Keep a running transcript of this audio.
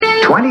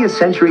20th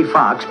Century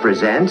Fox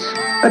presents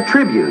a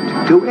tribute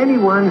to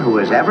anyone who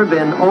has ever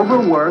been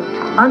overworked,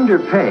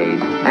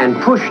 underpaid,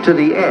 and pushed to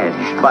the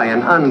edge by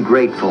an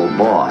ungrateful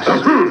boss.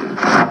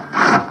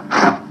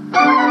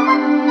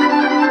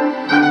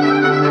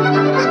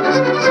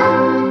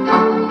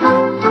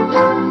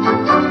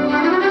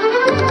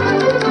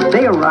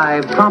 They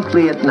arrive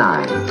promptly at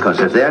 9, because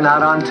if they're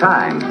not on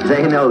time,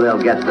 they know they'll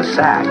get the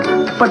sack.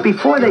 But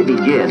before they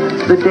begin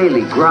the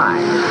daily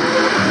grind,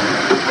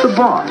 the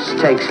boss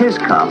takes his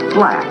cup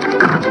black.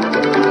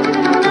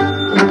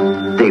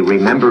 They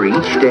remember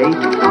each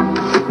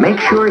date,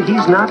 make sure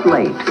he's not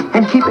late,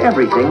 and keep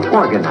everything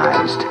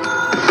organized.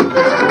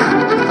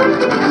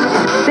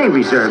 They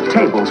reserve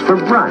tables for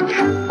brunch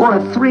or a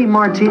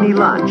 3-martini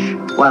lunch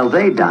while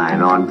they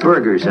dine on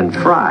burgers and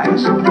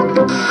fries.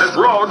 That's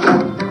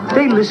wrong.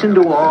 They listen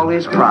to all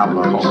his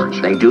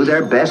problems. They do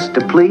their best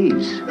to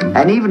please.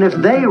 And even if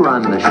they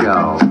run the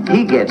show,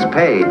 he gets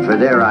paid for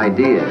their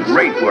ideas.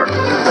 Great work.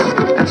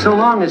 And so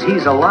long as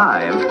he's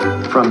alive,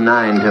 from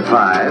 9 to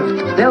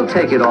 5, they'll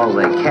take it all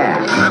they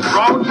can. That's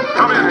wrong.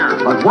 Come in here.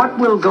 But what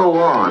will go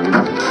on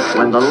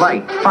when the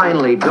light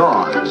finally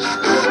dawns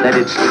that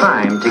it's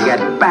time to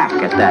get back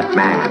at that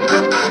man?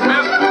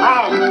 Miss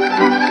Wrong.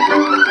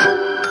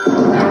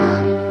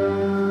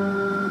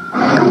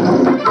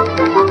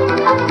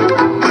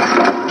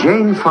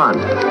 Jane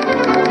Fonda,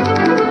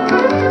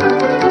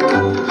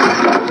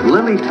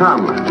 Lily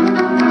Tomlin,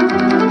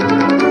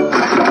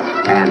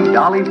 and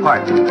Dolly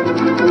Parton.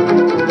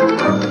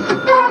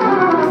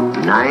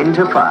 9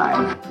 to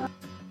 5.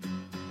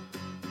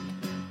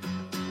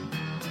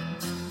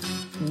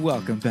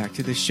 Welcome back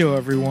to the show,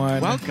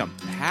 everyone. Welcome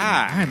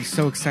back. I'm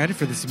so excited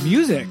for this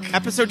music.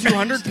 Episode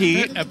 200,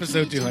 Pete.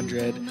 Episode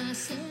 200.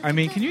 I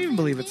mean, can you even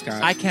believe it,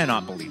 Scott? I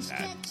cannot believe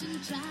that.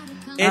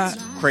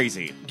 It's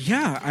crazy.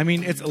 Yeah, I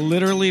mean, it's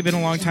literally been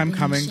a long time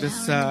coming.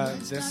 This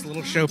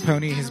little show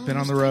pony has been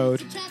on the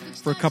road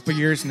for a couple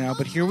years now,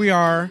 but here we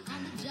are,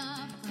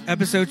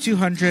 episode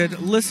 200.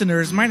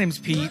 Listeners, my name's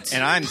Pete.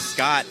 And I'm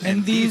Scott.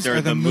 And these are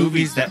the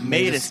movies that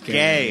made us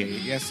gay.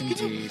 Yes, Can you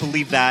indeed.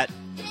 believe that?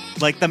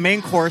 Like, the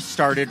main course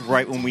started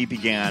right when we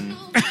began,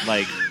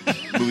 like,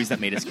 movies that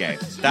made us gay.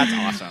 That's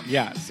awesome.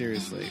 Yeah,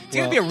 seriously. It's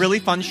going to be a really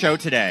fun show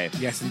today.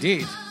 Yes,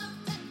 indeed.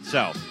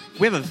 So,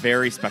 we have a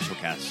very special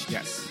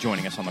guest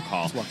joining us on the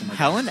call.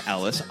 Helen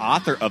Ellis,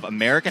 author of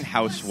American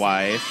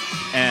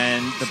Housewife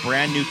and the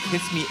brand new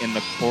Kiss Me in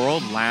the Coral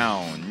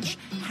Lounge.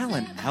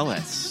 Helen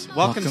Ellis,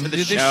 welcome to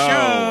the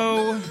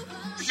show.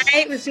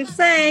 I was just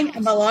saying,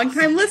 I'm a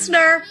long-time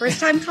listener,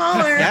 first-time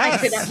caller. Yes. I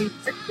could not be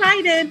so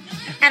excited.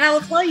 And I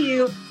will tell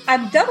you,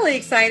 I'm doubly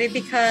excited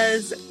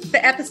because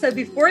the episode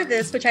before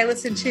this, which I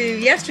listened to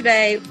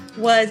yesterday,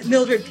 was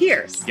Mildred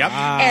Pierce. Yep.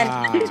 And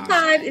 9 to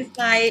 5 is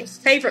my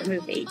favorite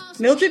movie.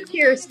 Mildred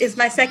Pierce is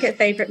my second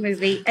favorite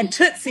movie, and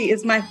Tootsie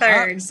is my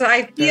third. So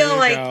I feel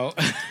like,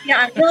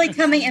 I'm really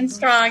coming in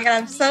strong, and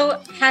I'm so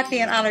happy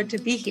and honored to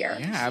be here.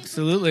 Yeah,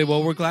 absolutely.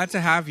 Well, we're glad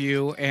to have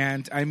you.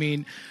 And I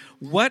mean,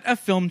 what a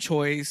film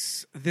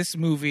choice. This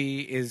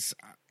movie is...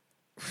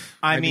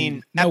 I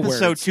mean, no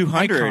episode words.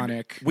 200,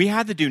 Iconic. we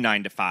had to do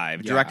 9 to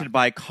 5, directed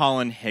by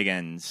Colin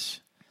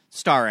Higgins,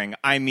 starring,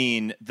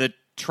 the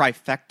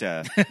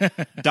trifecta,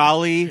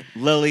 Dolly,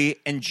 Lily,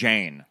 and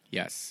Jane.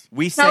 Yes.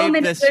 We So saved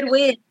many this. good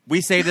wigs.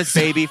 We saved this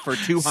baby for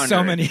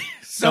 200.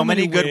 So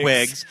many good wigs.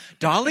 wigs.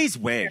 Dolly's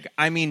wig.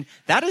 I mean,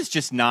 that is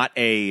just not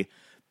a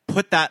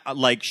put that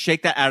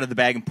shake that out of the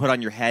bag and put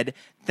on your head.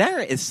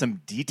 There is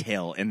some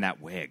detail in that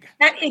wig.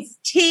 That is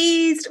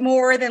teased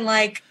more than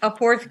like a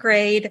fourth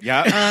grade.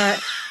 Yeah.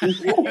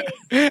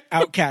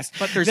 Outcast.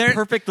 But there's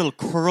perfect little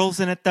curls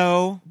in it,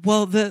 though.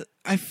 Well,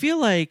 I feel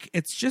like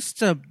it's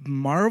just a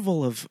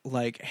marvel of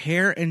like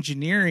hair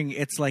engineering.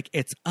 It's like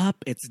it's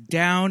up, it's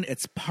down,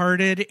 it's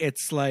parted.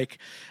 It's like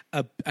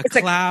a it's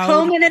cloud. A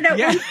comb in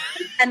it.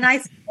 A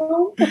nice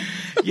comb.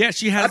 Yeah,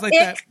 she has like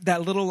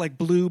that little like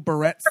blue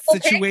barrette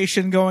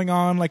situation going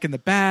on, like in the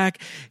back.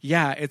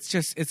 Yeah, it's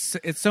just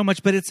it's so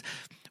much. But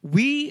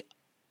we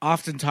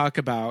often talk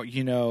about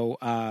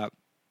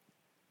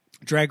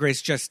Drag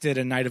Race just did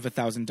a Night of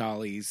 1,000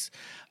 Dollies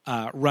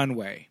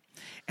runway.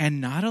 And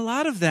not a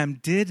lot of them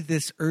did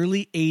this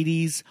early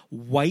 80s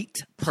white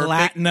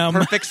platinum.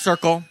 Perfect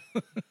circle.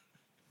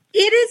 It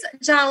is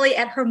Dolly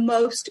at her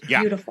most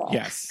beautiful.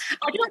 Yes.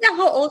 I don't know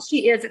how old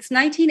she is. It's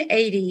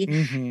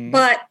 1980,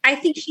 but I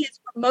think she is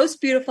most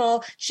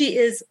beautiful. She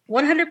is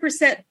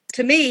 100%,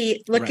 to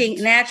me,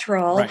 looking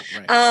natural.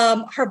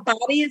 Right. Her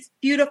body is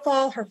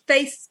beautiful. Her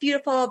face is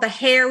beautiful. The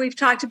hair we've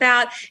talked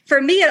about.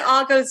 For me, it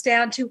all goes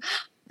down to...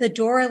 the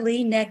Dora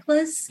Lee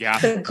necklace,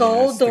 the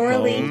gold Dora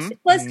Lee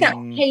necklace that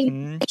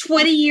came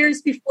 20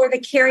 years before the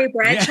Carrie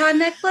Bradshaw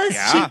necklace.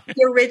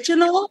 The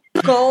original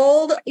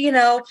gold,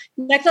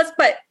 necklace.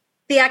 But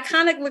the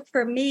iconic look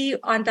for me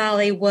on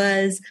Dolly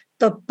was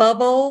the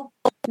bubble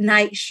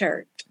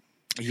nightshirt.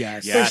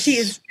 Yes. So she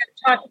is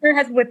her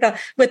has with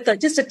the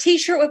just a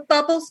t-shirt with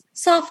bubbles,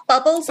 soft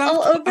bubbles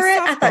all over it.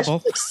 I thought she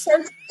looked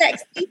so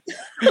sexy.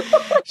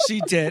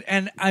 She did.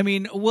 And I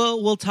mean,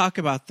 we'll talk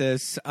about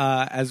this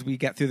as we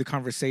get through the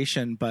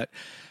conversation, but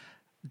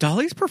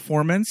Dolly's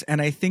performance,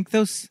 and I think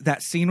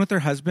that scene with her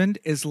husband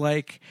is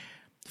like,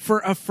 for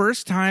a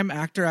first-time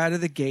actor out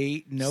of the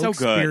gate, no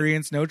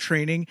experience, no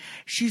training,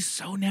 she's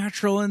so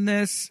natural in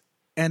this,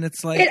 and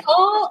it's like... It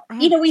all,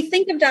 we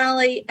think of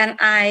Dolly, and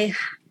I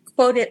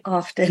quote it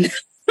often,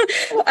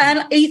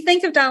 and you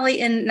think of Dolly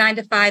in 9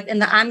 to 5,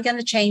 and the I'm going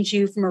to change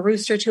you from a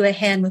rooster to a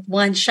hen with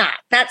one shot.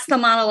 That's the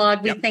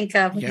monologue we think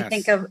of when we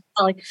think of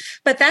Dolly.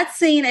 But that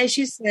scene, as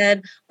you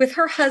said, with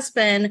her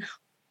husband,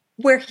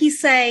 where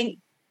he's saying,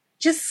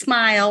 just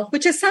smile,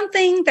 which is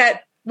something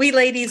that we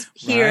ladies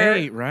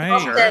hear. Right.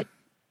 Often.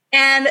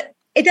 And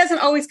it doesn't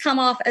always come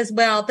off as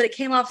well, but it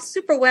came off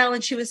super well.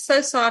 And she was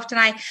so soft.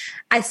 And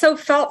I so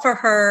felt for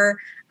her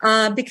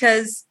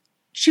because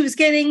she was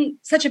getting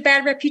such a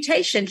bad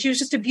reputation. She was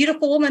just a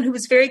beautiful woman who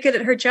was very good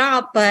at her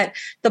job, but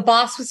the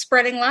boss was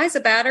spreading lies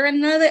about her.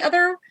 And none of the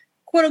other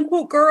quote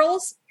unquote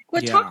girls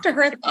would talk to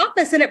her at the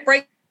office, and it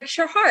breaks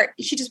your heart.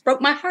 She just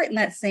broke my heart in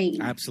that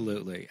scene.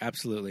 Absolutely.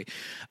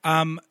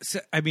 So,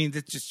 I mean,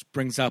 that just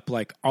brings up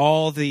like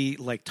all the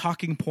like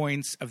talking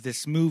points of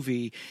this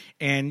movie.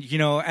 And,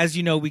 as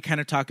you know, we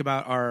kind of talk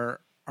about our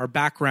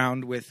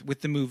background with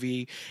the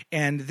movie,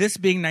 and this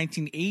being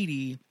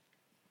 1980,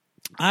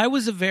 I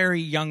was a very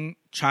young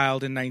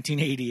child in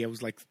 1980. I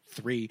was like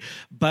 3,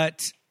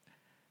 but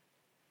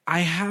I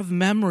have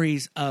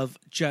memories of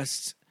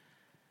just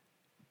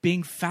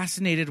being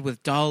fascinated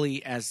with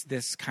Dolly as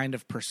this kind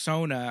of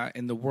persona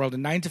in the world.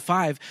 And 9 to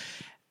 5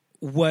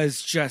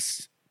 was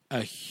just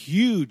a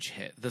huge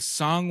hit. The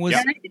song was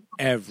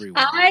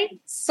everywhere. I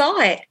saw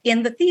it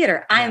in the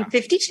theater. I am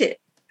 52.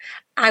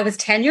 I was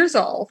 10 years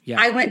old.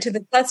 Yeah. I went to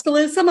the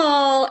Tuscaloosa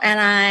Mall, and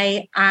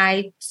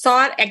I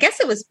saw it. I guess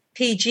it was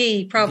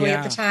PG probably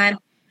at the time.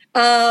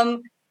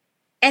 And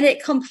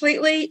it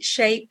completely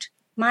shaped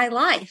my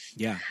life.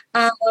 Yeah.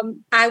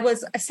 I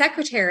was a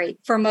secretary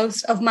for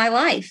most of my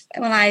life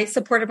when I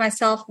supported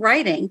myself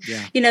writing.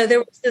 Yeah. There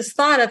was this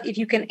thought of, if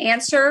you can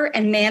answer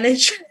and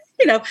manage,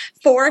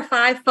 4 or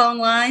 5 phone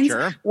lines,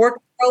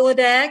 work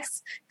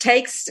Rolodex,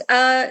 take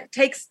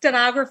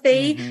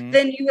stenography,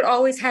 then you would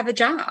always have a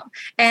job.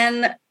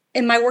 And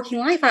in my working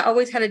life, I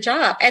always had a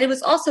job. And it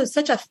was also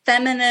such a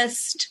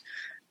feminist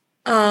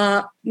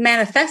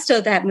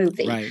manifesto, that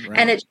movie. Right.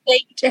 And it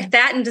shaped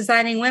that and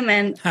Designing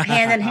Women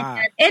hand in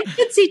hand. And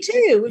Tootsie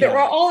too. They were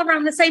all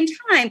around the same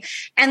time.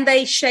 And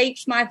they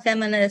shaped my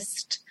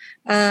feminist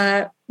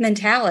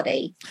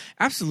mentality.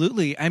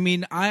 Absolutely. I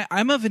mean,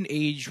 I'm of an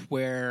age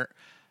where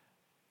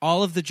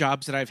all of the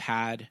jobs that I've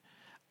had,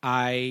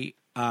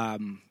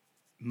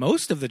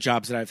 most of the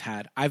jobs that I've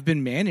had, I've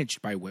been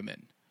managed by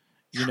women.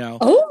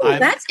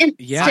 That's interesting.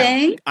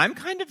 Yeah, I'm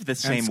kind of the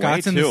same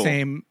way too. The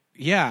same.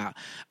 Yeah.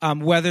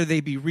 Whether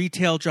they be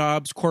retail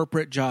jobs,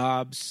 corporate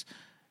jobs,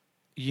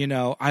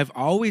 I've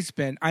always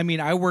been,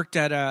 I worked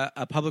at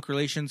a public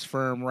relations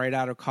firm right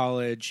out of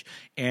college,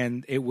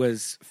 and it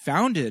was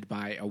founded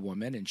by a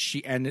woman,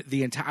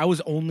 and I was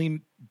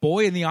only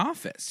boy in the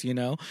office,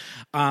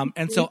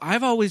 and so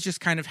I've always just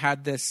kind of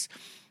had this,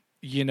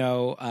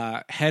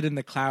 head in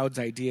the clouds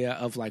idea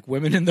of like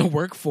women in the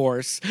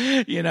workforce,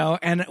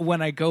 and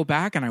when I go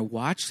back and I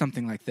watch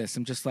something like this,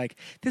 I'm just like,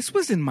 this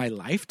was in my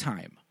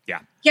lifetime. Yeah.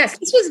 Yes,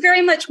 this was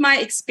very much my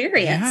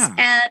experience. Yeah.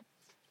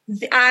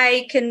 And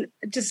I can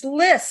just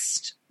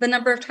list the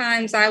number of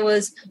times I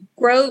was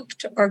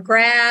groped or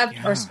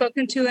grabbed or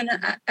spoken to in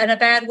a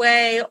bad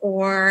way.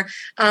 Or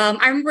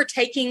I remember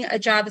taking a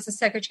job as a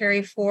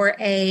secretary for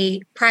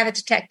a private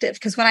detective,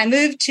 because when I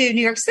moved to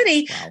New York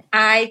City,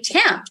 I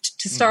temped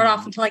to start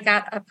off until I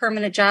got a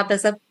permanent job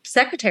as a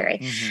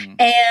secretary.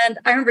 And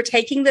I remember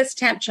taking this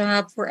temp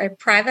job for a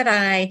private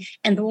eye,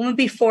 and the woman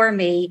before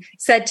me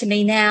said to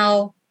me,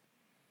 now,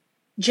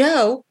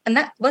 Joe, and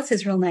that was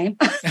his real name,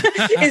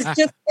 is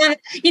just, I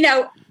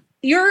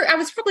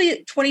was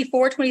probably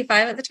 24,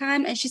 25 at the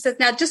time. And she says,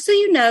 now, just so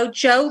you know,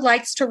 Joe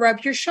likes to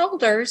rub your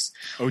shoulders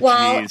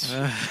while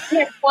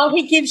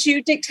he gives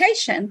you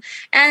dictation.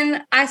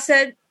 And I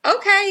said,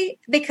 okay,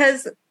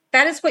 because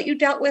that is what you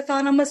dealt with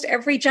on almost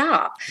every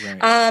job.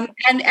 Right.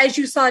 And as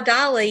you saw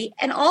Dolly,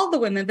 and all the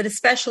women, but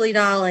especially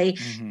Dolly,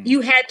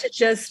 you had to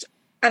just,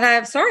 and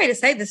I'm sorry to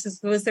say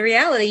this was the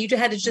reality, you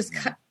had to just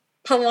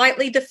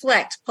politely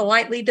deflect.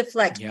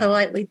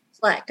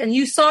 And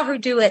you saw her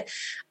do it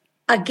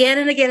again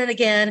and again and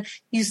again.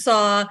 You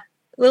saw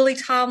Lily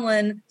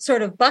Tomlin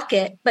sort of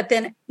bucket, but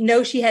then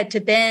know she had to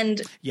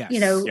bend,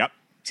 to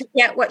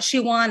get what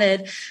she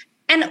wanted.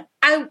 And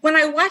when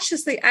I watch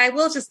this thing, I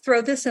will just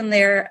throw this in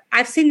there.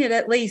 I've seen it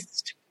at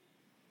least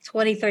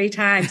 20, 30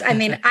 times. I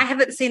mean, I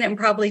haven't seen it in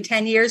probably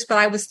 10 years, but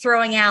I was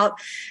throwing out,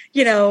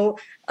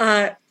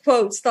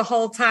 quotes the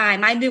whole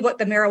time. I knew what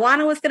the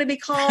marijuana was going to be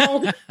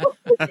called.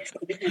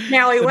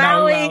 Maui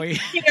Wowie.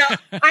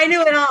 I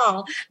knew it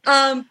all.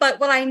 But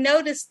what I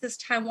noticed this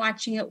time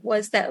watching it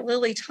was that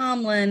Lily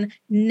Tomlin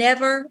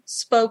never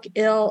spoke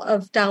ill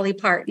of Dolly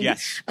Parton.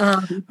 Yes.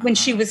 When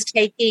she was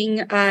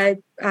taking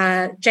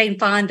Jane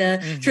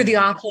Fonda through the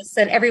office,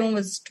 and everyone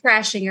was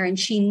trashing her, and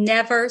she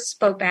never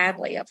spoke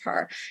badly of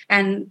her.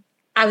 And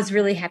I was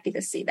really happy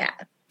to see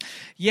that.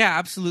 Yeah,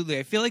 absolutely.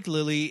 I feel like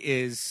Lily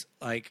is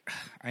like,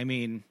 I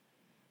mean,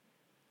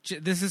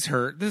 this is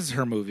her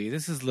movie.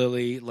 This is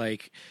Lily.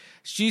 Like,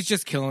 she's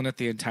just killing it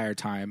the entire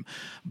time.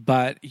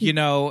 But, you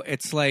know,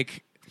 it's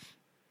like,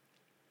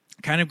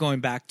 kind of going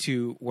back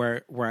to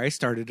where I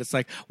started. It's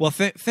like, well,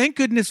 thank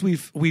goodness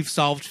we've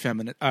solved sexism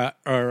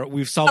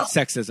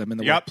in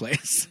the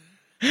workplace.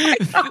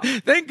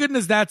 Thank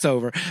goodness that's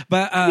over.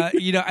 But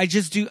you know,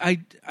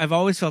 I've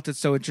always felt it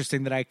so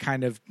interesting that I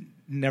kind of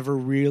never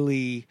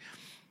really,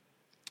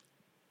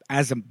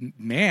 as a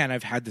man,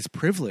 I've had this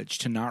privilege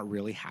to not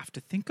really have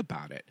to think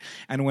about it.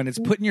 And when it's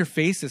put in your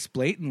face this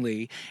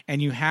blatantly,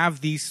 and you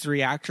have these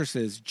three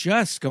actresses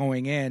just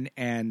going in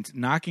and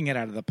knocking it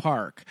out of the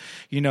park,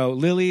 you know,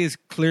 Lily is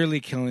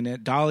clearly killing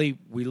it. Dolly,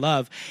 we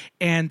love.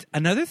 And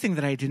another thing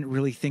that I didn't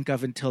really think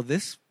of until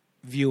this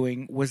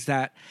viewing was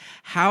that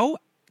how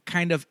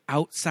kind of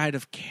outside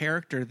of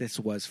character this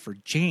was for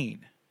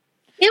Jane.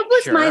 It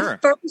was my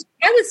first,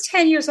 I was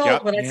 10 years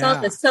old when I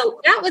saw this.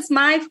 So that was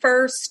my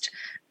first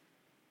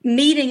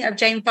meeting of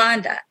Jane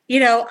Fonda. You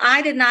know,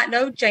 I did not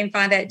know Jane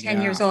Fonda at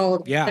 10 years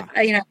old. Yeah.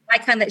 But, you know,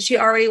 icon that she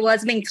already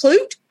was. I mean,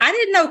 Clute. I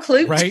didn't know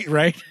Clute.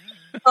 Right.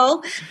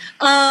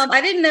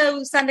 I didn't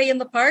know Sunday in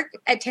the Park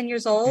at 10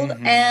 years old.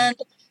 Mm-hmm. And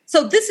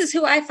so this is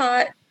who I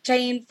thought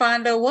Jane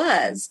Fonda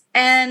was.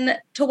 And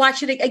to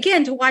watch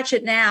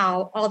it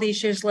now, all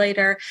these years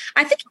later,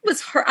 I think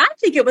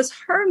it was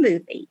her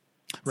movie.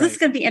 Right. This is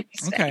going to be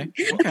interesting.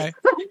 Okay.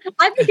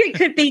 I think it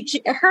could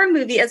be her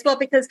movie as well,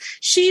 because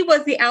she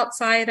was the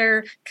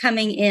outsider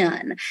coming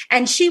in,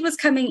 and she was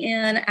coming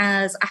in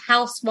as a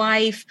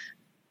housewife,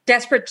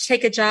 desperate to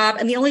take a job,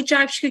 and the only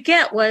job she could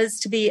get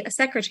was to be a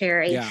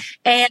secretary. Yeah.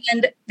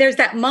 And there's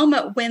that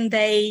moment when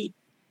they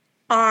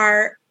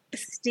are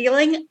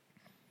stealing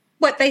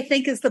what they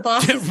think is the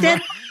boss's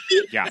debt.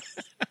 Yeah.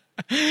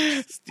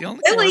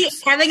 Really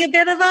having a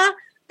bit of a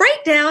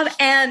breakdown,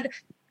 and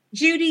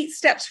Judy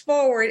steps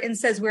forward and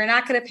says, "We're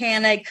not going to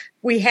panic.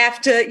 We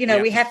have to,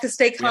 we have to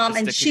stay calm."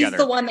 And she's together.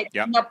 The one that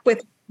came up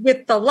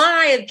with the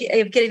lie of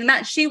getting them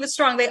out. She was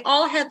strong. They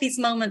all had these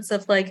moments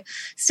of like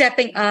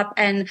stepping up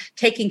and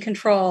taking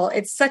control.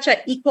 It's such an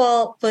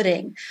equal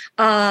footing.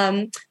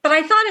 But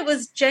I thought it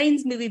was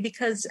Jane's movie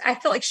because I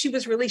felt like she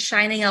was really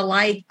shining a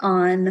light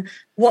on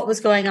what was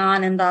going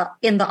on in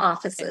the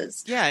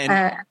offices.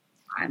 Yeah.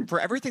 And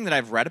for everything that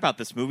I've read about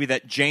this movie,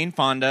 that Jane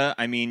Fonda,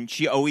 I mean,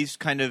 she always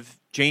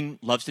Jane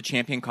loves to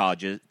champion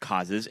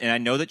causes, and I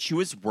know that she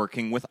was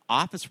working with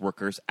office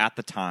workers at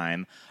the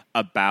time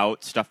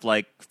about stuff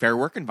like fair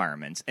work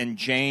environments. And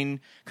Jane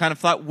kind of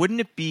thought,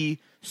 wouldn't it be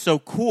so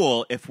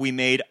cool if we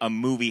made a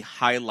movie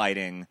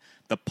highlighting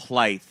the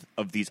plight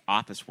of these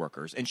office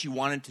workers? And she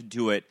wanted to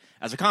do it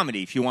as a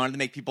comedy. She wanted to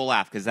make people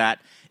laugh, because that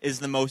is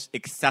the most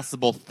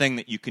accessible thing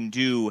that you can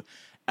do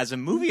as a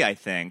movie, I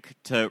think,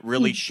 to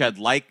really shed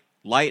light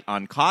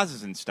on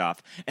causes and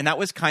stuff. And that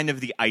was kind of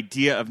the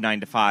idea of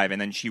 9 to 5.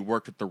 And then she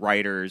worked with the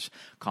writers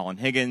Colin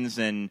Higgins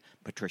and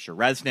Patricia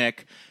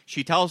Resnick.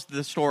 She tells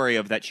the story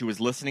of that she was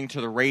listening to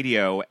the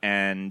radio,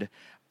 and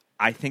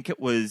I think it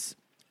was,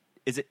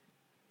 is it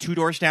Two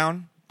Doors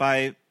Down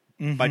by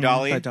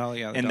Dolly? By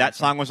Dolly, yeah. And that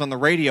song was on the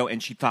radio,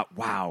 and she thought,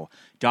 wow,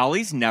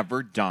 Dolly's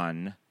never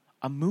done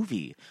a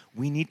movie.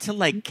 We need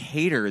to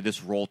cater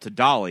this role to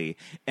Dolly.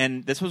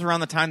 And this was around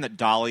the time that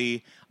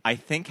Dolly, I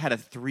think, had a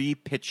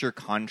 3-picture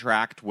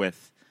contract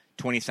with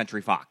 20th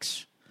Century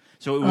Fox.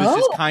 So it was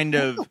just kind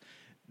of,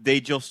 they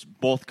just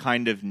both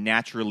kind of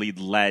naturally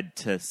led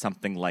to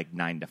something like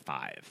 9 to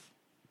 5.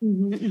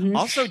 Mm-hmm, mm-hmm.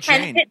 Also,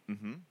 Jane.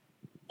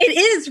 It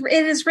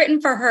is written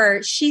for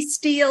her. She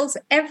steals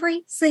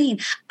every scene.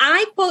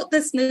 I quote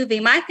this movie.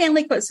 My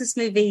family quotes this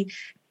movie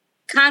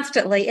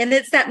constantly, and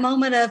it's that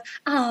moment of,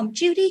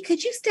 Judy,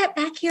 could you step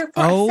back here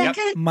for a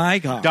second? Oh my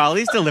God.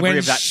 Dolly's delivery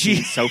of that scene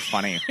is so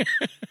funny.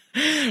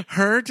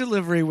 Her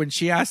delivery when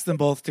she asked them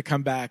both to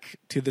come back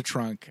to the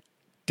trunk.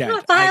 Dead.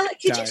 Violet,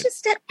 could you just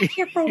step back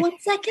here for 1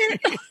 second?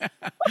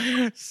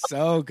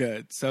 So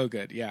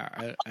good.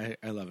 Yeah,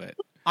 I love it.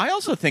 I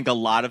also think a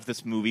lot of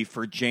this movie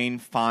for Jane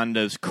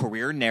Fonda's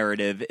career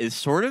narrative is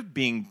sort of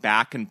being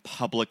back in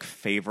public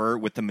favor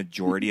with the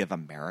majority of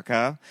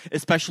America,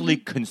 especially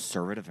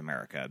conservative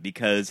America,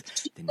 because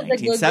the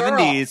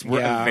 1970s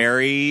were a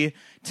very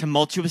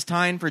tumultuous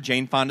time for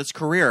Jane Fonda's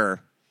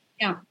career.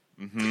 Yeah.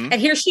 Mm-hmm. And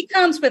here she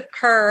comes with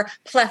her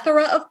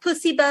plethora of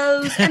pussy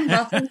bows and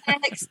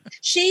rufflenecks.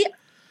 She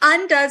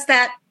undoes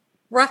that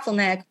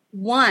ruffleneck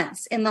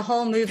once in the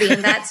whole movie,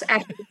 and that's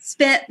actually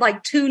spent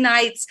like 2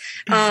 nights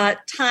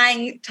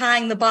tying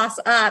the boss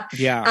up.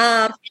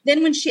 Yeah.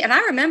 Then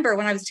I remember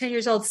when I was 10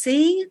 years old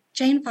seeing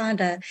Jane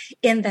Fonda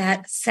in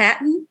that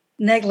satin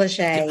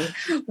negligee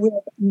with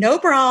no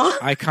bra.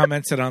 I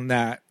commented on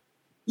that.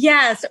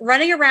 Yes,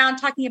 running around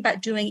talking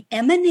about doing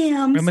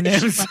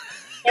M&Ms.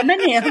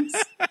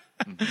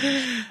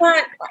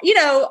 But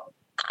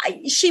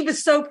she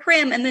was so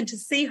prim, and then to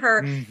see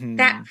her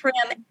that prim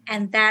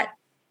and that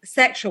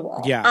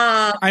sexual.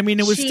 Yeah. I mean,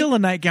 it was still a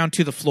nightgown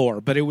to the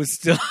floor, but it was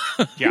still...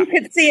 You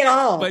could see it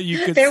all. But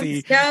you could there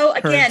see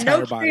was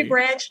no Carrie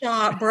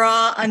Bradshaw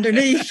bra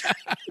underneath.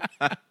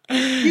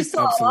 You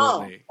saw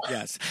Absolutely. it all.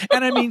 Yes.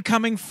 And I mean,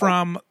 coming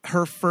from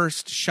her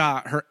first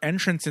shot, her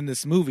entrance in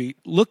this movie,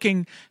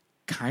 looking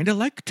kind of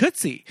like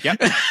Tootsie.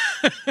 Yep.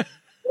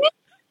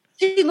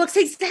 She looks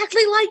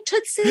exactly like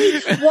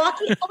Tootsie,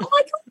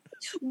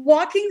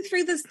 walking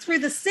through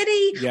the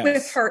city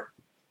with her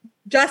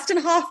Dustin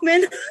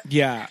Hoffman.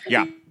 Yeah.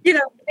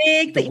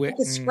 Big, but you have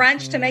to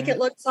scrunch to make it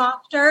look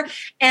softer.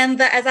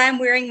 And as I'm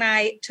wearing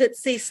my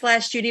Tootsie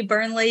 / Judy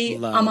Bernley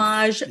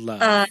homage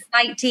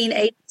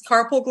 1980s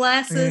carpool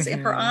glasses in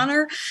her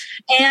honor,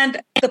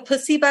 and the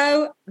pussy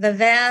bow, the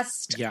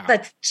vest,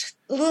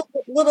 the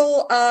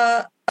little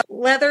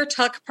leather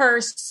tuck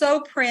purse,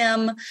 so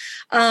prim.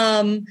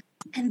 And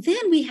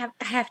then I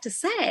have to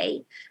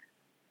say,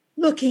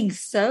 looking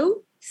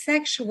so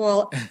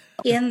sexual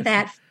in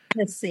that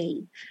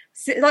fantasy.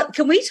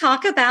 Can we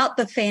talk about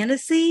the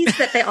fantasies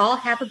that they all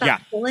have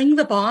about killing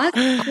the boss?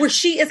 Where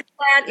she is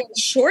clad in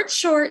short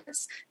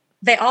shorts.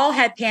 They all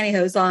had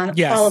pantyhose on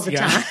all of the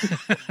time.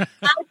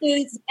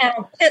 Boots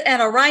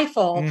and a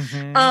rifle.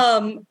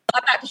 About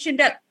to shoot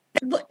that.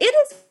 It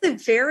is a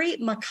very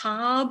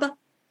macabre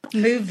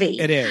movie.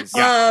 It is.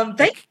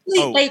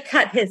 They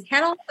cut his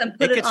head off and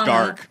put it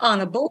on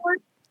a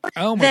board.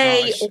 Oh my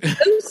gosh. They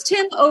boost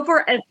him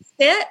over a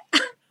spit.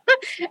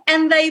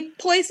 And they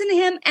poison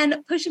him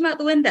and push him out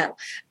the window.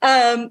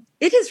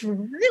 It is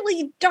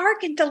really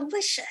dark and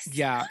delicious.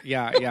 Yeah.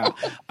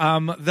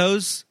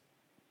 Those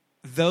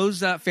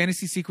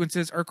fantasy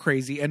sequences are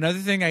crazy. Another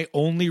thing I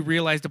only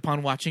realized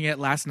upon watching it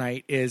last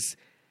night is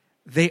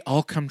they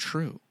all come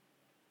true.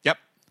 Yep.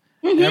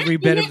 Every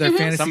bit of their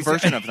fantasy. Some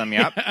version of them,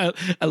 yep.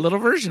 a little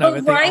version of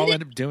it. They all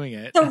end up doing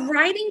it. The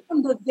writing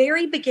from the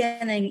very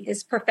beginning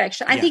is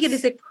perfection. I think it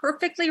is a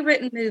perfectly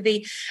written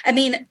movie. I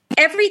mean,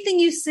 everything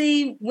you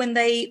see when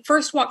they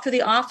first walk through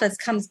the office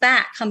comes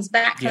back.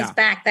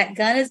 That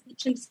gun is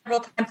mentioned several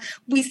times.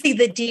 We see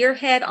the deer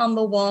head on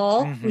the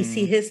wall. We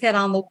see his head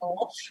on the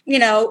wall.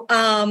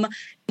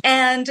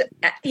 And,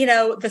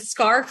 the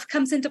scarf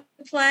comes into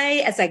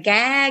play as a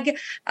gag,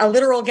 a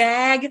literal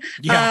gag.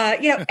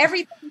 Yeah.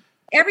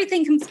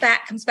 Everything comes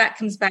back.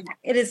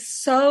 It is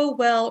so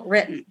well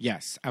written.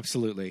 Yes,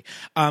 absolutely.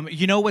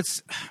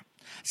 What's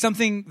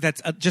something that's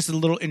just a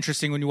little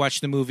interesting when you watch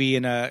the movie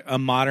in a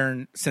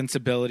modern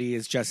sensibility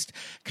is just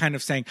kind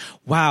of saying,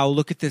 wow,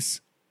 look at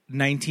this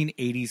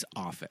 1980s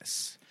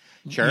office.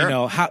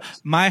 Sure.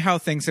 How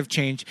things have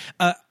changed.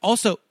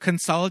 Also,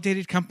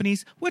 consolidated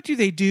companies, what do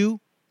they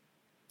do?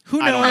 Who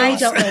knows? I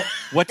don't know.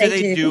 What do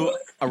they do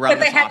around this office? But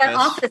they have an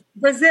office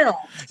in Brazil.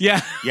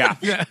 Yeah.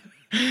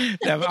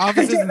 They have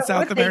offices in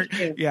South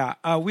America.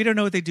 We don't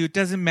know what they do. It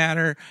doesn't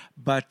matter.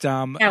 But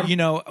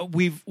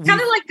we've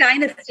kind of like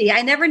Dynasty.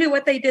 I never knew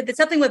what they did. There's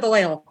something with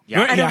oil.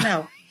 I don't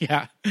know.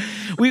 Yeah,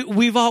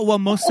 we've all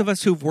most of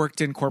us who've worked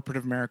in corporate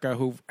America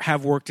who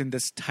have worked in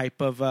this type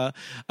of a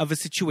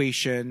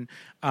situation.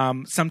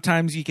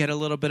 Sometimes you get a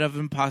little bit of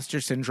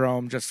imposter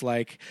syndrome, just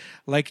like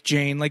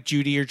Jane, like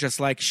Judy, are just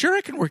like, sure,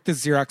 I can work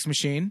this Xerox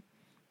machine.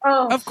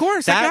 Oh, of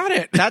course, I got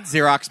it. That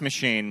Xerox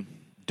machine,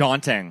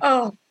 daunting.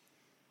 Oh.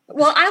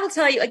 Well, I will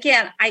tell you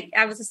again.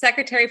 I was a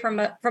secretary for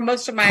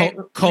most of my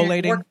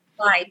collating work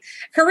life.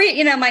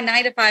 Career, my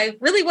 9 to 5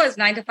 really was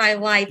 9 to 5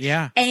 life.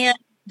 Yeah, and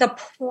the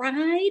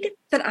pride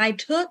that I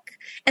took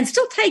and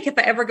still take if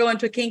I ever go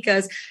into a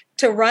Kinko's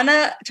to run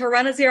a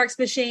Xerox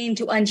machine,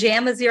 to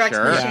unjam a Xerox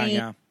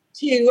machine,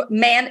 to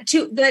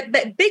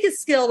the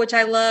biggest skill which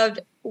I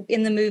loved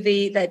in the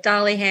movie that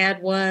Dolly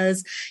had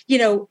was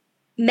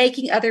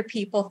making other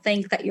people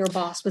think that your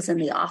boss was in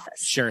the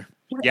office. Sure.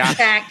 Yeah. In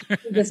fact,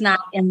 he was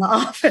not in the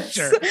office.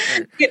 Sure.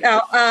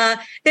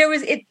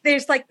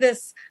 There's like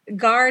this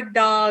guard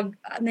dog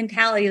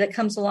mentality that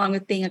comes along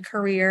with being a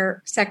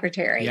career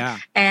secretary. Yeah.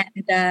 And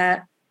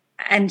I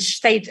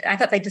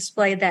thought they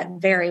displayed that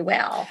very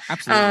well.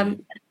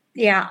 Absolutely.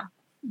 Yeah.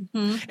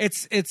 Mm-hmm.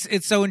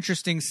 It's so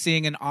interesting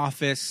seeing an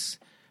office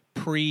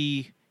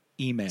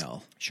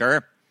pre-email.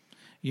 Sure.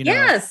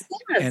 Yes.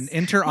 And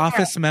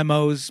inter-office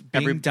memos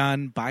being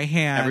done by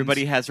hand.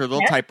 Everybody has their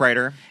little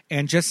typewriter.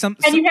 And just and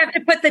you have to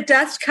put the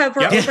dust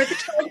cover over the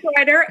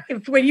typewriter.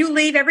 When you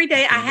leave every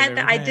day,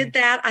 I did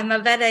that. I'm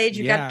of that age.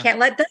 Can't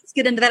let dust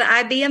get into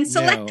that IBM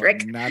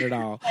Selectric. No, not at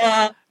all.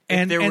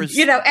 And there was,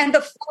 and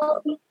the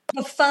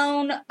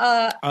phone.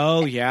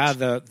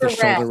 The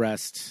shoulder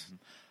rest.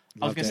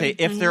 I was going to say,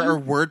 if there are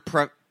word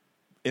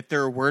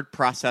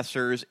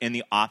processors in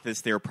the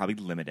office, they're probably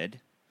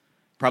limited.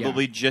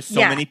 Probably just so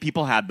many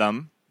people had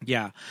them.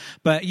 Yeah.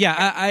 But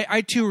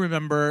I too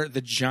remember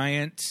the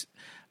giant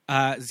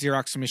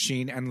Xerox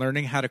machine and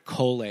learning how to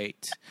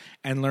collate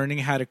and learning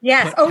how to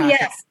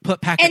put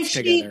packets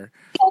together.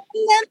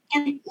 Folding them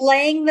and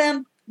laying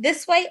them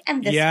this way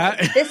and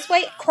this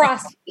way,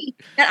 cross.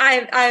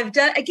 And I've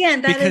done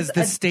again. That because is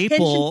the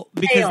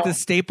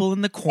staple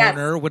in the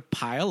corner would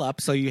pile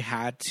up, so you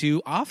had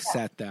to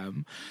offset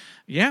them.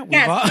 Yeah.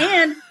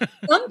 And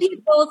some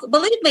people,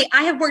 believe me,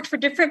 I have worked for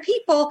different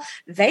people.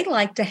 They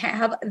like to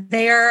have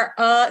their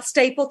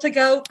staple to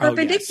go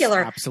perpendicular.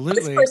 Yes,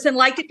 absolutely. This person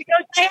liked it to go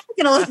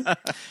diagonal.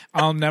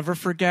 I'll never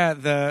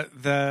forget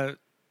the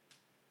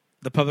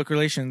public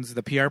relations,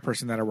 the PR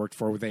person that I worked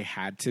for. They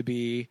had to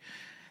be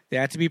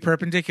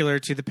perpendicular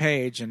to the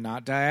page and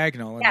not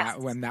diagonal.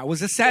 And when that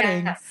was a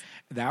setting,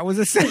 that was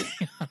a setting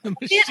on the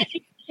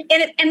machine.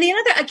 And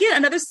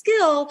another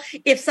skill,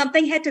 if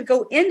something had to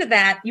go into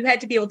that, you had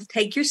to be able to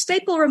take your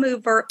staple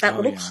remover, that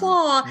little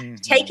claw,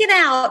 take it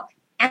out,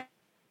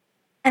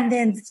 and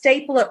then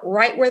staple it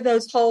right where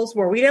those holes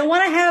were. We don't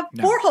want to have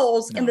 4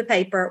 holes in the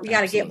paper. We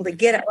got to be able to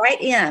get it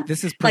right in.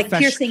 This is like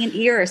piercing an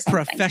ear or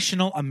something.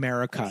 Professional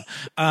America.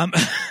 But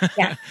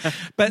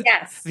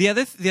the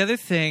other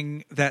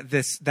thing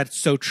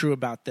that's so true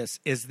about this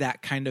is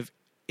that kind of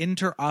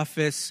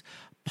inter-office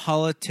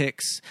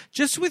politics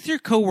just with your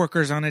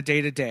coworkers on a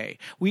day-to-day.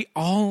 We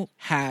all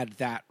had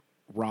that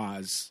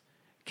Roz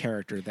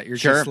character that you're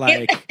just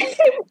like,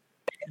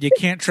 you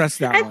can't trust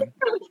that one.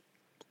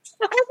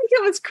 I think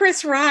it was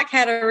Chris Rock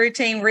had a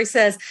routine where he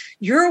says,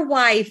 your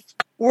wife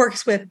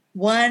works with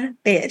one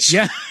bitch.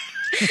 Yeah.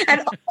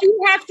 And all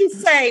you have to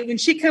say when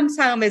she comes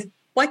home is,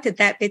 what did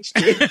that bitch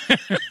do?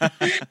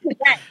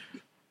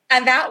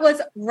 And that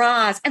was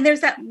Roz. And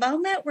there's that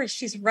moment where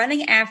she's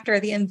running after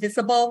the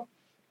invisible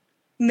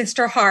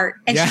Mr. Hart,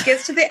 and she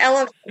gets to the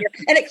elevator,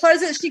 and it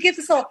closes. She gives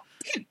us all.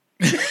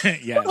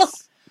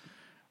 Yes,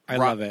 I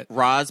love it.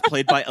 Roz,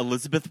 played by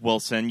Elizabeth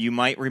Wilson. You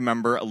might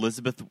remember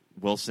Elizabeth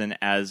Wilson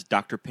as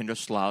Dr.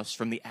 Pinderslaus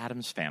from the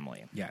Addams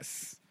Family.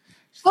 Yes,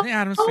 she's in the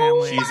Addams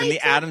Family. She's in the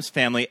Addams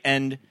Family,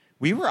 and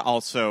we were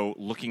also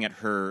looking at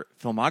her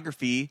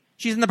filmography.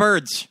 She's in The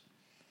Birds.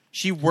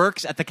 She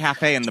works at the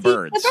cafe in The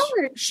Birds.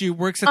 She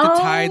works at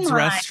the Tides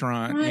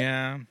restaurant. God.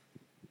 Yeah.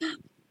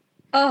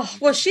 Oh,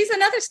 well, she's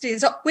another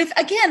student. So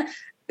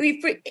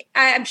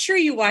I'm sure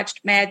you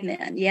watched Mad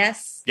Men,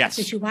 yes? Yes.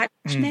 Did you watch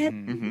Mad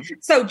Men? Mm-hmm.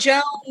 So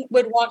Joan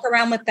would walk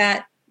around with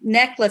that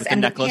necklace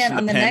and the pin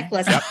on the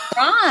necklace. Yep.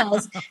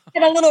 Roz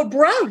had a little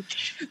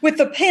brooch with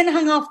the pin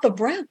hung off the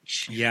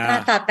brooch. Yeah. And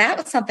I thought that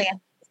was something I've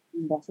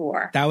seen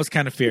before. That was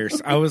kind of fierce.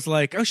 I was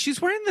like, oh,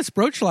 she's wearing this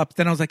brooch lot. But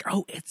then I was like,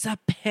 oh, it's a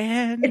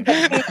pin. It's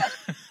a pin.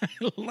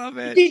 I love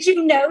it. Did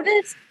you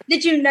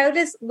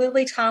notice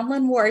Lily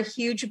Tomlin wore a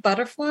huge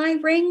butterfly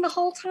ring the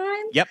whole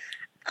time? Yep.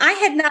 I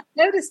had not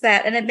noticed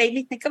that, and it made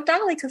me think of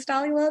Dolly because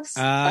Dolly loves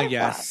butterflies.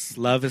 Yes,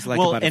 love is like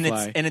a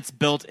butterfly, and it's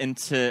built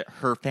into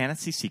her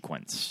fantasy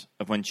sequence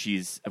of when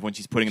she's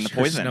putting in the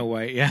poison. Snow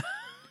White, yeah.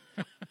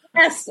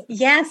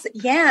 Yes.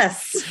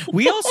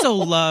 We also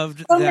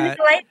loved that.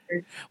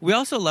 We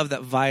also loved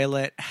that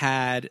Violet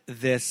had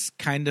this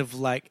kind of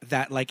like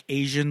that, like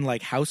Asian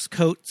like house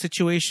coat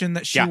situation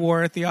that she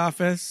wore at the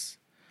office.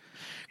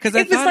 Because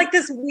it was like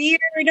this weird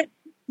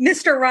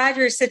Mr.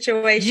 Rogers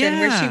situation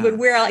where she would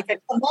wear like a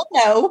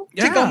kimono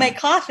to go make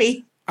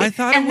coffee. I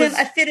thought and then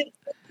a fitted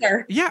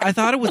blazer. Yeah, I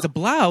thought it was a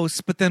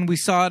blouse, but then we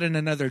saw it in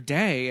Another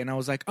Day, and I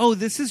was like, oh,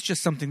 this is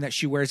just something that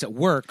she wears at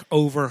work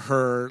over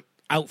her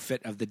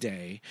outfit of the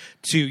day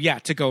to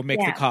go make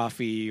the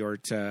coffee or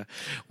to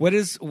what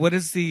is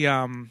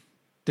the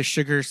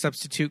sugar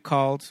substitute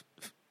called?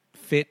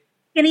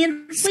 Skinny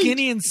and sweet.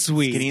 Skinny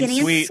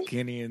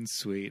and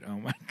sweet. Oh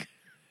my god.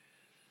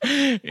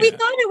 We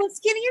thought it was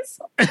skinny and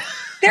sweet.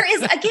 There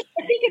is again.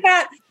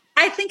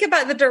 I think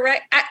about the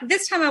direct.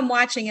 This time I'm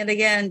watching it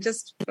again,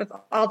 just with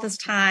all this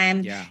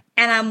time. Yeah.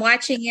 And I'm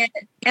watching it,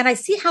 and I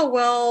see how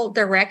well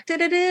directed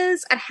it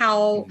is, and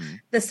how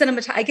the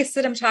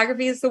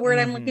cinematography is the word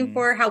I'm looking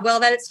for. How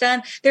well that it's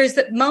done. There's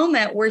that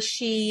moment where it's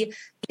the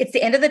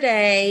end of the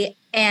day,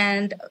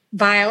 and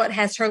Violet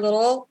has her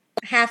little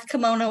half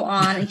kimono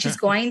on, and she's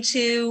going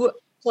to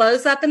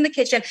close up in the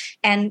kitchen,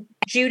 and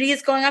Judy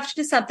is going off to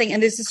do something,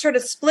 and there's this sort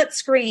of split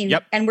screen,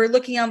 and we're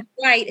looking on the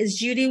right as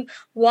Judy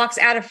walks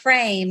out of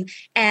frame,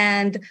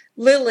 and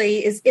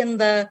Lily is in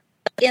the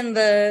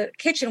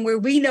kitchen where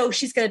we know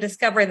she's going to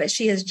discover that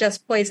she has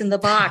just poisoned the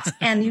box,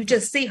 and you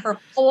just see her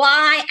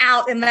fly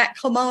out in that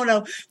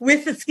kimono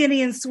with the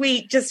Skinny and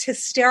Sweet, just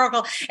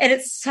hysterical, and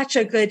it's such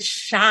a good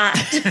shot.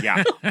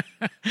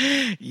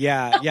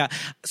 Yeah.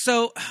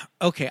 So,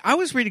 okay, I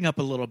was reading up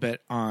a little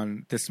bit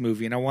on this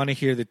movie, and I want to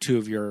hear the two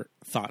of your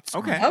thoughts.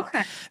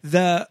 Okay.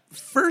 The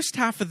first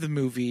half of the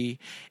movie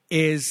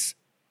is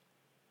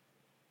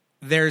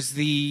there's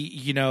the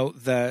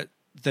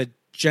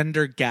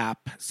gender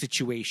gap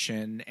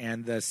situation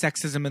and the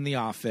sexism in the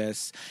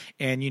office,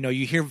 and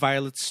you hear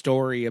Violet's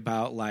story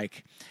about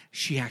like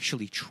she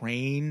actually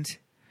trained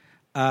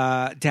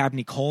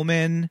Dabney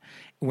Coleman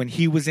when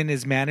he was in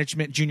his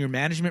junior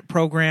management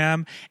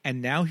program,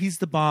 and now he's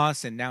the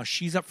boss, and now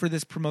she's up for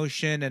this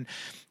promotion, and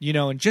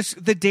and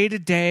just the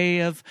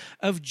day-to-day of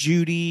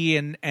Judy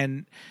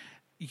and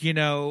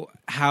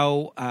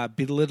how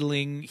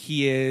belittling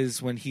he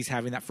is when he's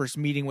having that first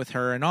meeting with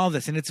her and all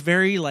this. And it's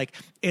very like,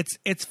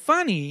 it's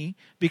funny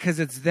because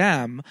it's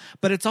them,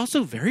 but it's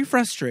also very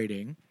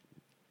frustrating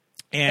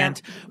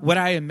And what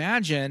I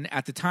imagine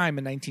at the time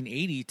in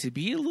 1980 to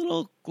be a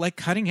little like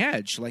cutting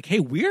edge, like, hey,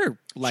 we're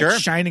like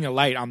shining a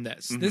light on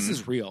this. This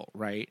is real,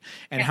 right?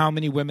 And how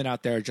many women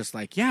out there are just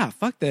like, yeah,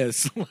 fuck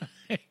this.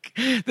 Like,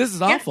 this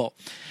is awful.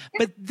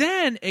 But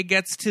then it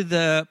gets to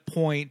the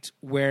point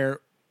where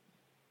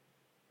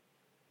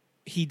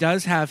he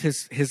does have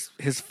his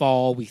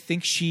fall. We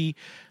think she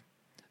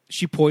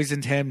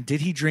poisoned him.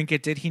 Did he drink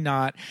it? Did he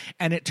not?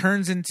 And it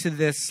turns into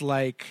this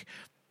like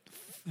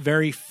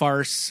very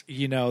farce,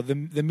 you know, the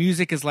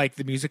music is like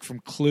the music from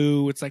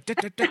Clue. It's like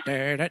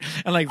and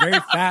like very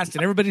fast,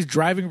 and everybody's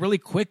driving really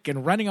quick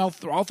and running all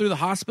through the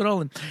hospital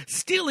and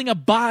stealing a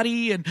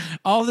body and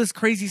all this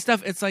crazy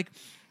stuff. It's like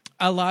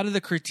a lot of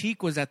the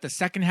critique was that the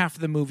second half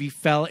of the movie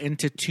fell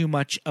into too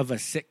much of a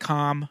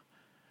sitcom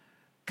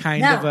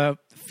kind of a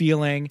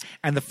feeling,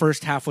 and the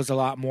first half was a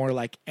lot more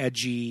like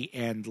edgy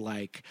and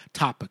like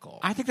topical.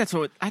 I think that's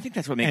what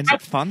makes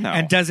it fun, though.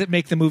 And does it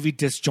make the movie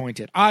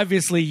disjointed?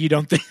 Obviously, you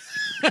don't think.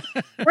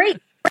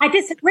 Great, I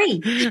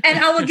disagree, and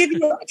I will give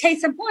you a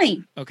case in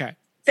point. Okay,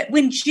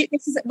 when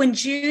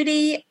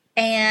Judy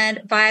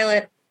and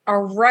Violet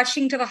are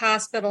rushing to the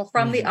hospital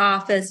from the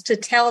office to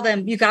tell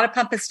them, you got to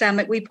pump his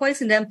stomach, we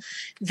poisoned him,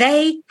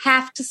 they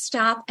have to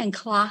stop and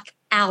clock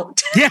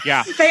out.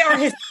 Yeah. They are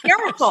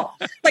hysterical.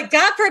 Like,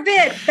 God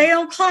forbid they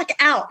don't clock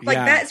out. Like,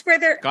 that's where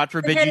their God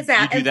forbid head you is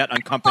at. do that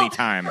on company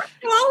time.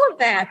 All of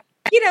that.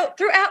 You know,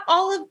 throughout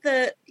all of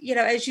the, you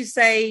know, as you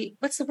say,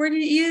 what's the word you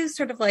use?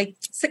 Sort of like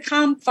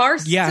sitcom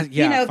farce. Yeah.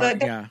 You know,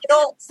 the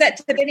Hill set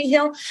to Benny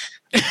Hill.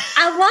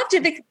 I loved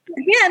it because,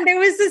 again, there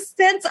was this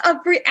sense of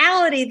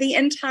reality the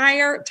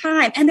entire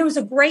time. And there was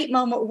a great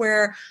moment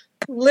where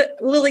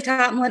Lily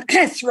Tomlin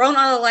has thrown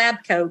on a lab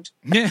coat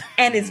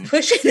and is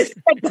pushing his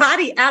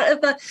body out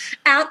of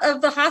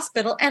the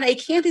hospital, and a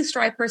candy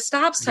striper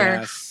stops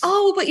her. Yes.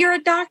 Oh, but you're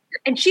a doctor.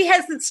 And she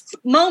has this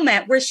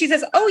moment where she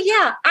says, oh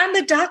yeah, I'm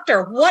the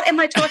doctor. What am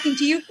I talking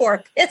to you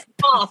for? Piss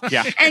off.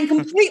 Yeah. And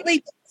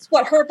completely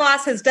what her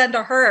boss has done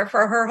to her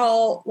for her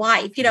whole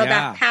life, you know,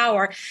 that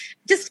power.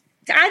 Just,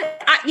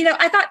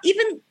 I thought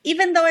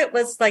even though it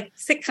was like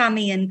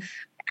sitcom-y, and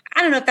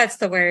I don't know if that's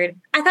the word,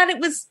 I thought it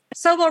was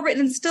so well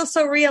written and still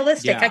so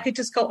realistic. I could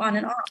just go on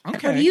and on.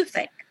 Okay. What do you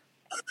think?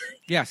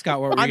 Yeah,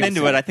 Scott, what were you I'm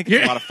into it. I think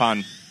it's a lot of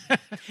fun.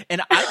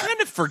 And I kind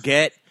of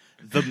forget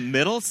the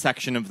middle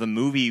section of the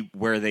movie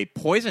where they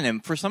poison him.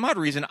 For some odd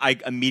reason, I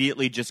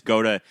immediately just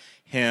go to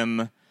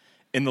him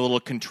in the little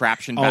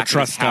contraption back in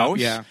his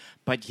house.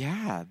 But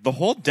yeah, the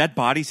whole dead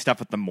body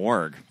stuff at the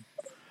morgue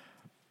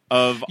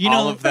of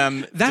all of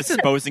them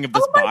disposing of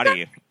this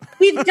body. God.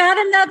 We've got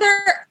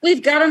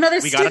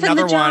another stiff in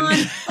the John. One.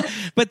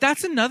 But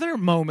that's another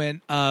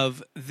moment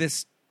of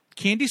this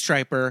candy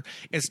striper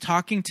is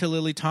talking to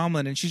Lily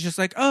Tomlin, and she's just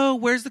like, oh,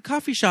 where's the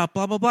coffee shop?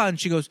 Blah, blah, blah. And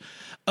she goes,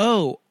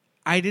 oh,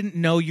 I didn't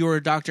know you were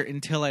a doctor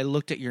until I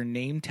looked at your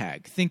name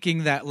tag,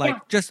 thinking that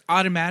just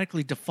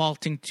automatically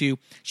defaulting to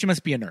she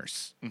must be a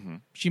nurse. Mm-hmm.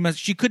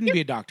 She couldn't be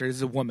a doctor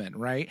as a woman,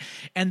 right?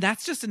 And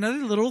that's just another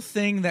little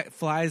thing that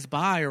flies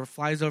by or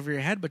flies over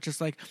your head, but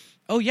just like,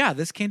 oh yeah,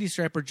 this candy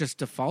striper just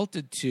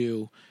defaulted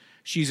to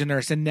she's a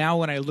nurse. And now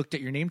when I looked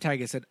at your name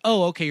tag, I said,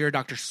 oh, okay, you're a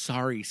doctor.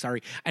 Sorry.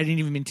 I didn't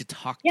even mean to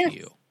talk to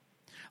you.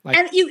 Like,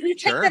 and you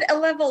take that a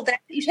level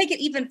that you take it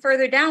even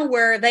further down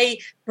where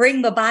they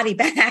bring the body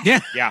back.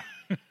 Yeah.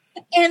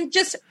 And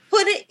just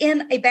put it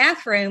in a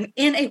bathroom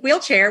in a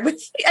wheelchair,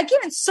 which again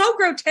is so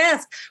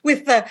grotesque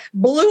with the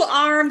blue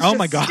arms. Oh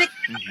my God!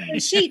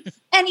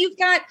 And you've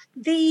got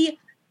the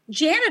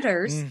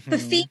janitors, the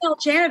female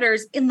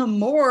janitors in the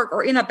morgue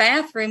or in a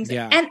bathroom,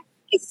 and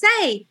they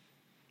say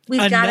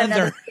we've got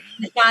another.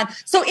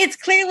 So it's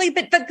clearly,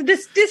 but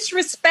this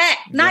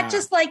disrespect, not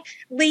just like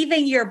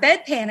leaving your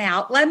bedpan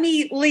out. Let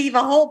me leave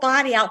a whole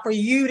body out for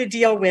you to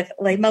deal with,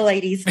 my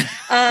ladies.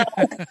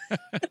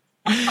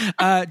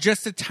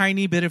 Just a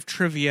tiny bit of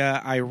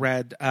trivia. I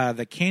read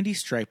the candy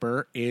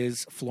striper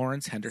is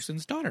Florence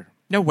Henderson's daughter.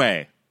 No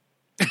way.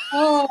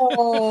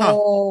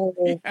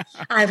 Oh,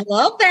 I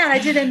love that. I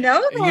didn't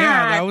know that.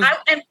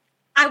 Yeah,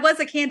 I was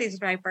a candy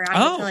striper.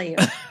 I will tell you.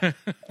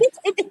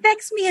 It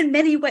affects me in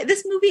many ways.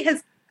 This movie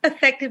has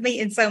affected me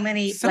in so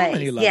many ways.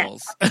 Many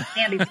levels.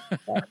 Yes.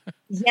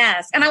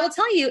 Yes. And I will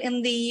tell you,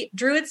 in the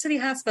Druid City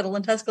Hospital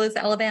in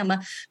Tuscaloosa,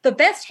 Alabama, the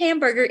best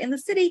hamburger in the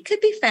city could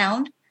be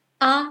found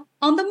on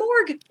the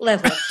morgue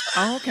level.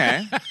 Oh,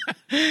 okay.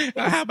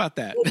 How about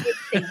that?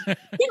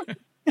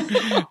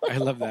 I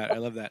love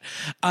that.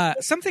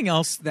 Something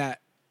else that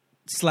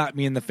slapped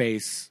me in the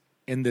face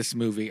in this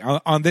movie,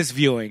 on this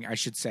viewing, I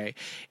should say,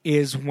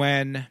 is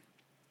when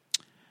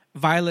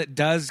Violet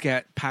does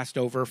get passed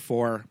over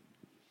for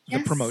the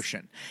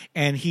promotion.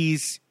 And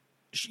she's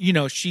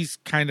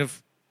kind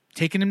of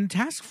taken him to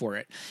task for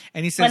it.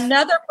 And he says,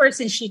 another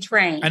person she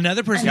trained.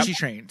 She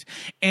trained.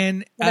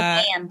 And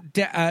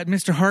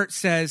Mr. Hart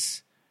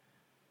says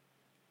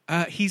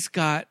he's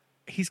got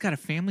a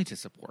family to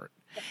support.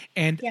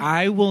 And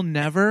I will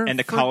never... And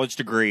a college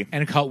degree.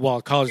 And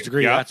a college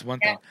degree, that's one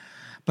thing.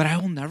 But I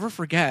will never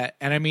forget,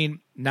 and I mean,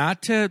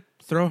 not to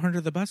throw her under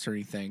the bus or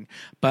anything,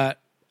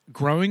 but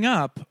growing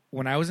up,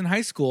 when I was in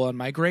high school and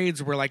my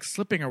grades were like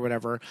slipping or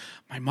whatever,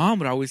 my mom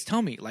would always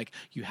tell me, like,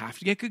 you have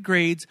to get good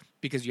grades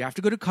because you have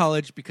to go to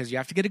college, because you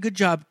have to get a good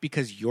job,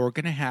 because you're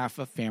going to have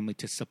a family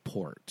to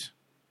support.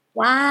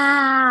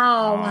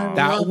 Wow.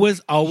 That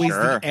was always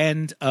the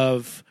end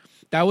of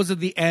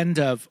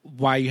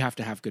why you have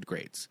to have good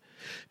grades.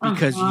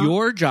 Because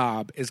your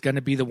job is going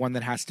to be the one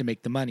that has to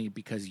make the money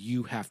because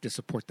you have to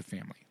support the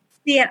family.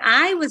 See, and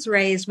I was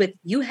raised with,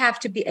 you have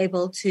to be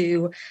able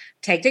to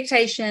take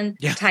dictation,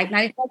 type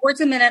 95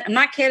 words a minute. I'm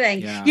not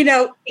kidding. Yeah. You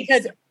know,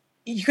 because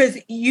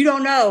you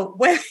don't know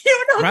when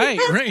you don't know.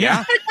 Right.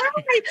 Yeah.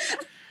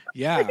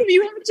 Yeah.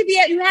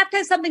 You have to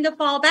have something to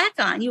fall back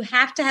on. You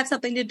have to have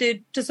something to do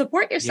to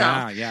support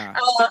yourself. Yeah.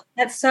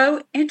 That's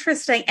so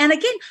interesting. And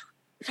again,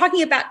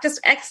 talking about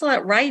just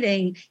excellent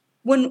writing,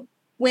 when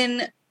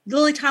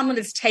Lily Tomlin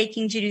is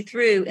taking Judy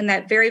through in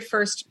that very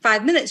first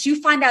 5 minutes,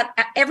 you find out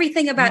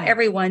everything about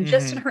everyone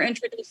just in her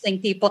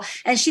introducing people.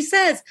 And she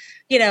says,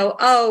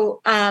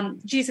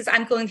 Judy says,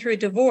 I'm going through a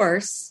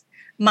divorce.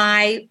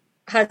 My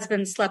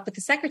husband slept with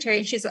the secretary.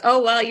 And she says,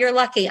 oh, well, you're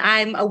lucky.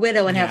 I'm a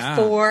widow and have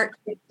 4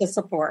 kids to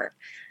support.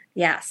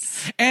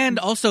 Yes. And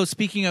also,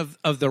 speaking of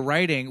the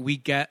writing, we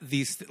get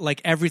these,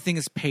 like, everything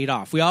is paid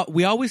off.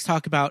 We always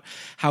talk about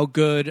how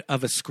good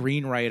of a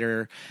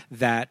screenwriter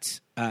that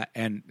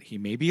and he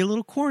may be a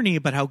little corny,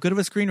 but how good of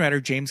a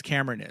screenwriter James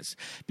Cameron is.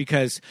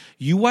 Because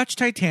you watch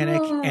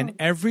Titanic and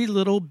every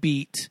little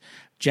beat,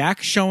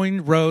 Jack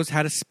showing Rose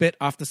how to spit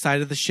off the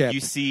side of the ship. You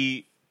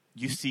see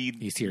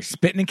her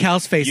spitting in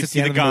Cal's face at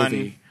the end of the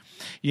movie.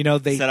 You know,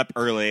 they set up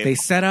early. They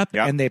set up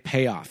and they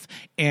pay off.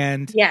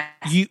 And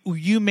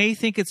you may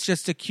think it's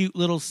just a cute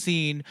little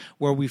scene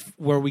where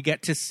we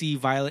get to see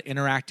Violet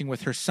interacting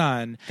with her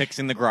son,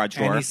 fixing the garage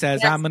door. And he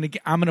says, "I'm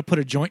gonna put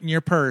a joint in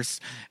your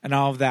purse," and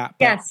all of that.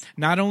 But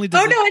not only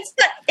does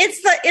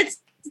it's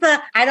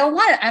the I don't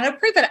want it. I don't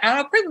approve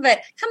of it.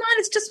 Come on,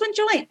 it's just one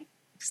joint.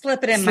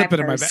 Slip it in my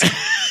purse.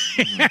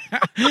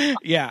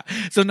 Yeah.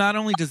 So not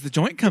only does the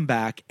joint come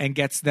back and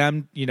gets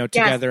them,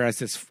 together as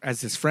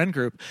this friend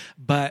group,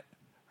 but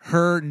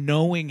her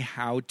knowing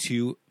how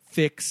to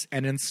fix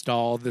and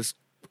install this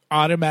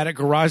automatic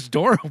garage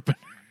door opener.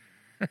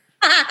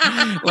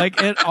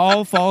 Like, it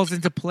all falls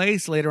into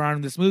place later on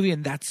in this movie,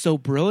 and that's so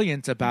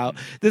brilliant about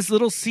this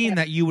little scene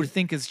that you would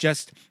think is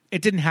just,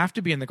 it didn't have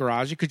to be in the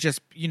garage. It could just,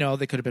 they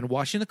could have been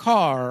washing the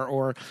car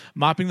or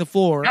mopping the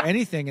floor or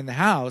anything in the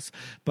house,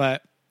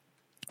 but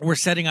we're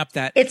setting up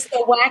that it's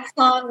the wax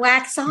on,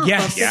 wax off.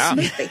 Yes. Of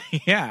this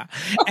movie. Yeah.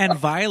 And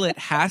Violet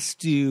has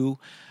to,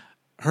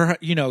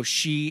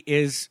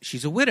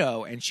 she's a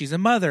widow and she's a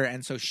mother.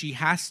 And so she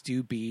has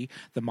to be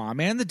the mom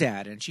and the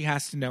dad. And she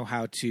has to know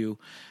how to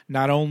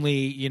not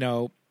only,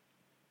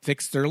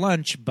 fix their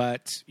lunch,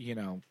 but,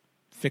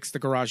 fix the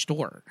garage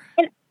door.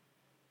 And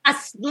a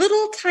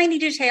little tiny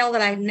detail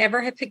that I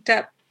never had picked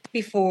up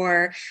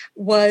before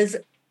was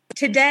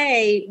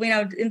today,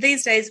 in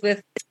these days,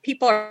 with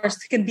people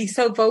can be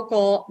so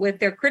vocal with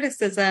their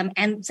criticism,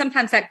 and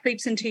sometimes that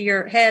creeps into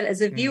your head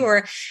as a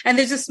viewer. And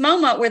there's this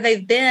moment where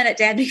they've been at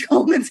Dabney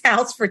Coleman's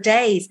house for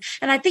days,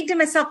 and I think to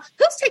myself,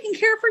 who's taking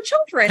care of her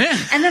children?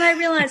 And then I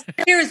realized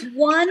there is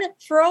one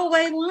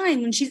throwaway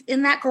line when she's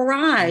in that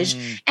garage,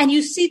 and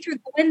you see through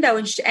the window,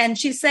 and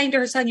she's saying to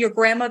her son, "Your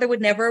grandmother would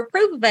never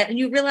approve of it," and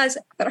you realize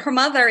that her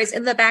mother is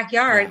in the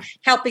backyard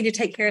helping to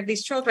take care of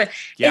these children.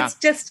 It's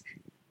just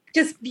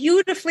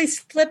beautifully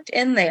slipped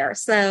in there.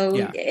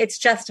 So it's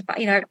justified,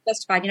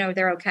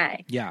 they're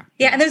okay. Yeah.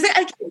 Yeah. And there's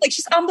like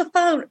she's on the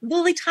phone,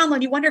 Lily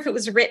Tomlin. You wonder if it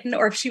was written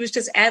or if she was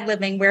just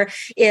ad-libbing, where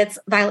it's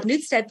Violet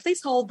Newstead,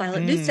 please hold.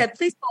 Violet Newstead,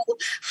 please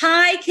hold.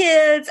 Hi,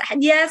 kids.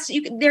 And yes,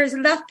 there's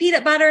enough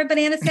peanut butter and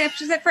banana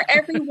sandwiches for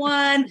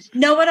everyone.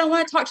 No, I don't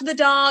want to talk to the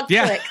dog.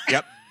 Yeah. Click.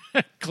 Yep.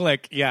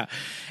 Click. Yeah.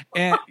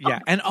 And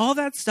and all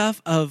that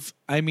stuff of,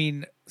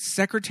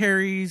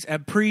 secretaries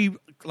and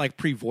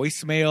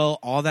pre-voicemail,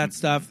 all that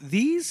stuff.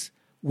 These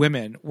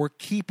women were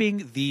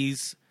keeping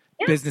these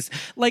business.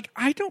 Like,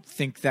 I don't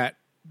think that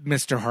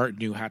Mr. Hart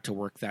knew how to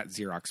work that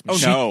Xerox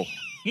machine. Oh,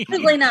 no.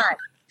 Absolutely not.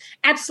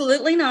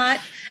 Absolutely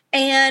not.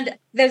 And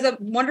there's a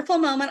wonderful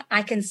moment.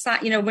 I can sign,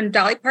 when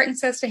Dolly Parton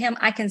says to him,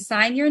 "I can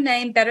sign your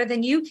name better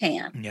than you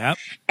can." Yep.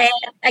 And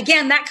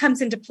again, that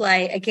comes into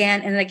play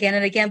again and again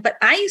and again. But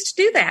I used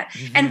to do that.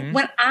 And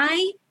when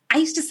I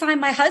used to sign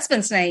my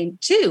husband's name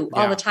too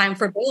all the time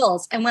for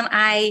bills. And when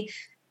I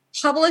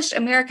published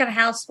American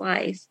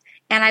Housewife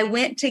and I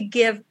went to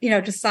give,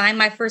 to sign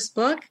my first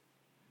book,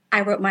 I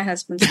wrote my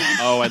husband's name.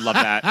 Oh, I love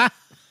that.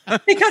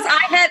 Because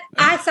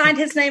I signed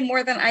his name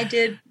more than I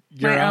did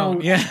my own.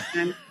 Yeah.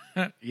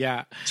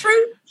 Yeah.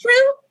 True.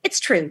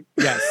 It's true.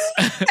 Yes.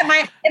 Am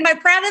I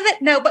proud of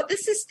it? No, but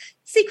this is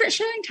secret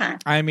sharing time.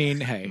 I mean,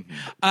 hey,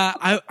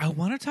 I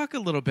want to talk a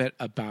little bit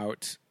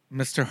about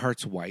Mr.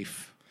 Hart's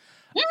wife.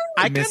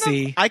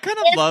 Missy. I kind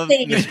of love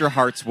Mr.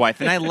 Hart's wife,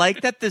 and I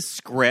like that this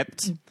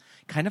script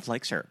kind of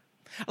likes her.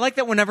 I like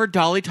that whenever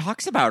Dolly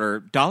talks about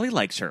her, Dolly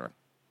likes her.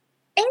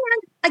 And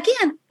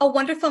again, a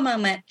wonderful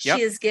moment. Yep.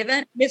 She is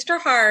given Mr.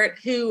 Hart,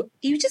 who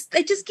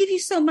they just give you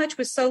so much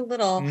with so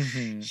little.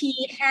 Mm-hmm.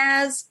 He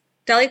has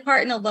Dolly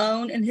Parton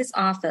alone in his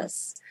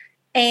office,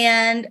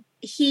 and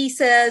he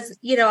says,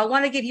 I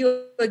want to give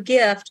you a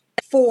gift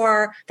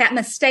for that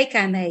mistake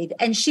I made.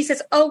 And she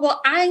says, oh,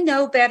 well, I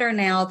know better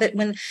now that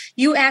when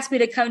you asked me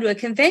to come to a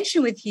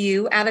convention with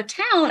you out of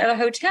town at a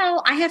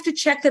hotel, I have to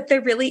check that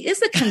there really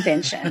is a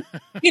convention,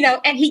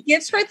 and he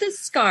gives her this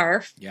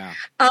scarf. Yeah.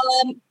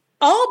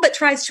 All but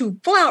tries to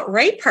full out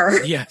rape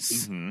her.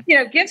 Yes. Mm-hmm.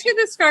 Gives her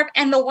the scarf,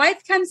 and the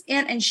wife comes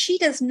in and she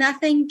does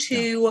nothing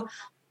to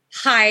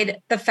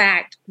hide the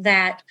fact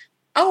that,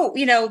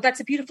 that's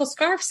a beautiful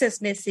scarf,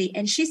 says Missy.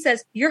 And she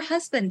says, your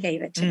husband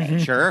gave it to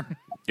me. Sure.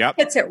 Yep.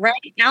 Puts it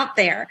right out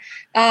there.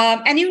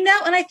 And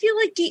I feel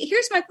like,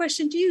 here's my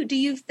question to you. Do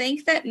you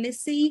think that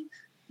Missy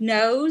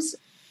knows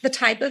the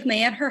type of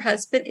man her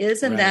husband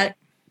is and that,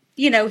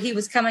 he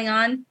was coming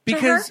on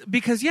because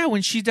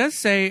when she does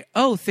say,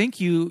 oh, thank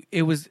you,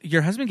 it was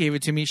your husband gave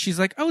it to me, she's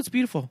like, oh, it's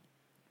beautiful.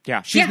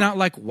 Yeah. She's not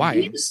like, why?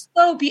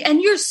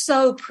 And you're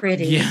so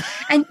pretty. Yeah.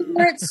 And you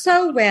wear it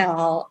so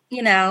well,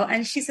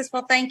 and she says,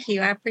 well, thank you.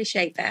 I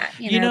appreciate that.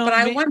 But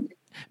I wonder.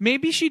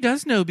 Maybe she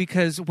does know,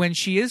 because when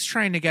she is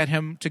trying to get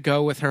him to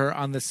go with her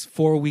on this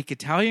 4-week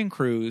Italian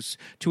cruise,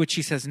 to which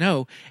he says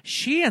no,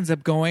 she ends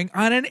up going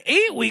on an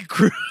 8-week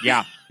cruise.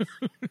 Yeah.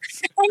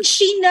 And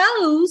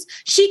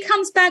she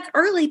comes back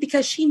early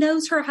because she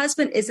knows her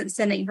husband isn't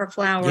sending her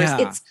flowers.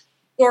 Yeah. It's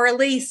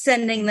Dorley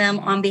sending them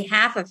on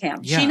behalf of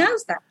him. Yeah. She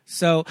knows that.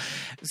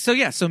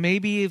 So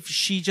maybe if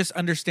she just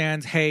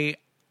understands, hey,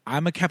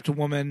 I'm a kept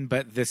woman,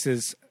 but this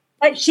is...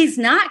 But she's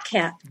not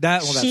kept.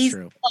 That's she's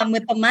true. On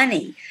with the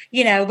money,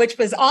 which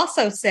was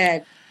also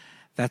said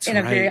that's in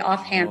right. a very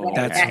offhand way.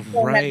 That's that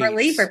he'll right. never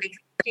leave her because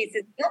she's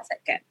a meal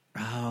ticket.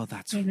 Oh,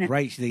 that's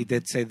right. They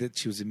did say that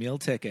she was a meal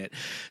ticket.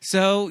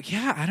 So,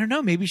 yeah, I don't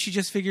know. Maybe she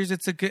just figures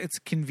it's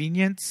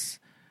convenience.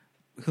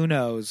 Who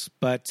knows?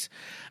 But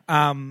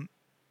maybe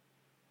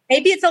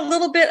it's a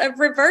little bit of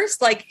reverse.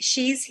 Like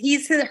he's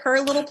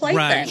her little plaything.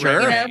 Right,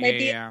 sure.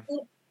 Maybe. Yeah.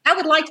 I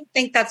would like to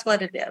think that's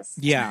what it is.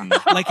 Yeah.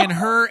 Like in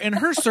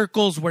her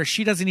circles where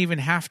she doesn't even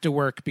have to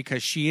work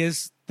because she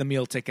is the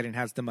meal ticket and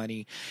has the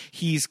money,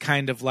 he's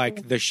kind of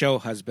like the show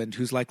husband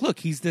who's like, look,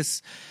 he's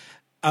this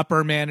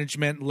upper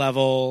management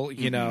level,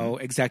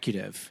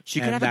 executive. She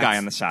could have a guy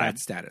on the side. That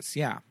status.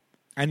 Yeah.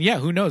 And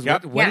who knows?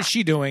 Yep. What is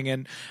she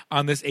doing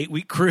on this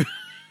 8-week cruise?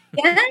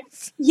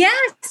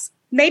 Yes.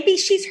 Maybe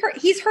he's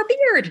her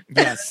beard.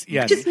 Yes.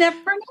 Just never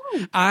know.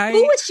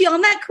 Who was she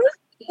on that cruise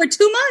for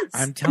 2 months?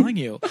 I'm telling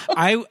you.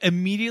 I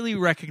immediately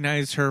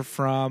recognize her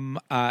from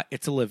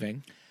It's a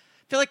Living. I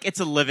feel like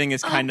It's a Living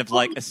is kind of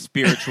like a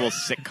spiritual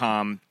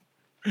sitcom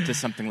to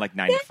something like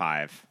 9 to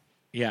 5.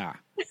 Yeah.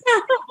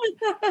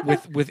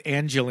 with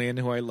Ann Gillian,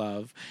 who I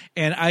love.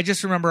 And I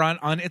just remember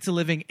on It's a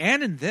Living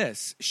and in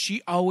this,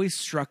 she always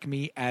struck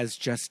me as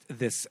just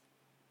this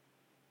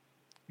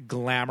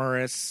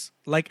glamorous,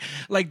 like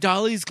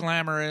Dolly's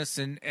glamorous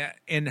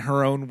in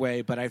her own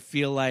way, but I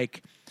feel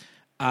like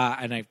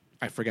and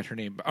I forget her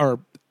name, or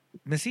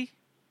Missy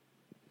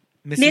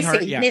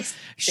Hart, yeah. Missy.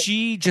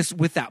 She just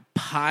with that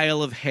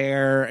pile of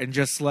hair and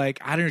just like,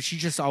 I don't know, she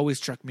just always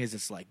struck me as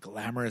this like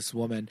glamorous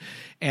woman.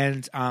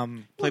 And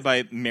played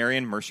by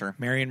Marion Mercer.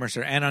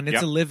 And on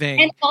It's a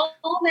Living. And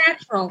all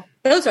natural.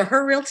 Those are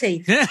her real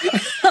teeth.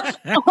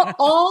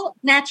 All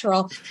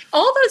natural.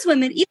 All those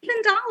women,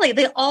 even Dolly,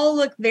 they all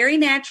look very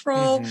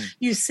natural. Mm-hmm.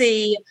 You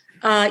see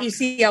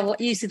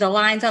the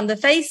lines on the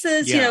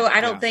faces. Yeah, I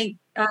don't think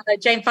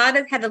Jane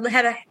Fonda had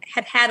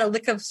a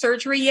lick of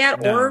surgery yet,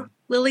 no. or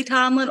Lily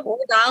Tomlin or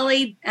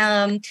Dolly.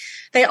 There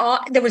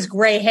was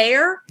gray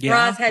hair. Yeah.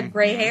 Roz had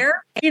gray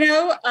hair.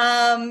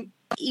 It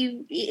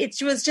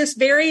was just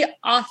very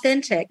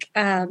authentic.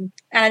 And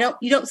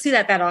you don't see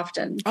that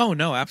often. Oh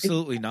no,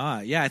 absolutely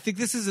not. Yeah, I think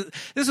this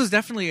was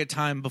definitely a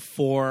time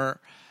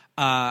before.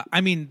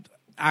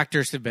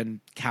 Actors have been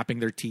capping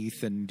their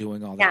teeth and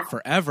doing all that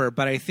forever,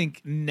 but I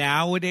think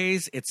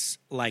nowadays it's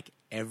like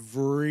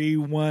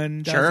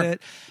everyone does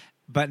it.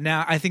 But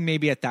now I think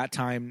maybe at that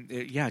time,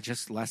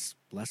 just less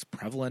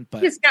prevalent.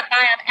 But just got by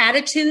on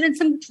attitude and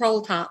some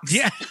troll tops.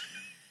 Yeah.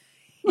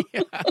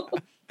 Yeah.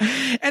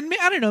 And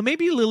I don't know,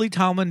 maybe Lily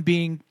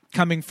Tomlin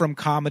coming from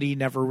comedy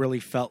never really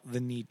felt the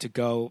need to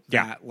go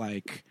that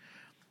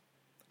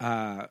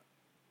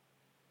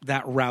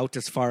route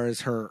as far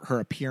as her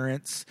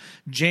appearance.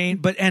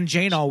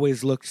 Jane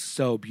always looked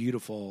so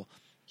beautiful,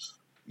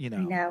 I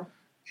know.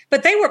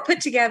 But they were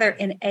put together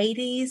in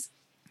 80s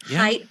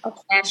height of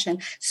fashion.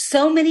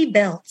 So many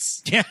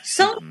belts. Yeah.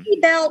 So many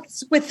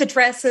belts with the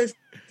dresses.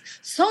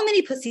 So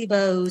many pussy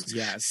bows.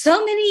 Yes.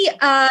 So many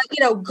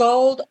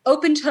gold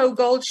open toe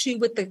gold shoe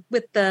with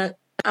the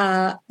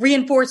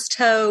reinforced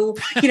toe,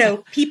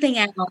 peeping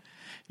out.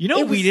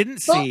 What we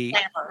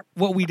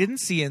didn't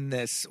see in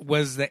this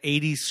was the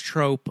 80s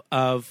trope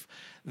of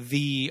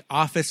the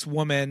office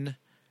woman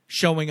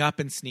showing up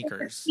in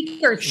sneakers.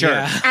 Sure.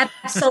 Yeah.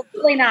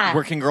 Absolutely not.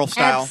 Working girl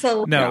style.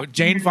 Absolutely no, not.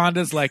 Jane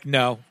Fonda's like,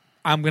 no,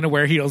 I'm going to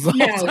wear heels all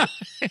the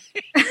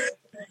time.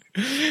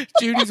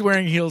 Judy's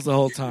wearing heels the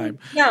whole time.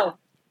 No.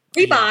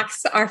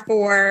 Reeboks are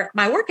for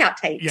my workout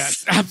tapes.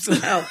 Yes,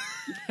 absolutely. Oh.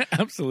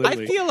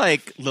 Absolutely. I feel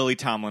like Lily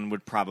Tomlin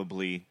would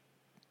probably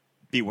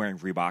be wearing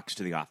Reeboks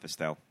to the office,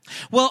 though.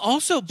 Well,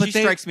 also, but she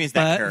strikes me as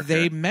that character.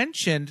 They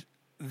mentioned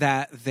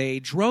that they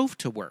drove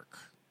to work.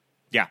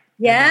 Yeah.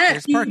 Yeah.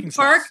 You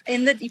park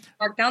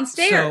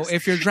downstairs. So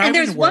if you're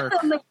driving to work,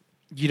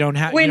 you don't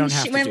have to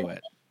do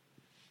it.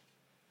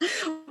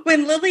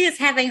 When Lily is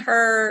having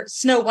her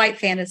Snow White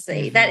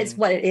fantasy, that is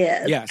what it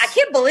is. Yes. I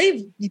can't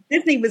believe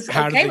Disney was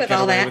okay with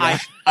all that.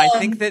 I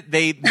think that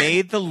they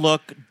made the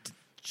look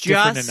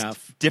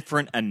just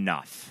different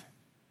enough.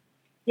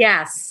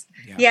 Yes.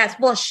 Yeah. Yes.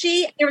 Well,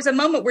 there was a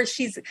moment where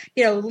she's,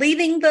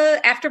 leaving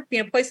after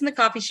placing the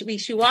coffee,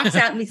 she walks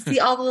out and we see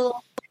all the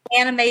little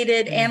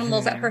animated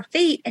animals at her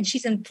feet, and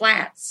she's in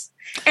flats.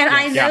 And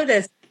I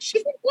noticed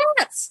she's in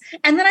flats.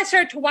 And then I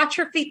started to watch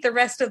her feet the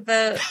rest of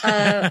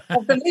the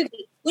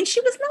movie when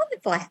she was not in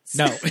flats.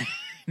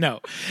 No.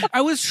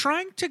 I was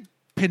trying to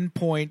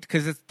pinpoint,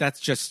 because that's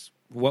just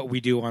what we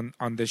do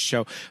on this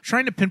show,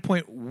 trying to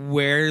pinpoint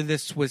where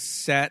this was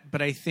set,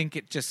 but I think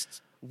it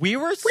just... We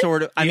were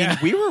sort of... I mean,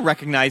 we were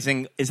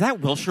recognizing... Is that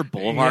Wilshire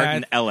Boulevard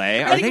in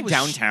L.A.? Are they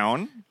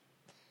downtown?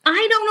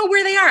 I don't know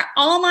where they are.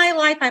 All my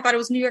life, I thought it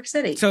was New York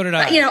City. So did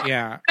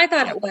I. I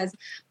thought it was.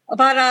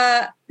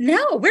 But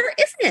no, where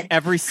is it?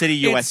 Every city,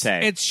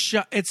 USA.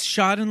 It's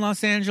shot in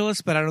Los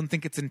Angeles, but I don't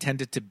think it's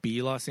intended to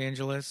be Los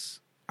Angeles.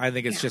 I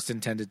think it's just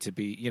intended to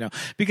be,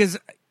 because...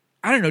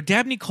 I don't know.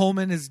 Dabney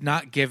Coleman is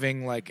not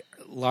giving like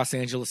Los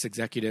Angeles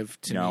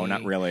executive to me. No,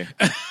 not really.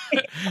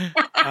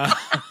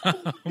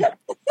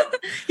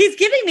 He's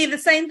giving me the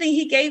same thing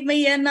he gave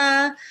me in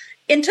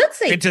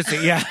Tootsie. In Tootsie,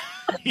 yeah.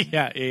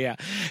 yeah.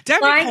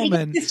 Dabney lying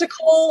Coleman.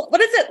 Egotistical.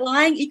 What is it?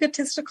 Lying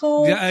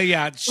egotistical.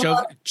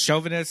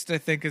 Chauvinist, I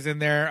think, is in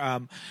there.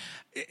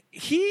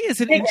 He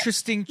is an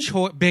interesting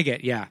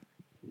bigot. Yeah.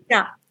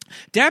 Yeah.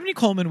 Dabney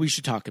Coleman, we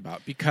should talk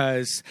about,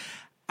 because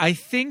I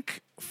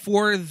think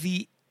for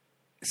the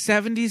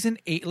 70s and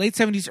late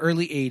 70s,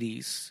 early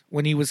 80s,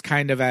 when he was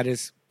kind of at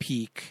his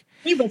peak.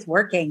 He was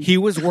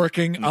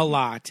working. A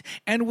lot.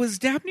 And was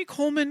Dabney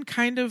Coleman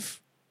kind of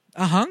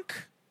a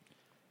hunk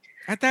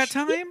at that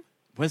time?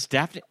 Was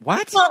Daphne...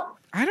 What? Well,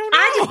 I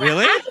don't know.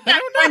 Really?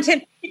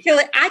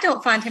 I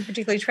don't find him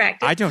particularly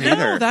attractive. I don't either.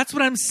 No, that's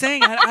what I'm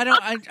saying.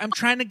 I'm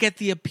trying to get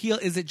the appeal.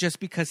 Is it just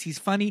because he's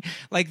funny?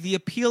 Like the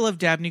appeal of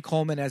Dabney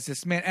Coleman as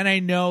this man. And I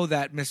know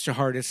that Mr.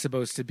 Hart is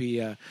supposed to be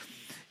a...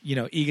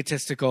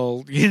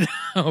 egotistical,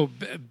 a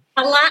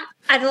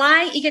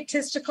lying,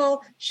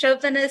 egotistical,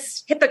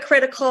 chauvinist,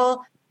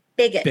 hypocritical,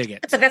 bigot.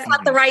 So that's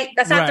not the right.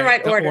 That's not the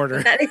right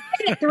order. They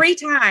say it 3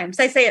 times.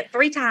 They say it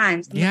 3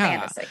 times in the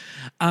fantasy.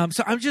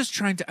 So I'm just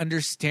trying to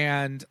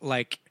understand,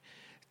 like,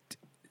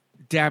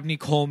 Dabney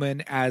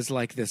Coleman as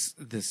like this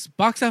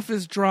box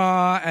office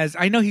draw. As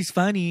I know he's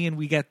funny and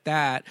we get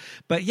that,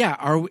 but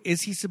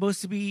is he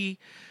supposed to be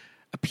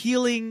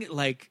appealing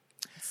like?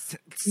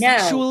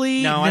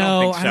 Sexually? No,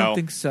 I don't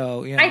think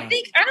so. Yeah. I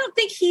don't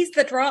think he's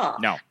the draw.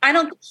 No. I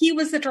don't think he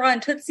was the draw in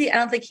Tootsie. I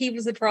don't think he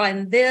was the draw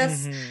in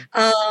this.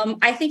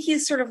 I think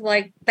he's sort of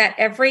like that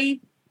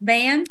every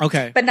man.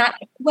 Okay. But not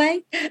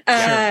way.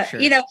 Sure.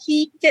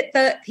 He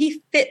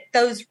fit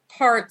those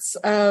parts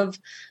of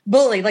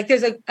bully. Like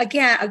there's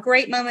a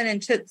great moment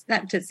in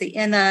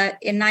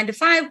 9 to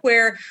 5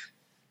 where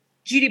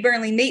Judy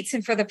Burnley meets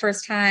him for the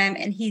first time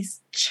and he's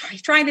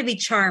trying to be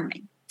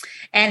charming.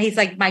 And he's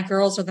like, my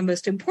girls are the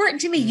most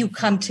important to me. You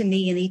come to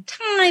me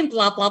anytime,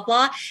 blah, blah,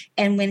 blah.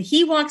 And when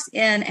he walks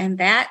in and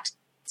that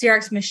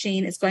Xerox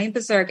machine is going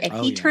berserk and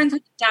he turns on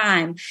a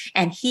dime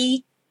and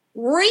he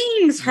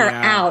reams her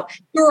out,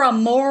 you're a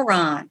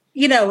moron,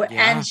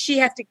 and she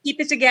has to keep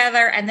it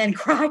together and then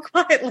cry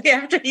quietly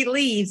after he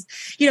leaves.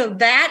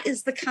 That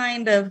is the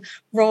kind of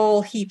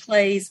role he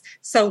plays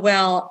so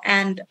well.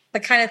 And the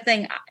kind of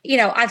thing,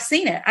 I've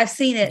seen it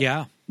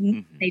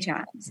many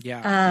times.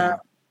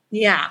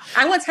 Yeah.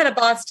 I once had a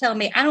boss tell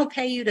me, I don't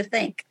pay you to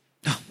think.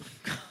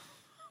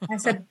 I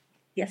said,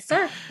 yes,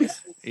 sir.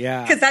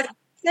 Yeah. Because I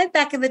said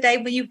back in the day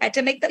when you had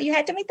to make the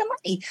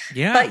money.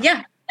 Yeah. But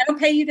I don't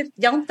pay you to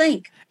don't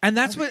think. And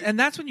that's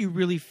when you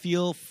really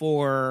feel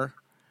for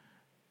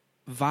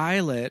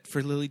Violet,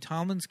 for Lily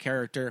Tomlin's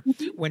character,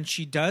 when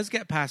she does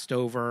get passed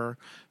over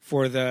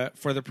for the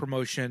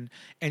promotion,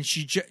 and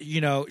she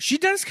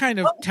does kind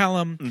of tell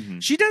him,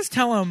 she does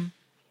tell him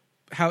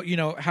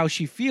how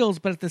she feels,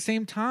 but at the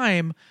same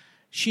time,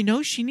 she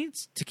knows she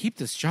needs to keep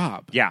this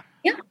job. Yeah.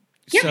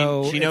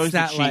 So she knows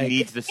that she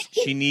needs this.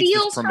 She needs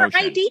this promotion.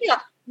 Her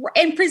idea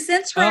and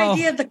presents her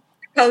idea of the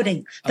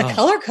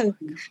color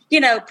coding.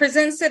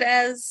 Presents it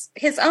as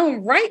his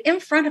own right in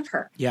front of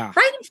her. Yeah,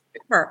 right in front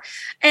of her.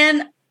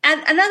 And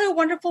another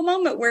wonderful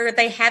moment where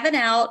they have it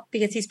out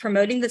because he's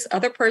promoting this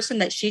other person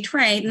that she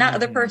trained, not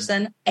other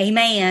person, a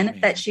man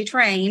that she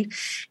trained.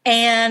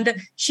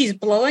 And she's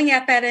blowing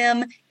up at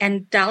him.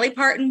 And Dolly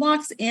Parton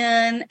walks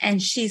in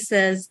and she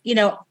says,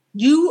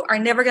 You are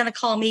never going to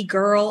call me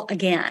girl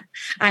again.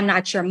 I'm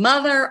not your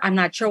mother. I'm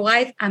not your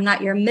wife. I'm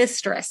not your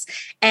mistress.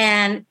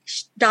 And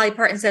Dolly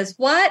Parton says,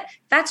 what?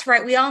 That's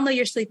right. We all know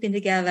you're sleeping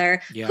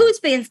together. Yeah. Who's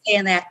been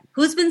saying that?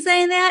 Who's been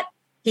saying that?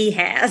 He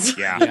has.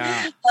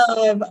 Yeah.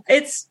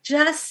 It's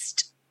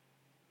just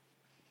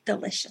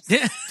delicious.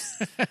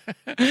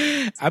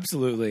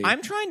 Absolutely.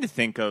 I'm trying to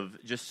think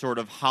of just sort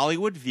of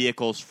Hollywood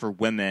vehicles for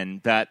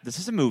women that this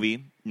is a movie,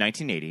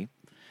 1980.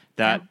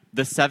 That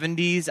the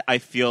 70s, I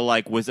feel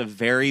like, was a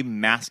very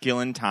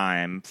masculine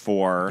time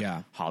for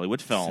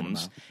Hollywood films.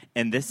 Cinema.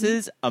 And this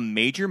is a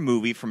major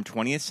movie from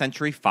 20th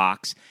Century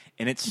Fox,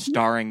 and it's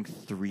starring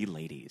three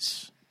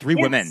ladies, three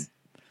women.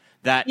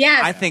 That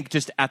I think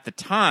just at the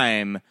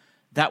time,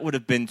 that would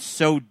have been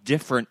so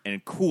different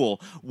and cool.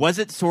 Was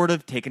it sort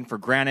of taken for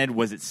granted?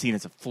 Was it seen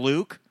as a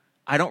fluke?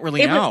 I don't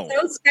really know.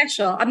 It was so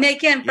special. I mean,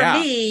 again, for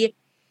me,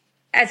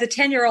 as a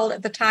 10-year-old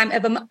at the time,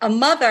 of a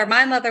mother,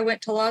 my mother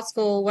went to law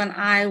school when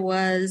I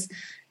was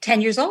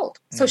 10 years old.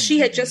 So she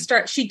had just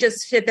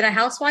had been a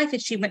housewife,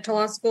 and she went to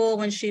law school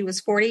when she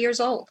was 40 years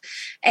old.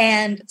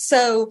 And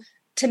so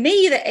to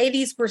me, the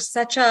 80s were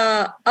such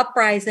a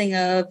uprising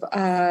of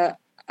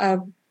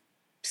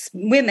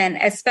women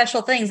as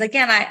special things.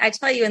 Again, I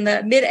tell you, in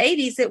the mid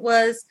 80s, it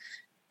was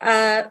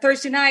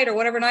Thursday night or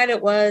whatever night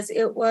it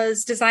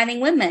was Designing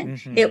Women.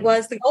 It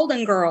was the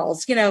Golden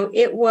Girls.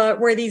 It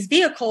were these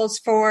vehicles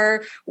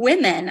for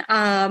women.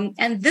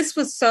 And this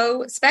was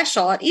so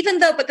special.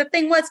 But the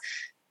thing was,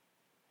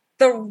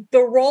 the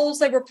roles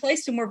they were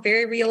placed in were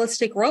very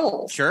realistic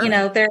roles. Sure.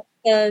 There's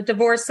the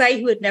divorcee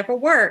who had never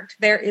worked.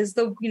 There is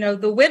the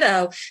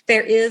widow.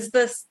 There is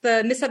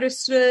the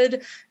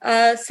misunderstood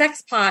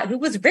sex pot who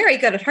was very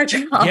good at her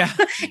job.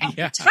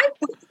 Yeah. Type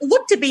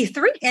looked to be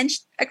 3-inch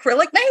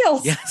acrylic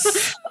nails.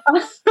 Yes.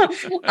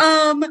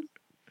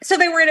 So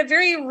they were in a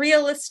very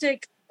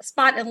realistic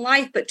spot in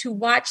life, but to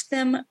watch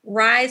them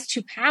rise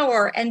to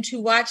power and to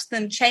watch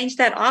them change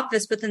that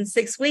office within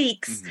 6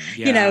 weeks,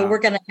 we're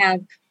going to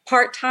have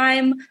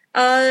part-time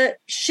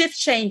shift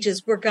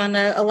changes. We're going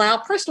to allow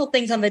personal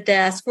things on the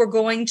desk. We're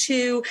going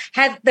to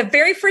have the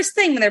very first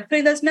thing when they're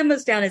putting those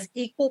memos down is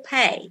equal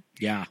pay.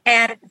 Yeah.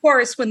 And of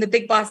course, when the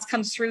big boss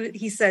comes through,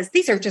 he says,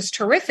 these are just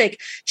terrific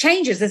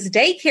changes. This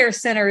daycare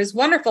center is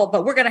wonderful,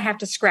 but we're going to have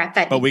to scrap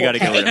that. But we got to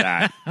get rid of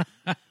that.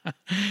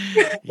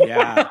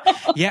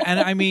 Yeah. And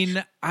I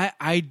mean,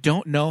 I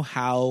don't know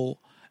how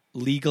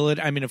legal it.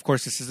 I mean, of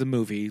course, this is a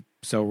movie,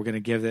 so we're going to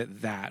give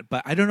it that.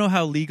 But I don't know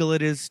how legal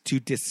it is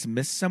to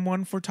dismiss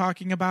someone for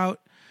talking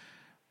about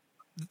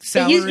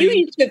salary. You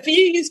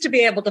used to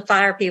be able to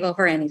fire people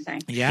for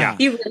anything. Yeah.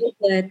 You really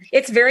did.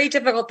 It's very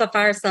difficult to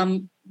fire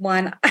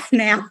someone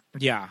now.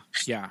 Yeah.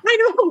 I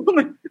know a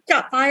woman who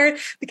got fired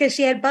because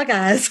she had bug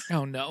eyes.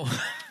 Oh, no.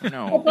 The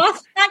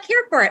boss did not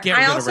care for it.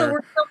 I also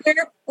worked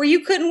somewhere where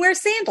you couldn't wear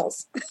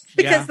sandals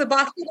because the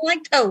boss didn't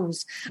like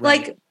toes.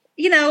 Right. Like,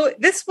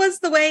 this was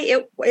the way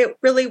it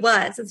really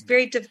was. It's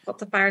very difficult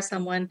to fire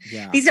someone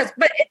these days.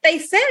 But they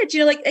said,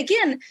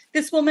 again,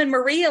 this woman,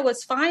 Maria,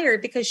 was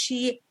fired because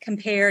she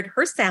compared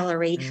her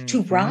salary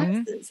to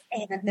Ross's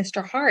and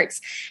Mr. Hart's.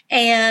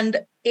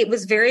 And it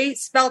was very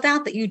spelled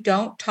out that you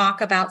don't talk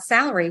about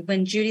salary.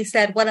 When Judy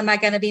said, what am I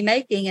going to be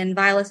making? And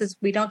Violet says,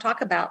 we don't talk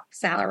about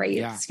salary.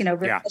 It's,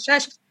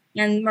 shush.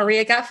 And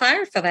Maria got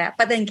fired for that,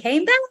 but then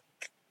came back.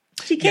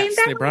 She came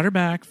back. They brought her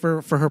back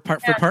for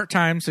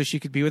part-time so she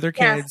could be with her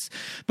kids.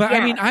 But I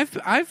mean,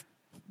 I've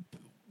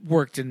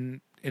worked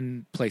in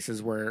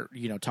places where,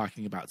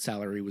 talking about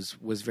salary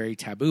was very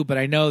taboo, but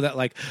I know that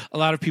like a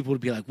lot of people would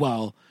be like,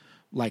 well,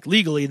 like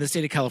legally in the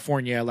state of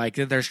California, like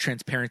there's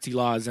transparency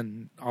laws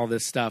and all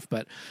this stuff,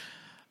 but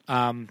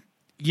I've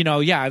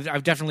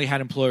definitely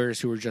had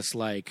employers who were just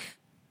like,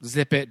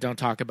 zip it, don't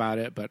talk about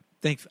it, but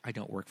I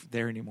don't work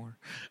there anymore.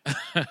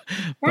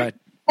 But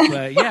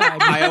yeah,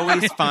 I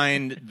always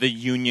find the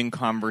union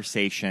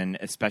conversation,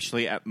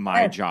 especially at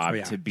my job,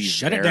 to be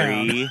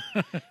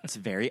it's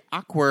very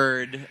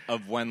awkward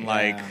of when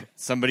like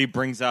somebody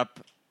brings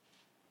up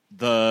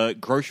the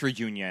grocery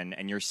union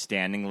and you're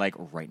standing like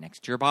right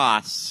next to your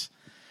boss.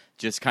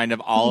 Just kind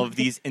of all of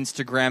these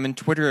Instagram and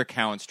Twitter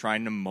accounts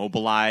trying to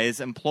mobilize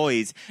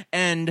employees.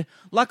 And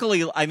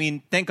luckily, I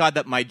mean, thank God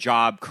that my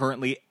job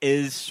currently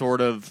is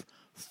sort of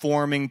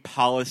forming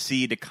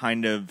policy to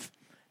kind of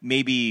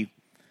maybe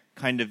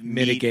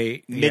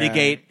mitigate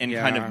and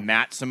kind of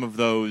match some of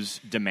those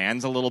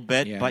demands a little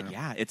bit. Yeah. But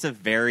it's a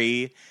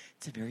very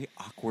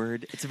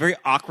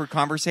awkward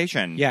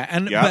conversation.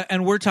 Yeah.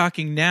 And we're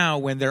talking now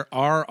when there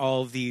are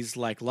all of these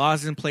like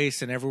laws in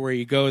place, and everywhere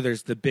you go,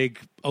 there's the big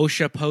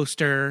OSHA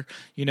poster,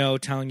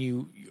 telling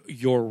you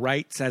your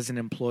rights as an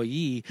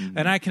employee. Mm-hmm.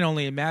 And I can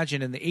only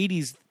imagine in the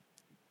 80s,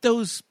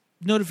 those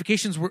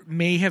notifications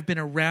may have been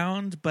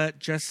around, but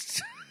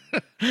just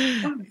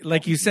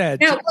like you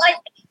said. No,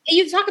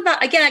 you talk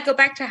about, again, I go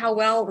back to how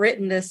well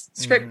written this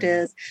script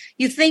is.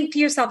 You think to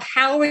yourself,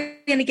 how are we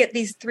going to get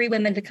these three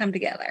women to come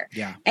together?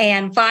 Yeah.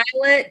 And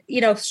Violet,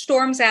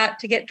 storms out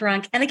to get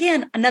drunk. And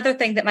again, another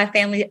thing that my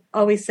family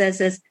always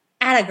says is,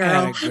 atta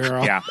girl.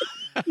 Yeah.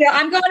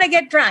 I'm going to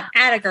get drunk,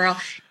 atta girl.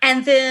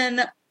 And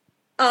then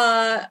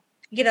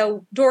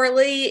Dora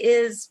Lee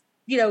is,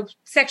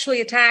 sexually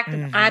attacked.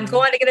 Mm-hmm. I'm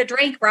going to get a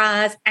drink,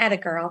 Roz, atta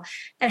girl.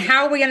 And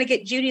how are we going to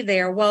get Judy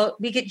there? Well,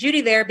 we get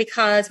Judy there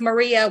because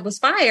Maria was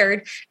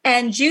fired,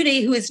 and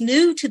Judy, who is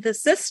new to the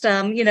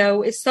system,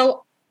 is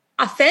so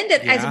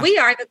offended as we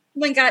are that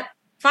someone got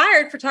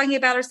fired for talking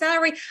about her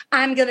salary.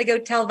 I'm going to go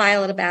tell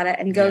Violet about it,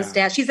 and goes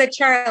down. She's at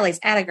Charlie's,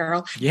 atta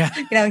girl. Yeah.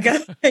 And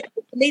goes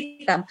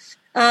meet them.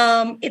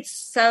 It's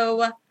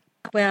so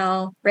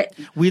well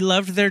written. We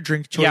loved their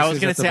drink choices. Yeah, I was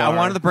going to say, I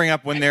wanted to bring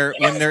up when they're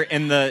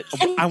in the.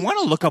 I want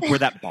to look up where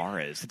that bar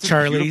is. It's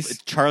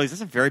Charlie's. Charlie's.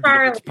 That's a very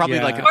beautiful. It's probably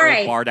like an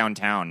old bar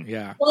downtown.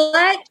 Yeah.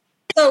 What?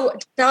 So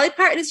Dolly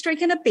Parton is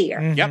drinking a beer.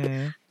 Mm-hmm.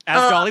 Yep.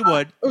 As Dolly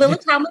would. Lily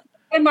Tomlin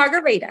and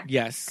margarita.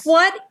 Yes.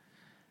 What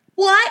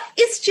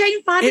is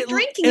Jane Fonda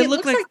drinking? It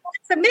looks like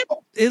it's a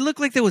middle. It looked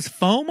like there was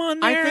foam on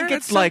there. I think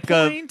it's like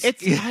I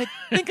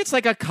think it's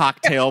like a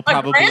cocktail,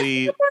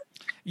 probably.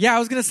 Yeah, I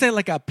was gonna say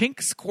like a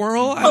pink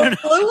squirrel. I don't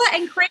know. Blue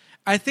and cream.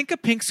 I think a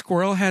pink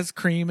squirrel has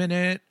cream in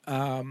it,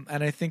 and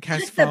I think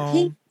has foam.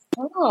 Pink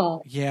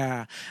squirrel.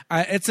 Yeah,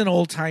 it's an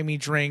old timey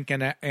drink,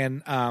 and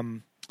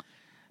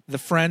the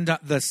friend,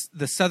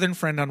 the southern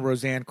friend on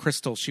Roseanne,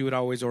 Crystal, she would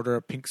always order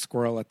a pink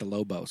squirrel at the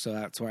Lobo, so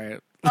that's why.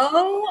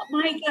 Oh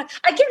my God!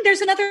 Again,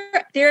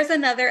 there's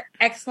another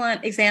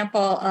excellent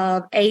example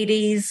of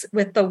 '80s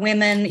with the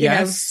women.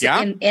 Yes.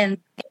 In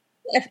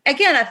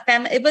again,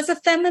 it was a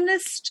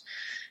feminist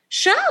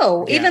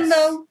show, even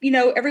though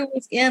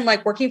everyone's in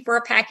like working for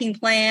a packing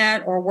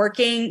plant or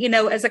working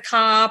as a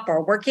cop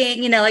or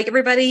working like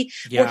everybody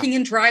working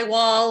in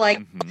drywall,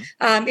 like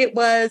it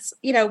was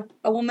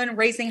a woman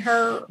raising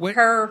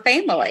her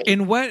family.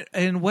 In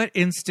what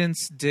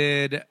instance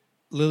did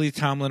Lily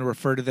Tomlin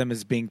refer to them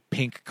as being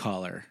pink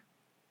collar?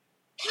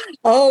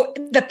 Oh,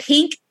 the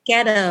pink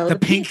ghetto, the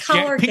pink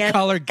collar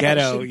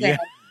ghetto. Yeah.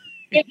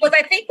 It was,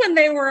 I think, when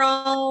they were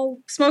all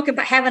smoking,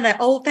 but having an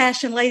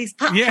old-fashioned ladies'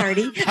 pop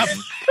party.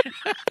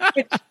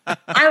 Which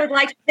I would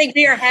like to think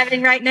we are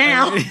having right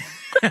now.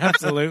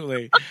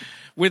 Absolutely.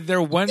 With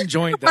their one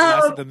joint that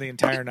lasted them the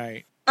entire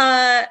night.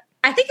 I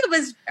think it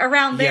was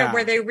around there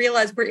where they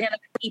realized we're in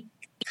a pink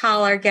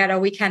collar ghetto.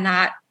 We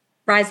cannot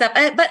rise up.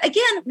 But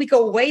again, we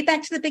go way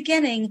back to the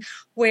beginning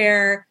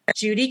where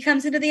Judy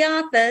comes into the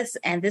office,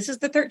 and this is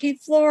the 13th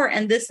floor,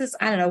 and this is,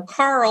 I don't know,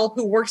 Carl,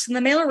 who works in the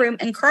mailroom,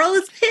 and Carl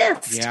is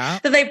pissed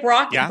that they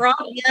brought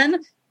in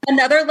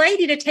another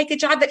lady to take a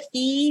job that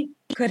he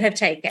could have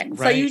taken. Right.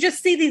 So you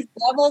just see these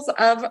levels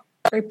of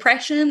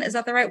repression. Is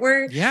that the right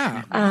word?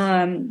 Yeah.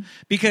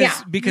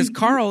 Because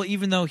Carl,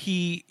 even though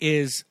he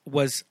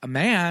was a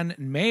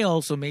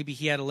male, so maybe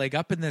he had a leg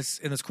up in this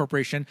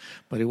corporation,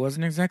 but he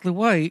wasn't exactly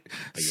white.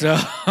 So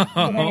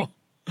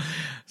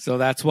so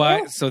that's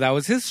why. So that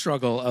was his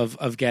struggle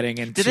of getting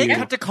into. Did they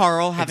cut to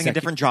Carl having a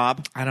different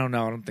job? I don't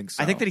know. I don't think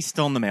so. I think that he's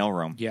still in the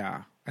mailroom.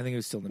 Yeah. I think he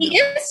was still in the mailroom. He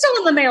is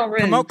still in the mailroom.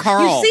 Promote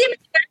Carl. You see him in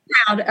the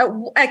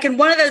background, like in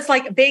one of those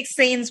like big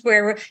scenes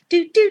where we're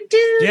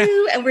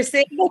and we're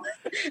seeing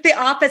the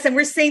office, and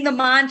we're seeing the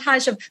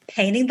montage of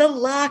painting the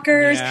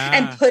lockers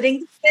and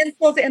putting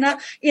pencils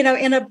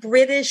in a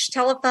British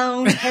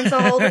telephone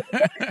pencil holder,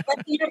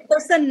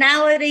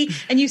 personality,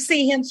 and you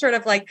see him sort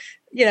of like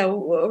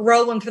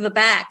rolling through the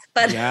back.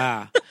 But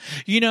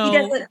he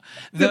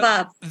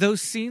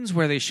those scenes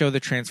where they show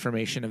the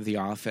transformation of the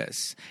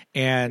office,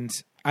 and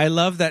I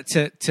love that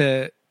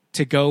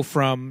to go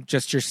from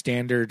just your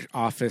standard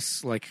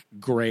office like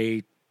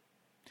gray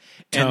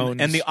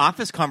tones. And the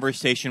office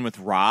conversation with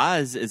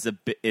Roz is a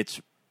bit.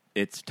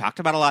 It's talked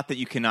about a lot that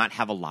you cannot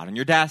have a lot on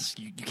your desk.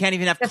 You can't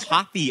even have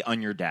coffee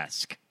on your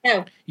desk.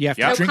 No, you have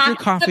to drink your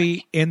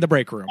coffee in the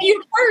break room.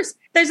 First,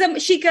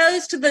 she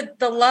goes to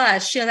the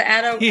Lush, the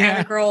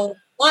Atta Girl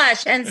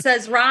Lush, and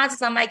says, "Roz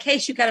is on my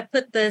case. You got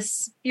to put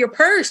your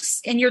purse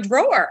in your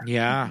drawer."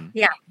 Yeah.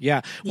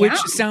 Which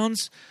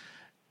sounds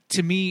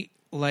to me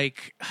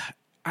like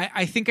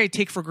I think I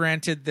take for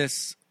granted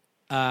this.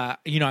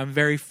 I'm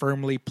very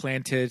firmly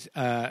planted.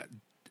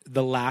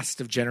 The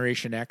last of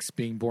Generation X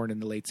being born in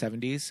the late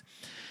 70s.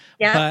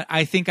 Yeah. But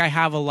I think I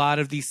have a lot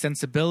of these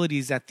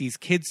sensibilities that these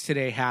kids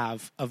today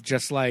have of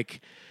just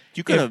like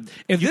you go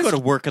to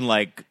work in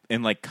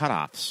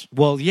cutoffs.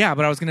 Well, yeah,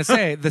 but I was going to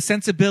say the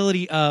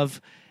sensibility of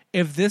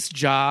if this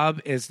job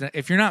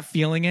if you're not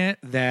feeling it,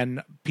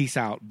 then peace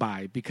out,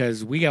 bye,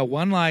 because we got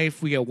one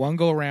life, we got one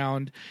go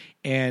around,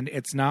 and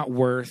it's not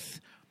worth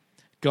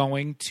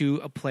going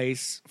to a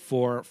place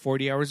for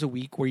 40 hours a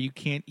week where you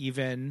can't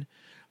even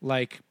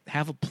like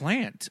have a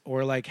plant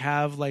or like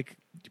have like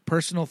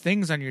personal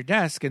things on your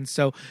desk. And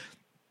so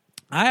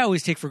I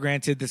always take for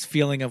granted this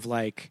feeling of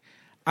like,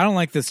 I don't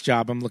like this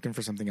job, I'm looking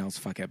for something else,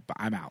 fuck it,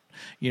 I'm out,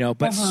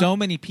 but so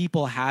many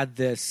people had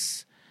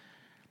this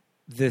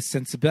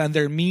sensibility, and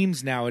there are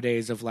memes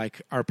nowadays of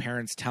like our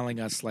parents telling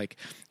us like,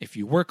 if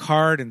you work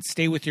hard and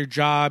stay with your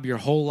job your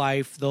whole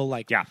life, they'll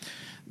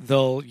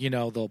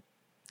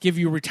give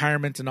you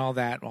retirement and all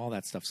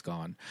that stuff's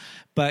gone.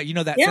 But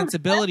that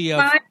sensibility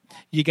of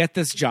you get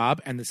this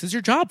job and this is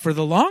your job for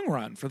the long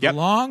run, for the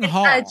long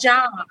haul. A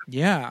job.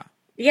 Yeah.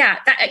 Yeah,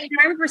 I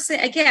remember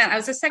saying, again, I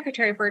was a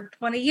secretary for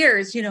 20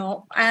 years,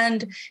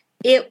 and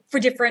it for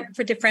different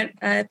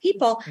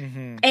people.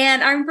 Mm-hmm.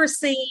 And I remember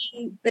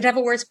seeing The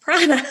Devil Wears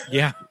Prada.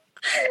 Yeah.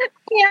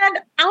 And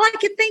all I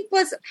could think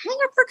was, hang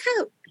up her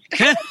coat.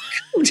 Hang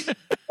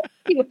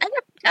up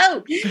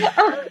coat. Because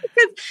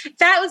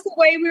that was the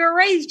way we were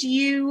raised.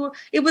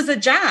 It was a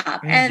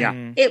job,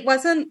 and it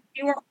wasn't.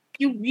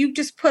 You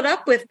just put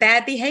up with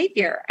bad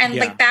behavior, and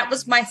like that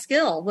was my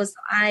skill. Was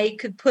I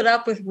could put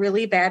up with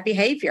really bad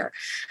behavior,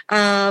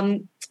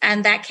 and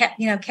that kept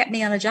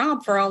me on a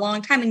job for a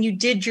long time. And you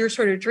did your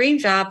sort of dream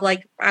job,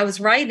 like I was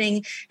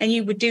writing, and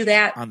you would do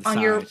that on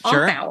your off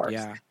hours.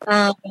 Yeah.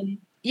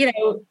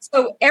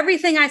 So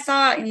everything I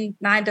saw in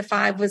 9 to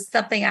 5 was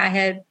something I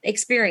had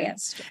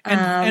experienced.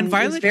 And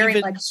Violet was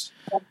very much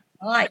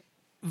like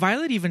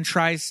Violet even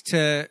tries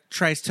to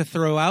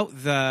throw out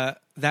the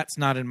 "that's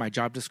not in my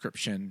job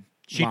description"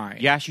 line.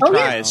 Yeah, she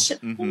tries. Yes.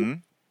 Mm-hmm.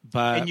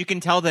 But and you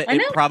can tell that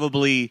it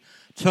probably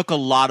took a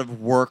lot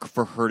of work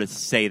for her to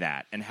say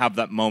that and have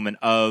that moment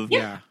of,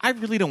 I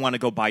really don't want to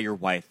go buy your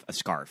wife a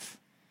scarf.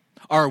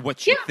 Or what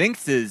she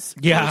thinks is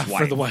his wife.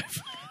 for the wife.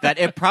 That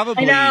it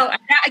probably... I know.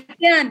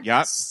 Again,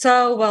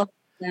 so well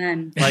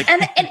done. Like,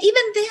 and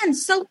even then,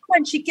 so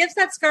when she gives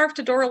that scarf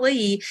to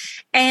Doralee,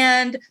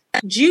 and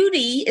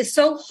Judy is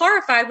so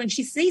horrified when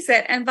she sees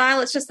it, and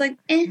Violet's just like,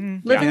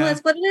 living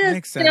is what it is.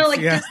 Makes sense.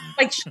 Just,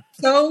 like she's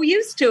so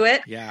used to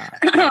it. Yeah.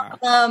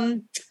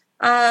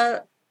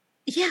 I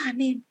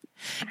mean...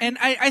 And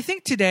I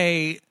think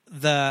today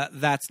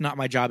that's not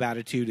my job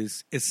attitude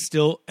is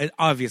still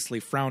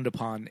obviously frowned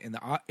upon in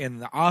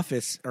the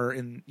office or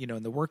in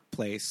the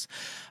workplace,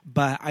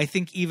 but I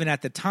think even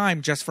at the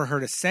time, just for her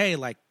to say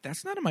like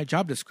that's not in my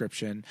job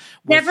description.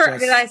 Never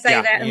did I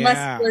say that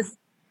unless it was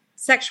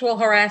sexual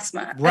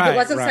harassment. Right, if it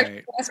wasn't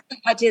sexual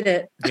harassment, I did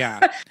it.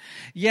 Yeah.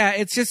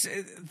 It's just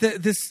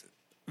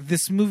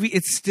this movie.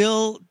 It's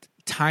still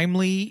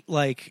timely.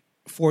 Like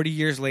 40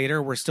 years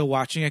later, we're still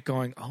watching it,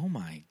 going, "Oh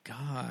my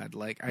god!"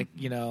 Like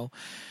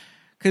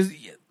because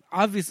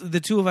obviously the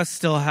two of us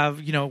still have,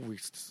 we are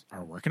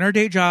working our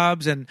day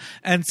jobs, and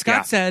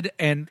Scott said,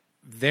 and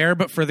there,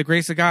 but for the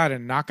grace of God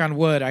and knock on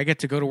wood, I get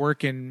to go to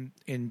work in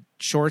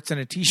shorts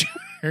and a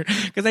t-shirt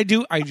because I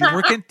do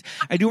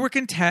work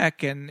in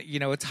tech, and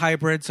it's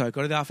hybrid, so I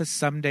go to the office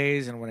some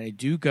days, and when I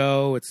do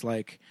go, it's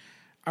like,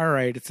 all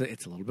right, it's a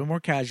little bit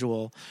more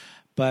casual.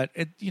 But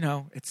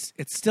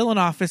it's still an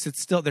office.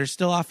 There's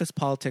still office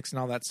politics and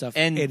all that stuff.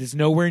 And it is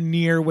nowhere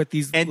near what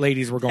these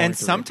ladies were going through. And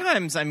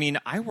sometimes, I mean,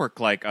 I work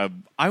a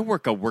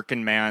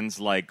working man's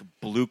like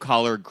blue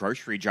collar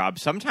grocery job.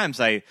 Sometimes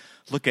I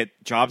look at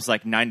jobs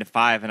like 9 to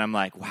 5, and I'm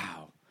like,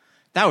 wow,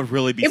 that would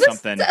really be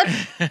something.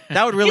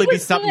 That would really be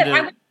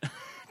something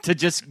to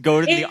just go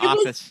to the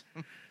office.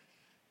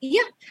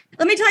 Yeah.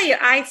 Let me tell you,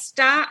 I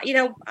stopped,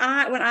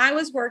 when I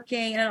was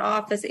working in an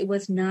office, it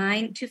was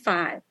 9 to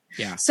 5.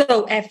 Yeah.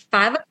 So at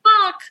 5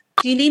 o'clock,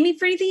 do you need me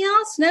for anything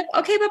else? No.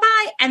 Okay,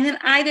 bye-bye. And then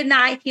I did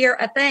not hear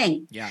a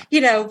thing. Yeah.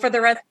 For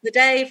the rest of the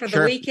day, for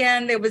the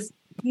weekend, there was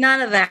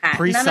none of that.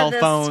 Pre-cell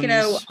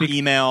phones,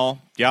 email.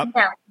 Yep.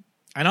 Yeah.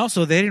 And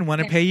also, they didn't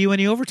want to pay you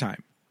any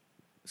overtime.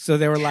 So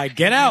they were like,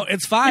 get out.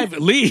 It's 5.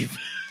 Leave.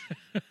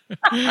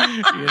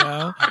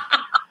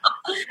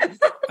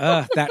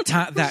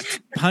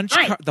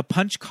 The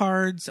punch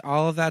cards,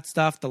 all of that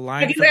stuff, the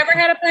line. Have you ever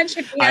had a punch?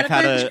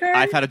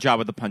 I've had a job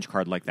with a punch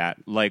card like that,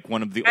 like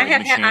one of the old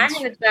machines. I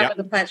had a job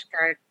with a punch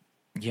card.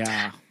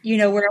 Yeah.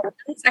 Where it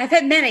was? I've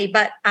had many,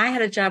 but I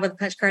had a job with a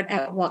punch card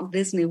at Walt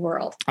Disney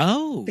World.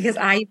 Oh. Because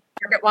I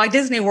work at Walt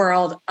Disney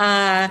World.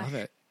 Love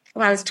it.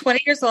 When I was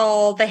 20 years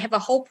old, they have a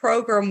whole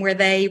program where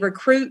they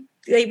recruit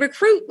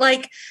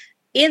like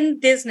in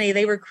Disney,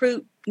 they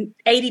recruit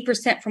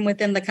 80% from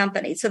within the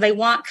company. So they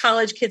want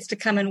college kids to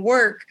come and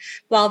work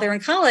while they're in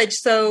college.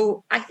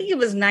 So I think it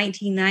was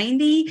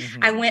 1990.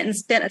 Mm-hmm. I went and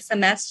spent a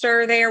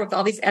semester there with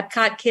all these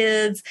Epcot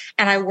kids,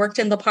 and I worked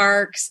in the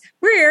parks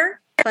where,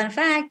 fun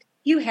fact,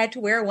 you had to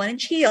wear a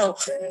 1-inch heel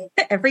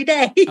every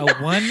day. A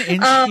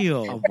 1-inch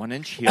heel. A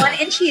 1-inch heel.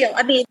 1-inch heel.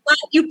 I mean,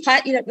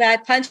 I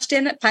punched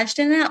in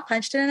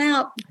and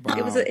out. Wow.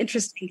 It was an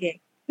interesting gig.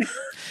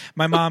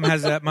 My mom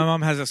has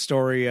a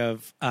story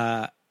of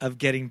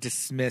getting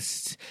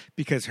dismissed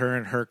because her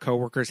and her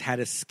coworkers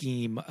had a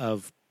scheme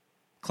of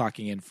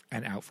clocking in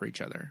and out for each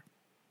other.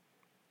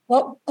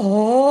 Well,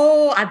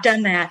 I've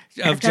done that.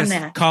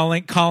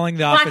 Calling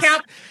the office.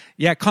 Out.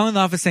 Yeah, calling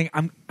the office saying,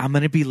 I'm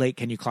going to be late.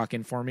 Can you clock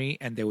in for me?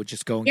 And they would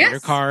just go and get her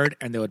card,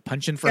 and they would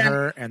punch in for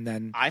her, and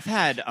then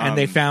and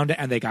they found it,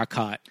 and they got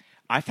caught.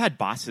 I've had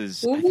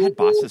bosses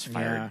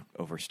fired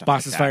over stuff.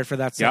 Bosses like that. fired for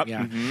that stuff. Yep.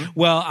 Yeah. Mm-hmm.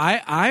 Well,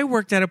 I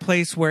worked at a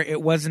place where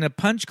it wasn't a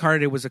punch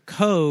card; it was a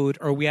code,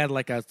 or we had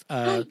like a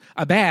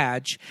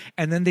badge,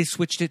 and then they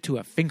switched it to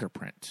a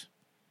fingerprint.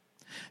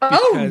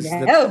 Because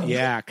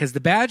because the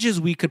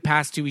badges we could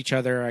pass to each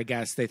other. I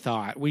guess they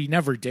thought we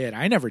never did.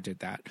 I never did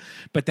that,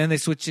 but then they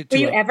switched it to.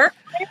 Were you ever?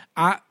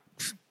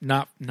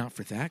 Not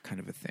for that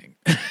kind of a thing.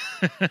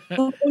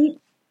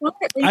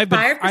 I've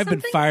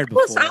been fired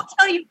before. I'll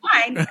tell you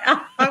mine.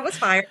 I was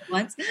fired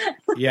once.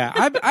 Yeah,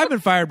 I've been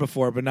fired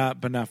before, but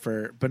not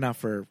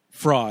for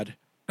fraud.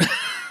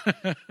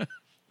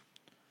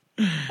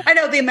 I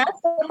know the amount of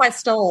stuff I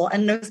stole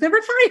and was never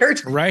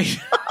fired. Right.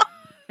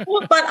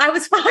 But I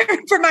was fired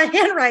for my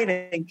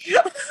handwriting.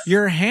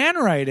 Your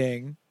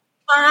handwriting?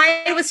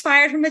 I was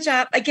fired from a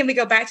job. Again, we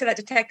go back to that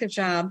detective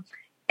job.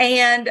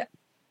 And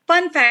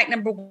fun fact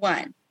number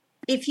one,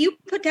 if you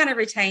put down a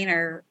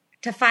retainer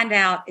to find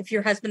out if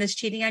your husband is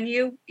cheating on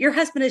you, your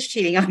husband is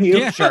cheating on you.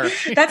 Yeah, sure.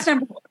 That's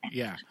number one.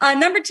 Yeah.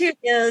 Number two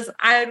is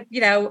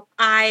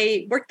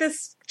I worked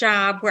this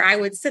job where I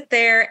would sit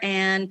there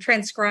and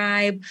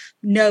transcribe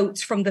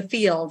notes from the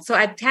field. So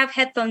I'd have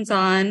headphones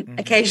on,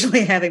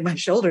 occasionally having my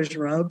shoulders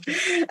rubbed,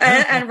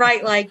 and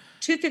write like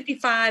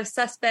 2:55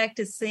 suspect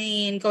is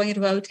seen going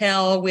into a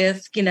hotel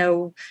with,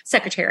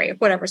 secretary or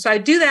whatever. So I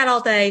would do that all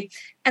day.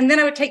 And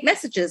then I would take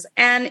messages,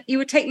 and you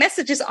would take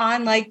messages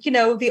on like,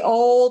 the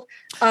old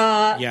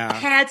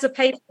pads of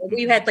paper.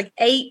 You had like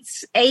eight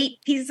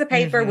pieces of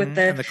paper with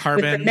the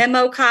carbon, with the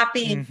memo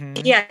copy.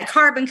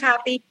 Carbon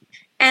copy.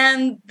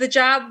 And the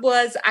job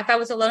was, if I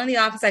was alone in the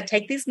office, I'd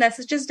take these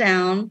messages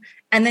down,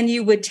 and then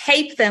you would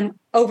tape them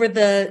over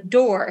the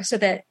door so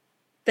that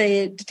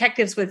the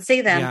detectives would see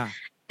them. Yeah.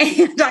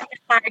 And I got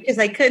fired because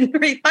I couldn't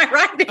read my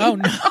writing. Oh,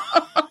 no.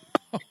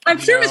 I'm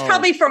sure it was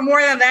probably for more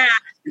than that.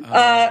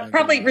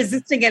 Probably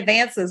resisting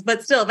advances,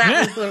 but still,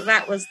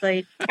 that was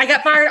the. I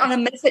got fired on a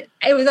message.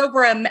 It was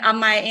over on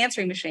my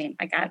answering machine.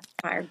 I got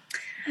fired.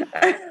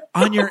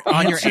 on your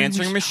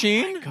answering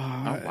machine? Oh,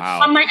 God. Oh, wow.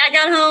 I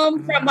got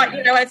home from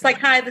it's like,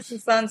 hi, this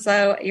is so and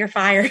so. You're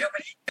fired.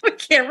 We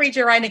can't read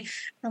your writing.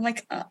 I'm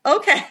like,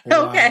 okay,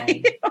 wow.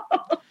 Okay.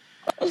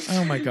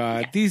 Oh my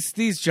God,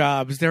 these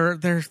jobs,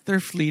 they're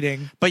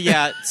fleeting. But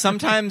yeah,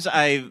 sometimes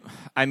I'm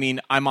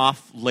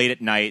off late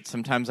at night.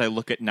 Sometimes I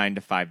look at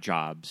 9-to-5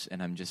 jobs,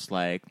 and I'm just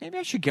like, maybe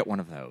I should get one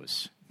of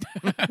those.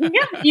 Yeah,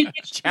 you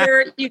get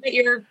your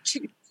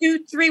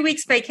 2-3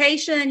 weeks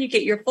vacation. You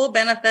get your full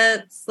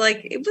benefits.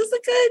 Like, it was a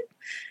good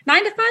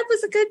 9-to-5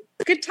 was a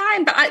good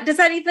time. But does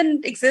that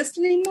even exist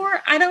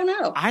anymore? I don't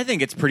know. I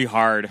think it's pretty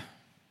hard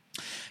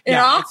in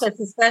office,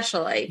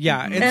 especially.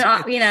 Yeah,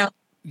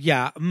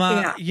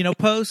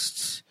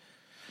 post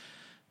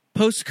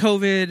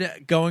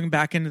COVID, going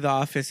back into the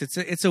office,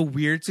 it's a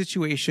weird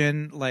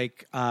situation.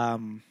 Like,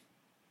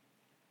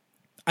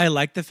 I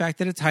like the fact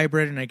that it's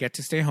hybrid and I get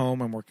to stay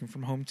home. I'm working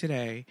from home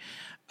today.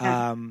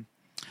 But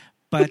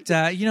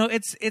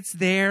it's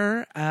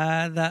there.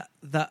 I'm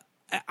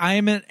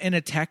in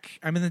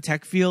the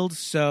tech field.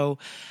 So,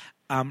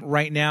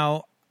 right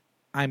now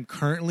I'm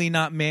currently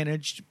not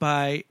managed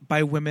by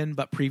women,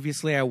 but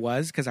previously I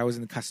was, because I was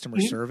in the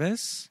customer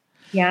service.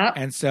 Yeah.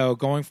 And so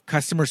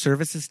customer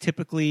service is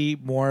typically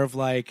more of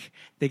like,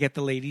 they get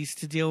the ladies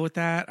to deal with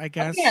that, I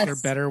guess. Yes. They're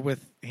better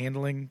with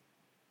handling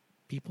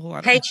people.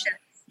 Patience.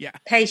 Yeah.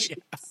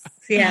 Patience.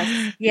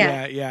 Yes.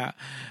 Yeah. Yeah.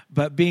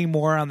 But being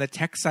more on the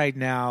tech side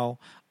now,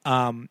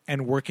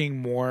 and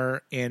working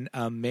more in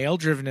a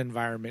male-driven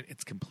environment,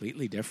 it's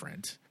completely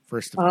different.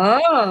 First of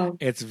all,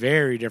 it's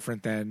very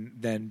different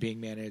than being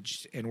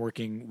managed and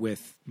working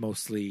with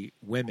mostly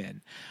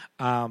women.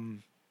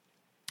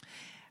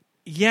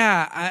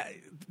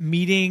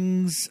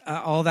 Meetings,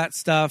 all that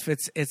stuff.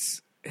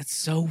 It's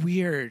so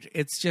weird.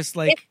 It's just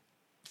like,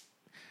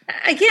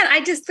 again,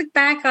 I just look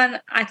back on,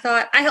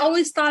 I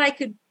always thought I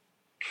could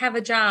have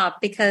a job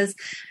because,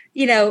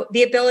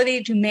 the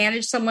ability to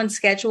manage someone's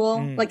schedule,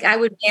 like I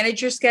would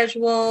manage your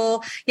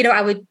schedule,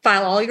 I would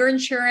file all your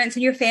insurance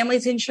and your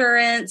family's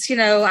insurance,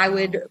 I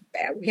would,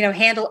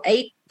 handle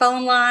 8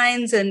 phone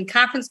lines and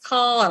conference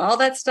call and all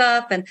that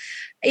stuff. And,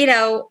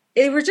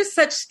 it were just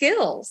such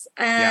skills.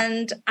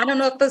 And I don't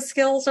know if those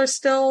skills are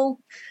still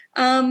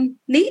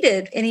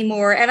needed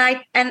anymore.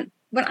 And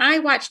when I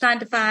watched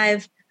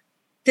 9-to-5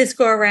 this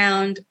go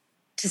around,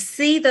 to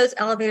see those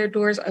elevator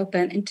doors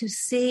open and to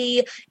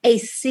see a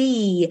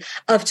sea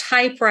of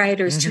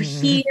typewriters, to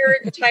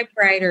hear the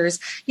typewriters,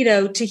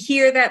 to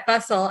hear that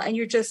bustle, and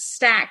you're just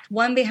stacked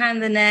one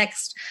behind the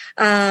next.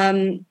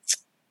 I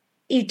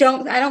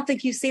don't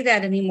think you see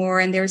that anymore.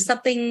 And there's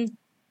something,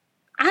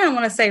 I don't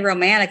want to say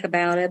romantic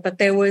about it, but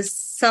there was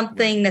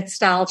something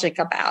nostalgic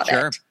about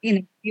it.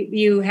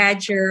 You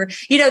had your,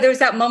 there was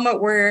that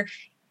moment where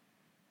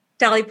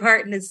Dolly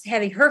Parton is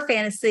having her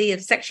fantasy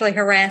of sexually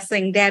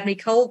harassing Dabney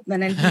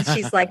Coleman, and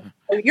she's like,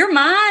 oh, "You're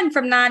mine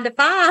from 9 to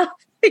 5."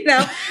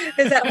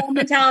 There's that whole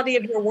mentality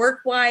of your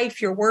work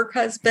wife, your work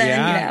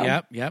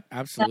husband. Yep,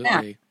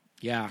 absolutely.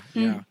 Yeah.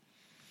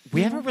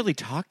 We haven't really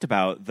talked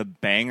about the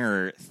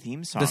banger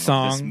theme song, of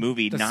this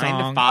movie, 9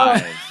 song. to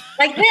 5.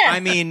 Like this. I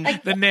mean,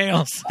 like the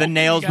nails. The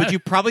nails. Would you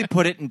probably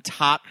put it in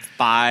top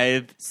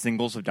 5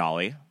 singles of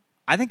Dolly?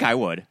 I think I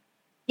would.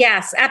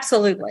 Yes,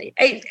 absolutely.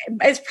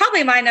 It's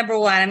probably my number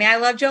one. I mean, I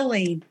love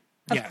Jolene.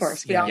 Of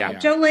course, we all love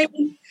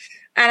Jolene.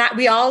 And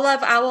we all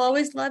love I Will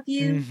Always Love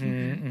You.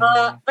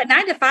 But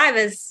 9 to 5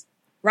 is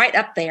right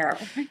up there.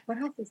 What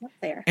else is up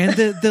there? And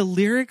the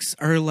lyrics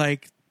are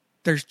like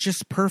they're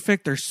just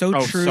perfect. They're so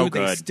true. So they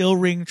good. still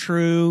ring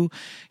true.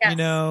 Yes. You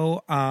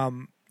know,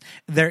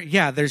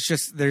 there's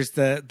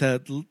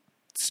the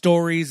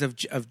stories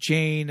of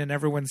Jane and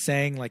everyone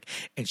saying like,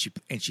 and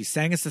she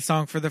sang us the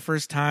song for the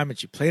first time and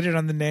she played it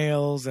on the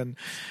nails and,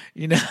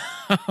 you know.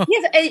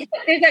 Yes,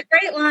 there's that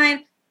great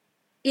line,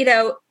 you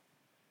know,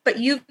 but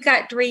you've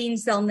got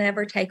dreams they'll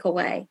never take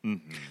away.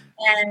 Mm-hmm.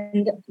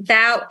 And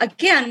that,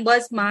 again,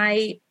 was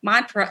my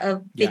mantra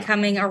of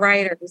becoming a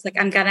writer. It's like,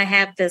 I'm going to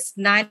have this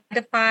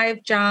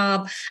 9-to-5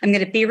 job. I'm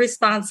going to be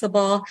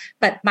responsible,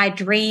 but my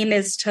dream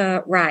is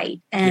to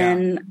write.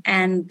 And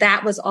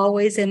that was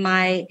always in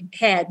my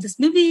head. This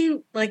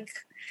movie, like,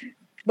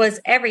 was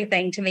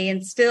everything to me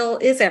and still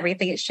is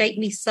everything. It shaped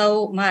me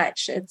so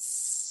much.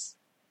 It's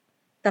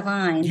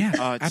divine.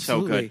 Yeah, it's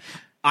so good.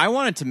 I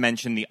wanted to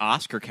mention the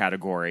Oscar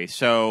category.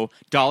 So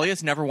Dolly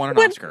has never won an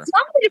Oscar. What was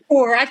nominated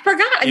for? I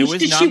forgot.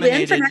 Did she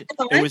win for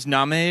 9-to-5? It was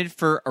nominated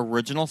for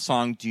original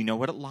song. Do you know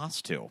what it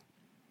lost to?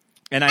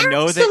 And I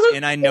know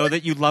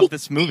that you love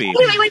this movie. Wait.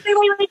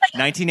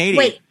 1980.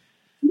 Wait.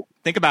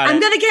 Think about it.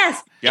 I'm gonna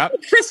guess. Yep.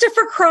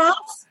 Christopher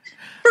Cross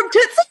from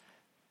Tootsie.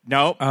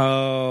 Nope.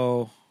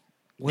 Oh,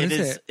 what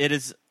is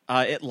it?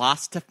 It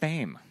lost to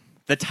Fame.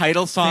 The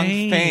title song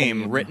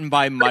 "Fame," written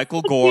by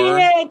Michael Gore,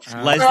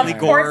 Leslie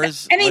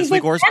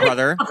Gore's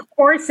brother. Of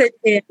course it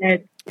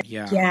did.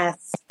 Yeah.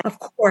 Yes, of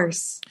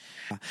course.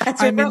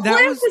 That's I mean, what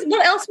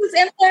else was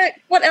in there?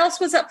 What else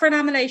was up for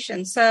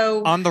nomination?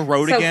 So On the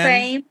Road Again,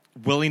 Fame.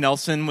 Willie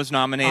Nelson was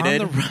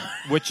nominated,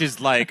 which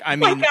is like, I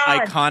mean,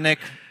 iconic.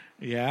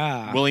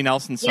 Yeah, Willie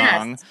Nelson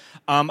song. Yes.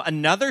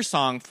 Another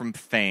song from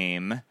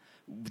Fame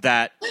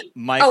that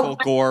Michael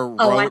Gore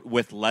wrote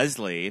with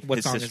Leslie,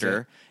 his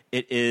sister.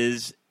 It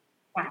is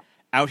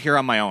Out Here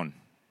on My Own.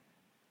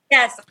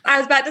 Yes, I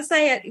was about to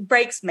say it.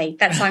 Breaks me.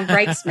 That song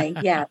breaks me.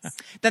 Yes.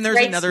 Then there's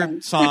another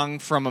song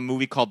from a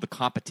movie called The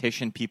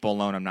Competition, People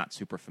Alone. I'm not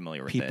super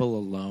familiar with People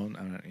Alone.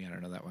 I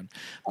don't know that one.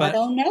 But I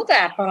don't know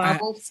that, but I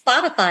will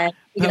Spotify it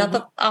to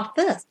get off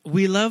this.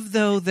 We love,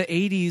 though, the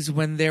 80s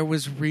when there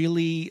was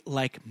really,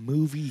 like,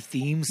 movie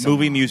theme songs.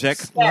 Movie music.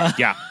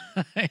 Yeah.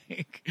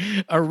 Like,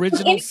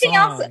 original anything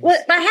songs. else?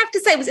 I have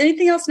to say, was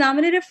anything else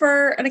nominated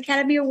for an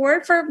Academy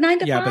Award for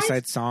 9-to-5? Yeah,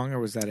 besides song, or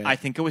was that it? I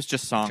think it was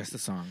just song. Just the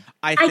song.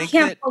 I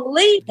can't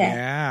believe it.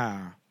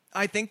 Yeah.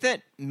 I think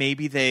that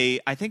maybe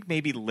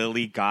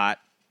Lily got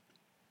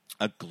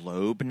a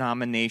Globe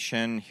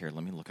nomination. Here,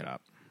 let me look it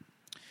up.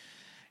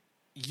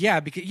 Yeah,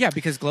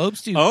 because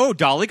Globes do. Oh,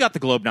 Dolly got the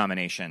Globe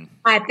nomination.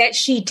 I bet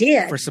she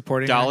did. For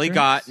supporting Dolly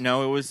actress?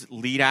 it was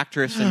lead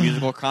actress in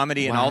musical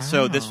comedy, and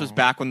also this was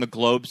back when the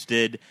Globes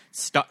did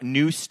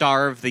new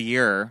star of the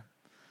year.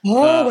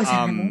 Oh, was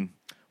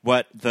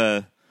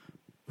that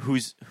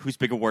whose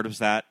big award was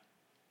that?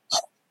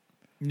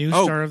 New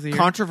star of the year.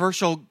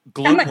 Controversial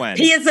Globe win.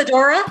 Pia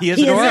Zadora.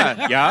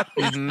 Yeah.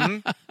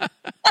 Mm-hmm.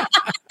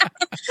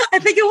 I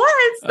think it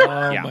was.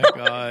 Oh my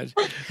God.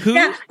 Who?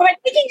 Yeah, but I'm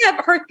thinking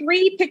of her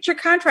 3-picture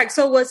contract.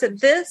 So was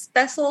it this,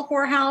 Best Little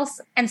Whorehouse,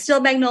 and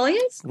Still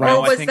Magnolias? Right.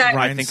 Or was that?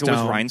 I think it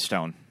was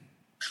Rhinestone.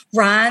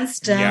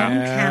 Rhinestone.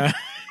 Yeah.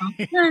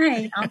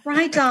 All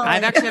right, Dolly.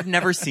 I've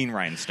never seen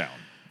Rhinestone,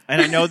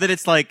 and I know that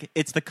it's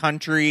the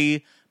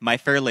country My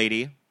Fair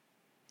Lady.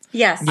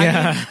 Yes.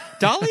 Yeah. I mean,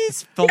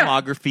 Dolly's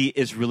filmography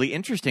is really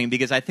interesting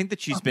because I think that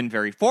she's been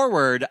very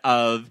forward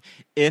of,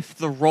 if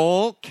the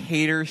role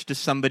caters to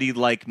somebody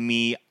like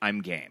me,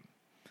 I'm game.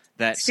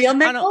 That Still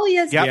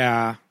Magnolias. Yep.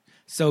 Yeah.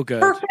 So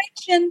good.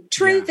 Perfection,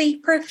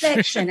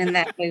 perfection in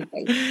that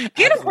movie.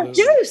 Get her her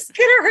juice.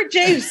 Get her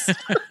juice.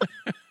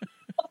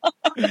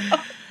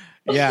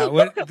 Yeah.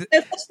 No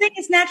such thing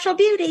as natural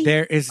beauty.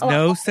 There is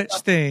no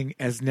such thing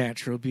as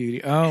natural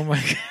beauty. Oh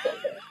my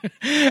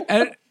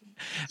God.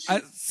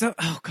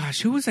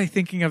 Who was I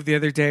thinking of the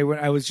other day when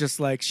I was just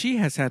like, she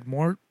has had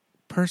more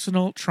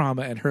personal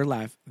trauma in her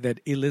life than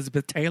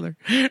Elizabeth Taylor.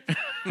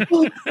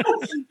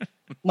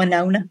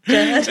 Winona.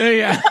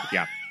 Yeah.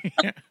 Yeah.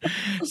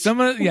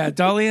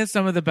 Dolly has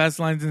some of the best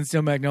lines in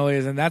Still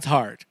Magnolias, and that's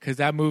hard because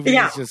that movie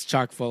is just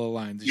chock full of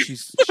lines.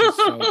 She's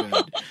so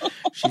good.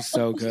 She's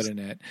so good in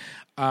it.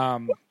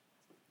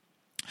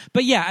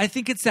 But yeah, I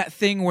think it's that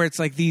thing where it's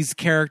like these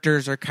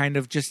characters are kind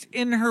of just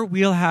in her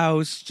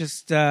wheelhouse.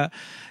 Just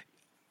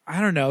I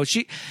don't know.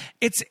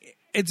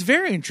 It's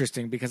very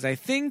interesting because I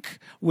think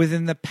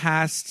within the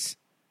past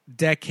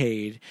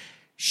decade,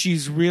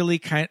 she's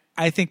really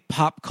I think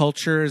pop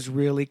culture has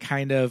really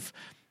kind of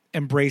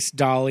embraced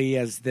Dolly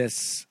as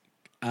this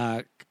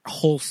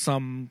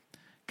wholesome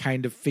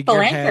kind of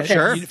figurehead,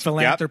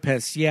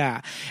 philanthropist.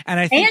 Yeah,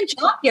 and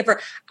job giver.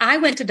 I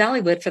went to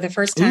Dollywood for the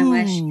first time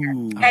last year.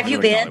 Have you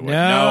been? No,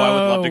 I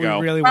would love to go.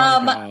 Really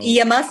want to go.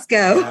 You must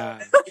go.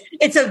 Yeah.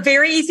 It's a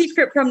very easy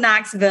trip from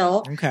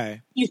Knoxville.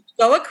 Okay. You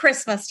go at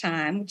Christmas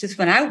time, which is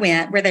when I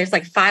went, where there's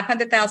like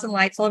 500,000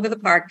 lights all over the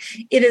park.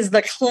 It is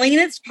the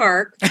cleanest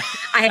park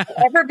I have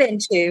ever been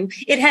to.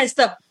 It has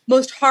the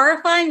most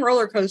horrifying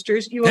roller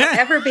coasters you will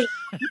ever be.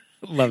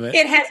 Love it.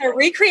 It has a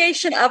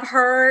recreation of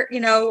her,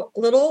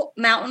 little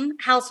mountain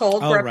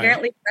household where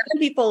apparently 7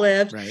 people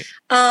lived. Right.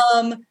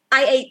 I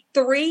ate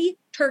 3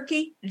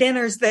 turkey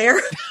dinners there.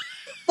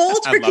 Full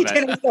turkey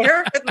dinners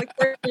there for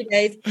the 3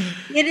 days.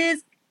 It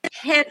is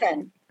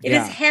heaven. It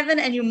is heaven,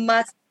 and you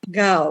must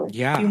go.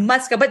 Yeah. You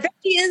must go. But then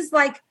she is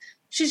like,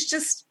 she's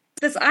just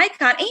this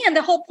icon. And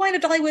the whole point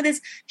of Dollywood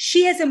is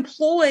she has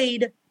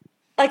employed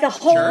like a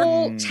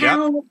whole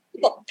town of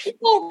people.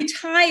 People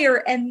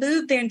retire and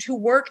move there to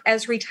work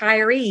as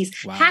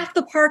retirees. Wow. Half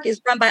the park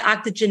is run by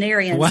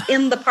octogenarians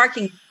in the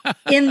parking,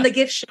 in the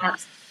gift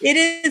shops. It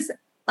is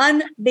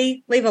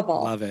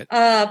unbelievable. Love it.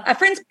 A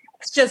friend's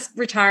just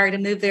retired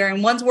and moved there,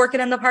 and one's working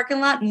in the parking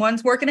lot and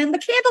one's working in the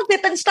candle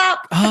dipping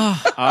shop.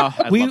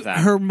 I love that.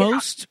 Her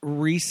most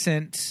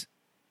recent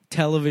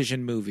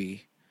television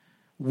movie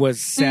was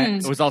set.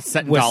 It was all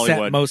set in Dollywood.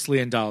 Set mostly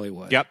in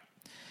Dollywood. Yep.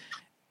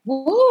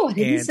 Whoa, I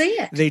didn't see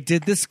it. They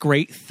did this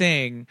great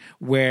thing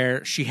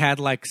where she had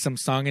like some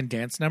song and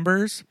dance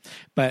numbers,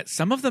 but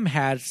some of them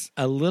had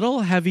a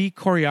little heavy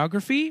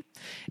choreography,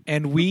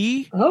 and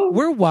we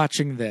were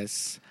watching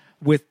this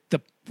with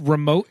the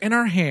remote in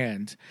our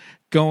hand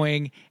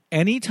going,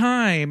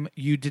 anytime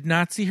you did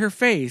not see her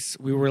face,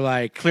 we were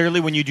like, clearly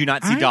when you do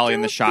not see Dolly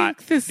in the shot.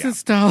 This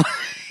is Dolly.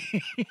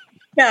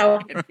 No.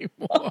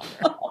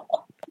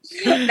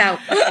 No.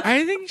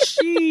 I think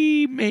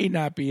she may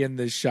not be in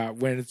this shot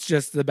when it's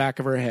just the back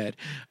of her head.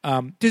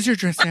 Does your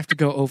dress have to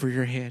go over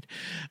your head?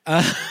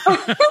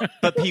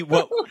 But Pete,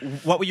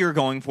 what you were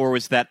going for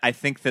was that I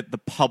think that the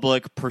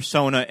public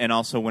persona, and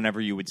also whenever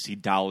you would see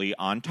Dolly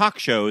on talk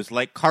shows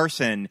like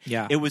Carson,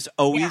 it was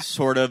always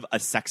sort of a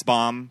sex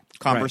bomb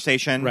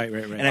conversation. Right.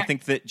 And I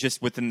think that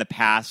just within the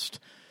past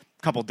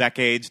couple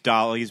decades,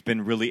 Dolly's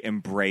been really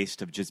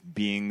embraced of just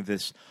being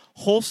this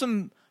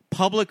wholesome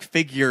public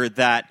figure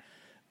that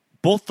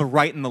both the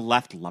right and the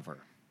left love her.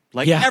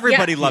 Like,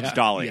 everybody loves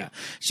Dolly. Yeah.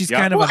 She's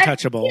kind of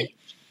untouchable.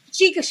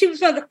 She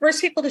was one of the first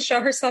people to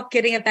show herself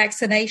getting a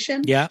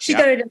vaccination. Yeah. She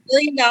donated $1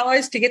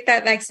 million to get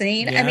that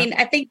vaccine. Yeah. I mean,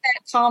 I think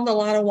that calmed a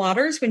lot of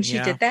waters when she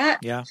did that.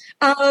 Yeah.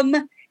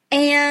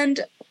 And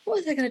what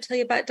was I going to tell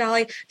you about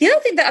Dolly? The other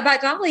thing about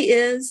Dolly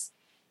is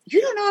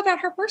you don't know about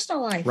her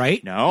personal life.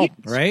 Right. No.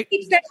 Right.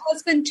 She's that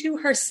husband to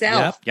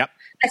herself. Yep.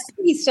 I think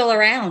he's still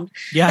around.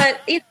 Yeah.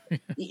 But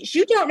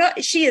you don't know.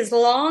 She is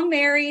long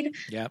married.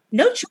 Yep.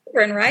 No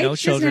children, right? No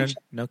children.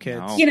 No kids.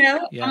 No. You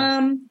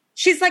know,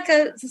 she's like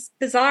a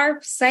bizarre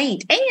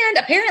saint. And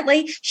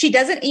apparently she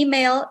doesn't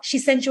email. She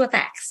sends you a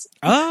fax.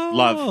 Oh.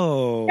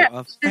 Love.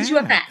 Yeah, sends you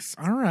a fax.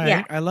 All right.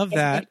 Yeah. I love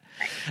that.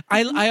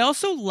 I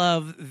also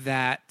love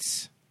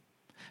that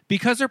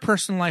because her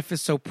personal life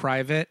is so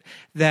private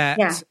that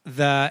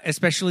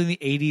especially in the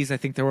 80s, I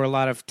think there were a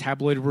lot of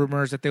tabloid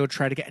rumors that they would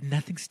try to get, and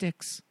nothing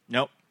sticks.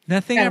 Nope.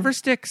 Nothing ever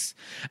sticks.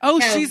 Oh,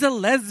 she's a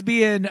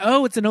lesbian.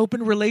 Oh, it's an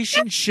open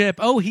relationship.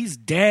 Oh, he's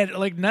dead.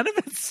 Like, none of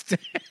it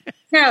sticks.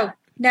 No.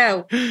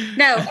 Yeah,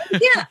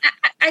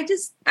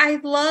 I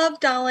love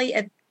Dolly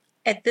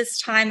at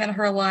this time in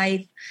her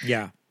life.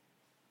 Yeah.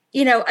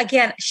 You know,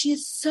 again,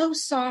 she's so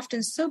soft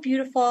and so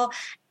beautiful.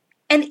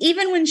 And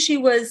even when she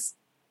was,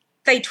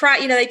 they tried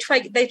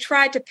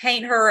to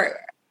paint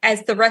her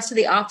as the rest of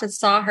the office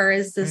saw her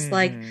as this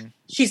like,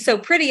 she's so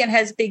pretty and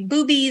has big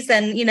boobies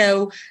and, you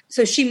know,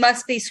 so she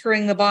must be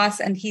screwing the boss.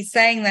 And he's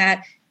saying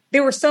that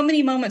there were so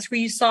many moments where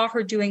you saw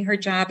her doing her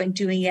job and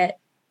doing it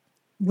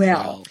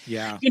well.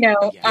 Yeah. You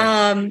know,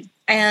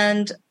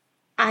 and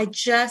I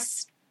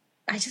just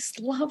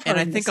love her. And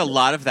I think a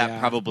lot of that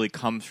probably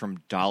comes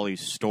from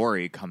Dolly's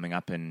story coming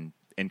up in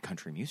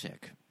country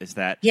music. Is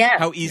that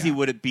how easy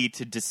would it be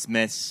to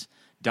dismiss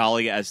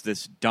Dolly as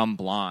this dumb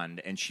blonde,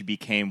 and she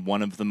became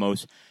one of the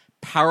most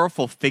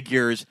powerful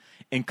figures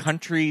in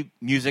country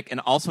music and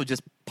also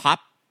just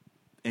pop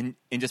in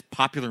just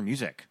popular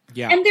music.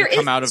 Yeah. And there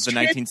come out of the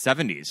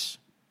 1970s.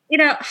 You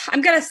know, I'm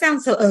going to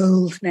sound so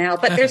old now,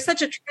 but there's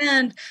such a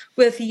trend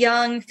with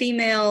young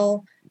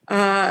female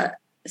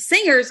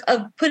singers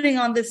of putting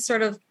on this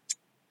sort of,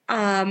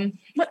 I'm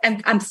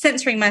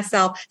censoring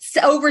myself,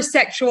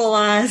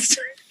 over-sexualized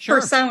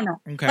persona.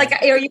 Okay. Like,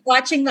 are you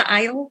watching The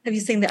Idol? Have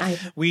you seen The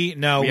Idol? We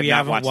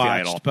haven't watched The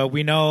Idol. but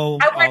we know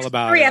I watched all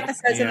about 3 it.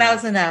 episodes and that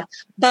was enough.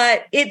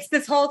 But it's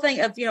this whole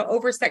thing of, you know,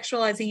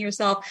 over-sexualizing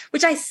yourself,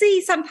 which I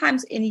see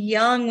sometimes in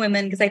young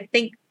women because I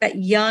think that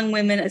young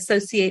women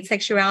associate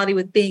sexuality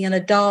with being an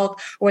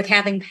adult or with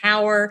having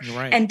power.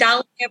 Right. And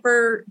Dolly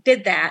never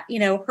did that. You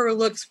know, her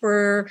looks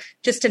were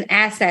just an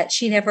asset.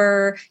 She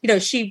never, you know,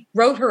 she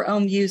wrote her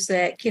own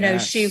music. You know,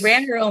 she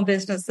ran her own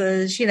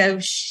businesses. You know,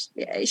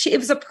 it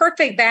was a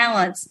perfect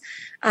balance.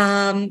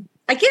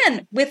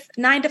 Again, with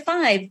 9 to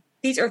 5,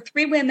 these are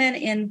 3 women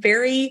in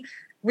very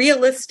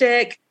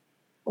realistic,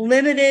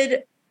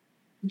 limited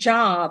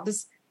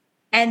jobs,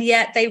 and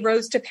yet they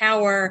rose to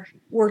power,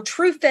 were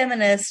true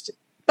feminists,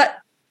 but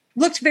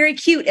looked very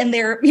cute in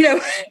their, you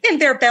know, in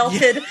their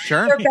belted,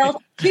 their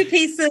belted 2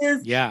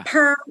 pieces,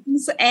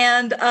 perms,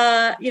 and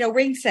you know,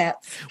 ring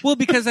sets. Well,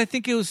 because I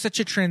think it was such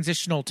a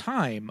transitional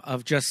time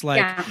of just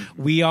like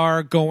we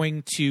are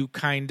going to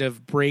kind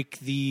of break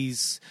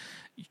these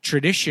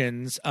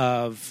traditions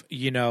of,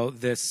 you know,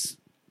 this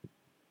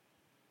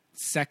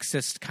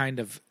sexist kind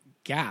of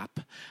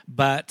gap,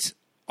 but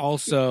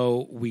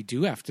also we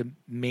do have to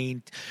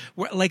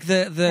like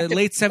the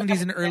late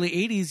 70s and early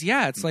 80s.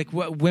 Yeah, it's like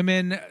what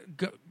women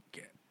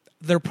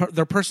their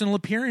personal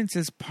appearance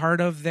is part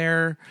of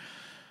their,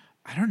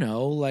 I don't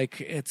know, like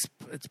it's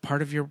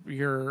part of your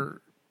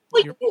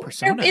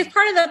persona. It's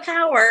part of the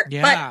power,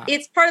 but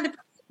it's part of the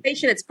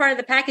presentation. It's part of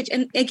the package.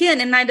 And again,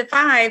 in 9 to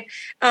 5,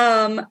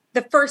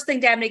 the first thing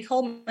Dabney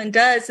Coleman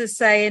does is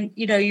say, and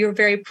you're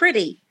very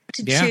pretty.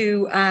 To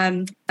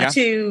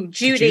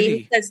Judy.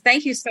 He says,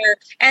 "Thank you, sir."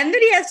 And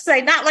then he has to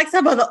say, "Not like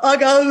some of the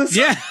uggos."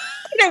 Yeah.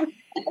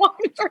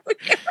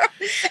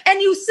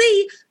 And you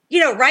see,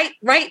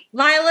 right,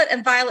 Violet,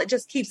 and Violet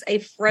just keeps a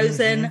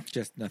frozen,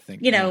 just nothing,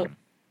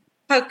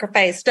 poker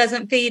face,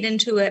 doesn't feed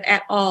into it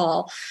at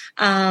all.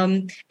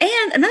 And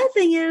another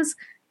thing is,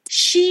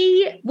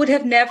 she would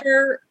have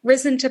never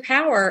risen to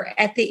power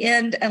at the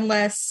end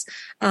unless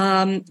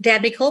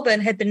Dabney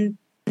Coleman had been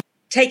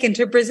taken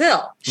to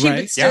Brazil. She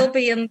would still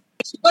be in.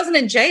 She wasn't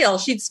in jail.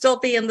 She'd still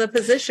be in the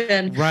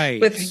position,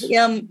 with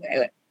him,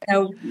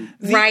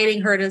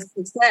 riding her to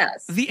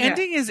success. The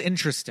ending is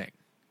interesting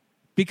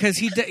because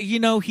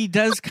he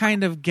does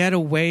kind of get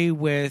away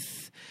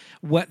with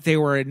what they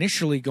were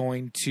initially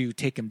going to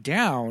take him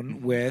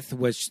down with,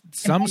 was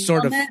some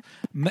sort of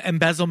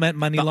embezzlement,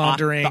 money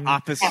laundering, the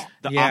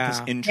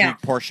office intrigue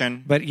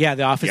portion. But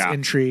the office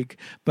intrigue.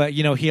 But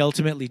he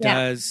ultimately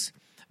does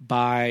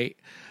buy.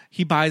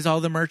 He buys all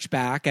the merch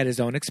back at his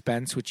own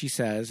expense, which he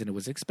says, and it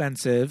was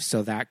expensive,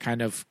 so that kind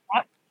of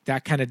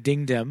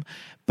dinged him.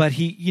 But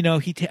he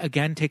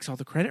again takes all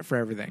the credit for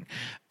everything.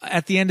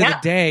 At the end of the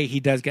day,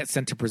 he does get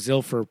sent to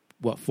Brazil for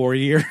 4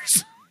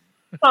 years.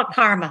 Well,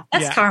 karma.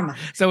 That's karma.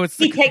 So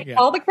he takes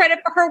all the credit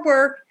for her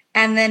work,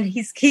 and then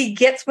he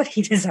gets what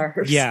he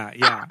deserves.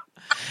 Yeah.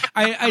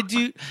 I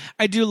do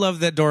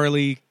love that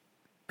Doralee.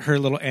 Her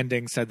little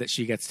ending said that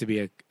she gets to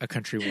be a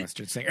country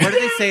western singer. What do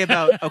they say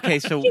about? Okay,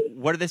 so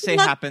what do they say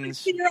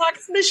happens?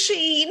 Xerox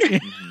machine.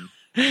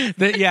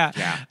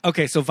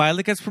 Okay, so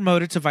Violet gets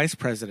promoted to vice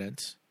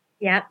president.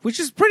 Yeah, which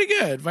is pretty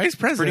good. Vice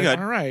president. Pretty good.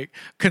 All right.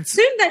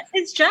 Assume that's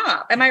his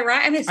job. Am I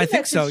right? I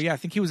think so. Yeah, I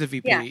think he was a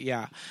VP.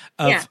 Yeah.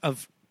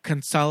 Of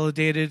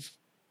Consolidated.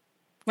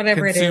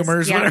 Whatever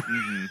Consumers, it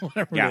is.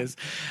 Whatever it is.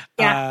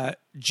 Yeah.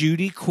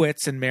 Judy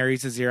quits and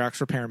marries a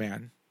Xerox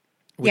repairman,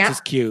 which is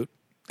cute.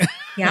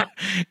 Yeah.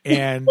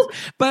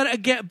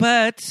 but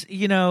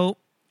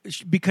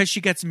because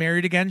she gets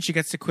married again, she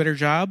gets to quit her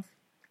job.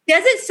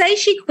 Does it say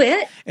she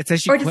quit? It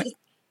says she quit.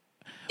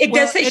 It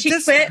does say she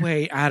quit.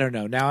 Wait, I don't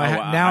know. Now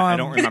I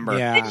don't remember.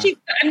 I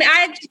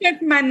just went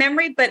from my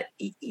memory, but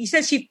you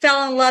said she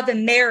fell in love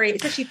and married.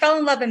 It says she fell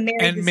in love and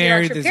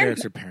married the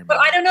Xerox repairman. But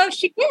I don't know if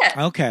she quit.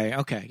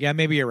 Okay. Yeah,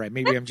 maybe you're right.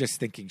 Maybe I'm just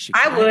thinking she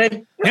quit. I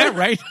would. Yeah,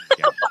 right.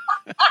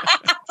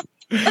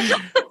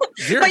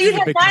 But you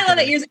have Violet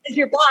as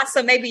your boss,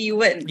 so maybe you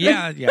wouldn't.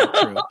 Yeah,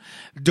 true.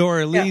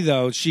 Doralee,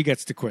 though, she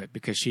gets to quit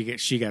because she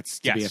gets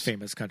to be a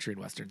famous country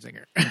and western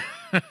singer.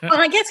 Well,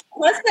 I guess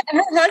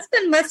her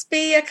husband must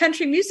be a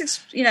country music,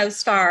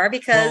 star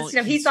because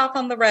he's off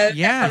on the road.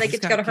 Yeah, that's how they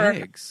get to go to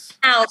her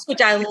house,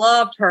 which I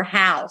loved her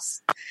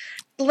house.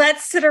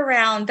 Let's sit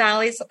around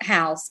Dolly's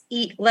house,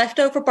 eat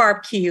leftover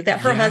barbecue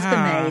that her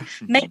husband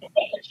made, make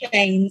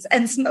chains,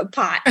 and smoke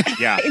pot.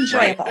 Yeah,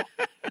 enjoyable.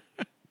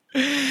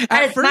 Right.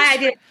 That is my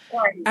idea.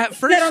 At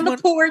first, sit on the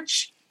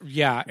porch.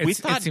 Yeah, it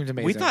seemed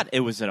amazing. We thought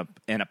it was an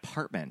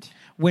apartment.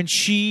 When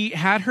she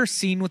had her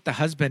scene with the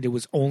husband, it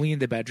was only in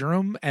the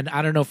bedroom, and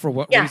I don't know for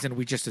what reason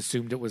we just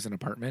assumed it was an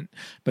apartment.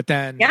 But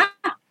then,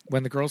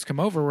 when the girls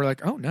come over, we're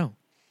like, oh no,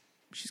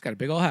 she's got a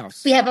big old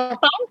house. We have a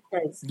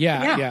fireplace.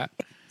 Yeah.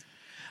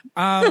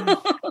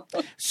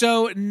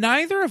 So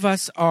neither of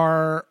us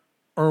are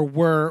or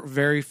were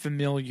very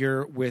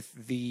familiar with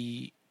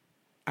the,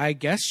 I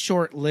guess,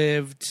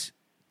 short-lived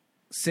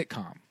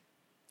sitcom.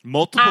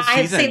 Multiple seasons.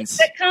 I have seen the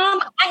sitcom.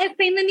 I have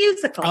seen the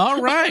musical.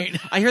 All right.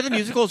 I hear the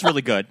musical is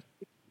really good.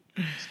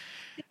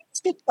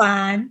 It's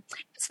fine.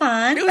 It's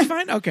fine. It was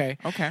fine? Okay.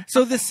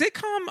 So the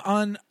sitcom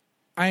on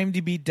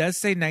IMDb does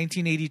say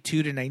 1982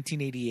 to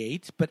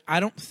 1988, but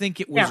I don't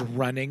think it was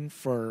running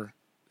for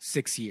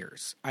 6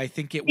 years. I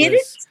think it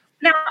was...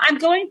 Now, I'm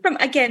going from,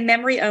 again,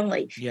 memory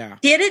only. Yeah.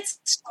 Did it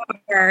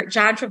star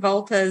John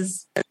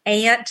Travolta's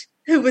aunt,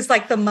 who was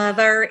like the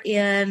mother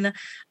in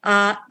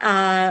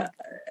The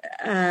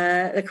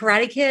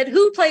Karate Kid?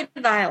 Who played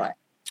Violet?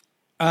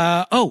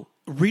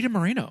 Rita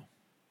Moreno.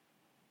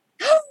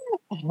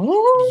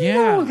 Oh,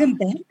 yeah.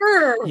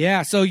 Remember.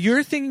 Yeah, so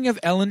you're thinking of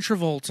Ellen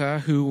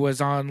Travolta, who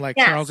was on like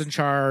Charles in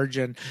Charge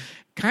and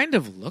kind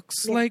of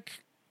looks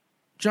like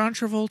John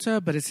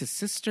Travolta, but it's his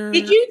sister.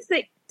 Did you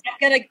see?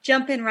 I'm going to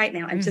jump in right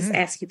now and just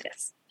ask you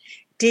this.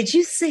 Did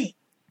you see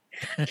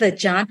the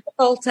John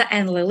Travolta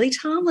and Lily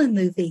Tomlin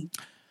movie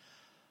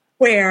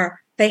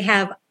where they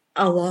have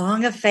a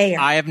long affair?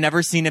 I have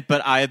never seen it,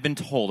 but I have been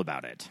told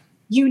about it.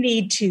 You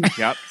need to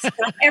stop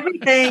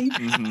everything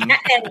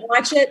and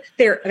watch it.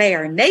 They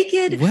are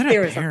naked. What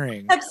there is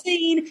pairing. A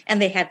scene, and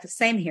they have the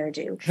same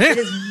hairdo. It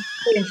is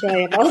really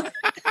enjoyable.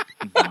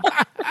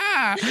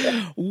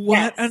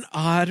 What an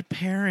odd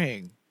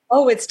pairing.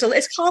 Oh, it's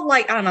called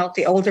like, I don't know,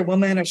 The Older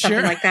Woman or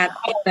something like that.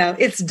 I don't know.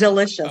 It's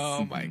delicious.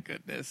 Oh my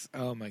goodness.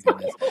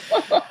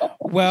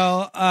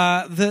 Well,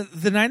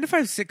 the 9 to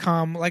 5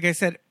 sitcom, like I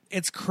said,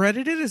 it's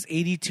credited as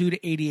 82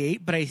 to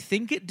 88, but I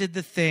think it did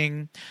the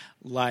thing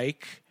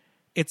like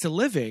It's a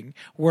Living,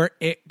 where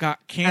it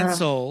got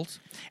canceled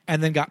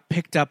and then got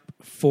picked up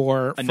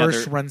for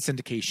first run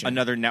syndication.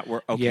 Another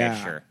network. Okay,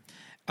 sure.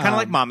 Kind of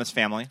like Mama's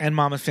Family. And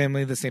Mama's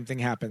Family, the same thing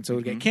happened. So it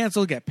would get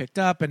canceled, get picked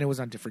up, and it was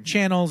on different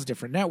channels,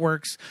 different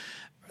networks.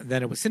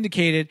 Then it was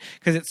syndicated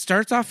because it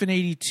starts off in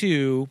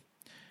 82.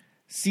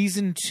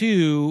 Season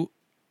 2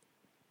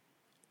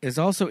 is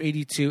also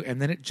 82,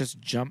 and then it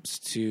just jumps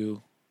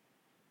to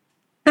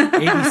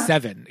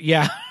 87.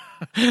 Yeah.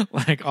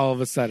 Like all of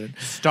a sudden.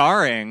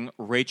 Starring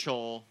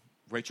Rachel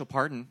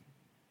Pardon.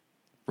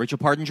 Rachel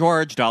Pardon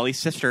George, Dolly's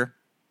sister.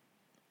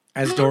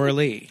 As Dora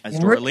Lee. As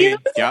Dora Lee.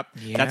 Yep.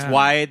 Yeah. That's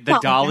why the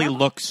Dolly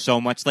looks so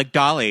much like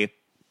Dolly.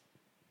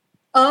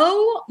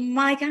 Oh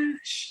my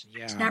gosh.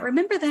 Yeah. Did not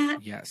remember that.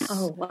 Yes.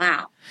 Oh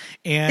wow.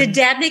 And did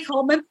Dabney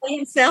Coleman play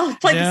the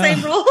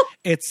same role?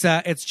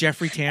 It's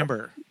Jeffrey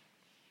Tambor.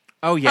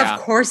 Oh yeah.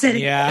 Of course it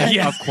is.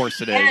 Yeah. Of course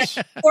it is.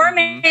 The poor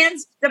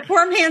man's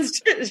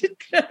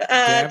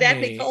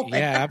Dabney Coleman.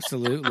 Yeah,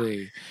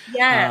 absolutely.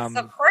 Yes,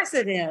 of course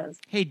it is.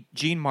 Hey,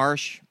 Jean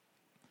Marsh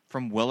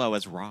from Willow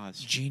as Roz.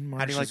 Jean Marsh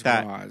How do you like as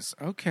that? Roz.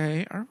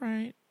 Okay, all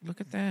right. Look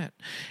at that.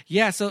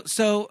 Yeah,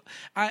 so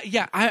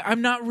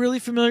I'm not really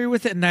familiar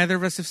with it. Neither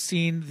of us have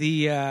seen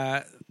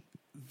the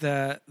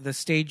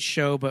stage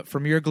show, but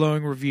from your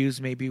glowing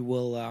reviews, maybe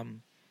we'll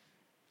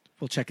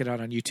check it out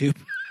on YouTube.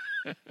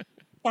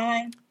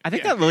 Fine. I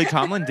think that Lily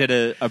Tomlin did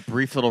a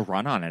brief little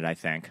run on it, I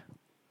think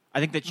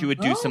that she would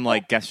do some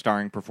like guest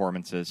starring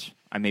performances.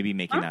 I may be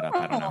making that up.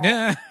 I don't know.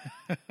 Yeah.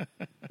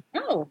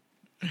 Oh.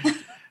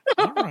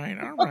 All right.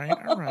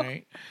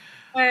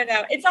 I don't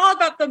know. It's all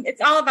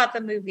about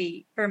the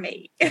movie for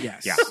me.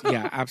 Yes.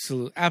 Yeah,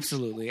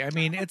 absolutely. I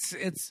mean,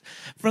 it's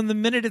from the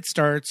minute it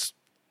starts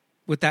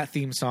with that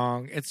theme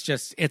song,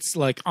 it's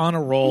like on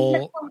a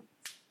roll.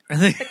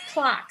 The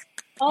clock.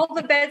 All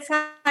the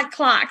bedside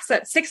clocks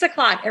at 6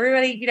 o'clock,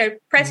 everybody,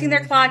 pressing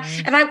their clock.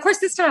 And of course,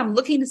 this time I'm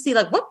looking to see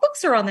like what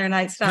books are on their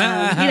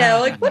nightstand,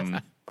 like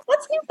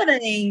what's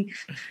happening?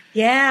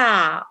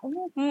 Yeah.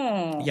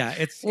 Mm-hmm.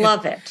 Yeah.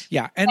 Love it.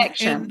 Yeah.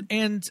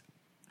 And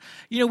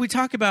we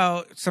talk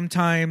about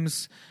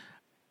sometimes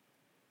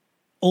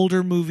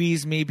older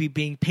movies maybe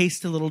being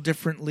paced a little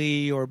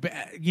differently or,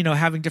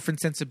 having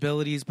different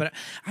sensibilities. But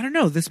I don't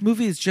know. This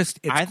movie is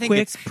I think quick.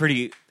 It's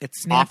pretty,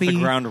 it's off snappy. the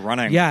ground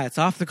running. Yeah, it's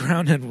off the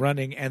ground and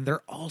running. And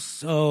they're all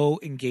so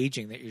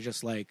engaging that you're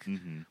just like,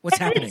 what's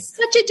happening? It's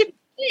such a different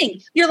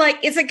thing. You're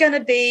like, is it going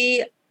to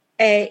be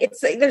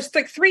there's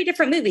like 3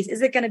 different movies.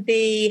 Is it going to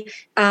be,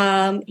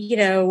 a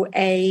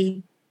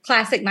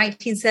classic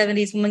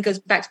 1970s woman goes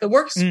back to the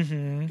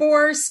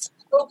workforce,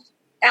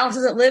 Alice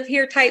Doesn't Live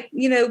Here type,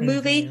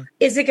 movie?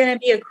 Is it going to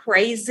be a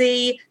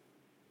crazy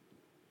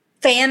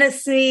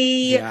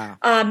fantasy,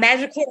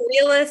 magical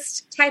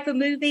realist type of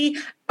movie?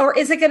 Or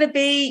is it going to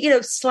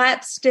be,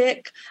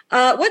 slapstick?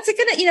 What's it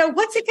going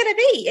to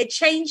be? It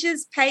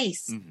changes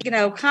pace,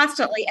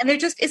 constantly. And there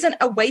just isn't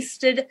a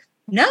wasted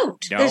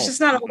note. No. There's just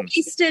not a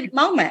wasted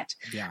moment.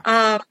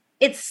 Yeah.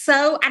 It's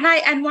so, and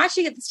I'm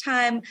watching it this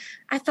time.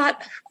 I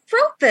thought, who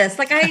wrote this?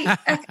 Like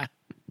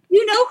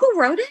you know who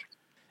wrote it?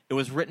 It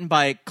was written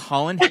by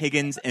Colin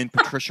Higgins and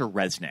Patricia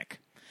Resnick.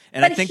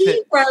 And but I think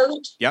he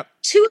wrote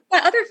 2 of my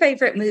other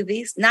favorite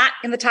movies, not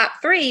in the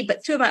top 3,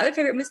 but 2 of my other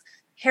favorite movies.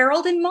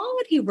 Harold and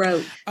Maude he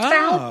wrote.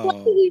 Foul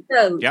Play he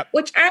wrote,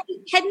 which I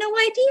had no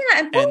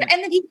idea.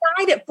 And then he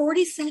died at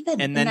 47.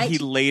 And then he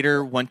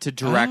later went to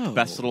direct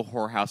Best Little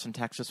Whorehouse in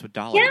Texas with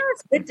Dolly.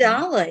 Yes, with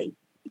Dolly.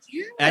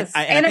 Yes.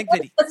 And I think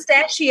that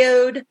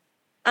mustachioed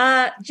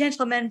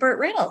gentleman Burt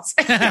Reynolds.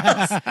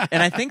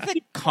 And I think that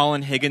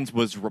Colin Higgins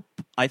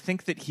I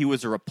think that he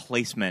was a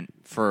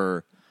replacement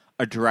for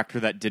a director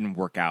that didn't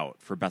work out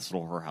for Best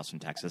Little Whorehouse in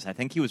Texas. I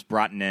think he was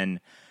brought in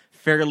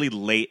fairly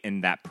late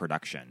in that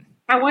production.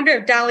 I wonder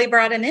if Dolly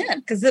brought him in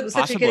because it was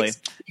such a good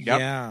experience.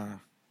 Yeah.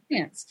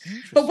 Yes.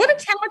 But what a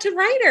talented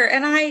writer.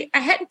 And I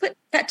hadn't put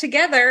that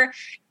together.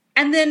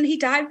 And then he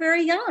died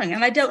very young.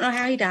 And I don't know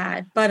how he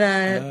died. But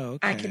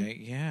I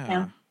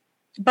can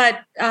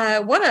But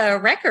what a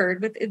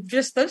record with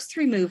just those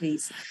 3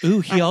 movies.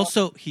 Ooh, he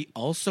also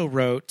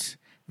wrote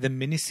the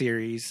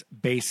miniseries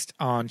based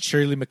on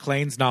Shirley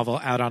MacLaine's novel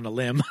Out on a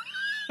Limb.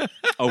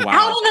 Oh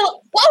wow!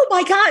 Oh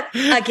my God!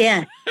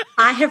 Again,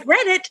 I have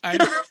read it.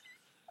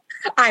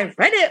 I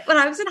read it when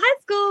I was in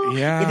high school.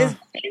 Yeah, it is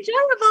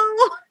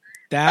enjoyable.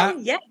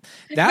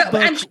 That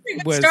book I'm sure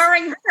was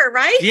starring her,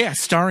 right? Yeah,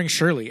 starring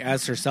Shirley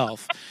as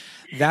herself.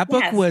 That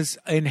book was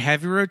in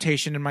heavy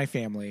rotation in my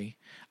family.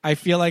 I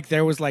feel like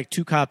there was like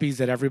 2 copies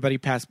that everybody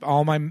passed.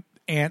 All my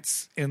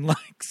aunts and like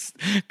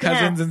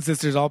cousins and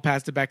sisters all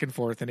passed it back and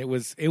forth, and it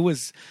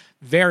was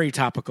very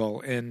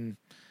topical. And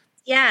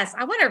yes,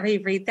 I want to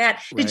reread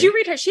that. Right. Did you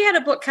read her? She had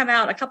a book come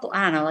out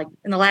like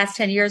in the last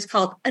 10 years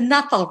called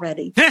Enough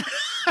Already.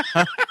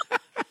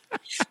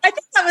 I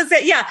think that was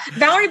it. Yeah,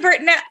 Valerie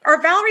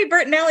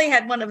Bertinelli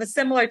had one of a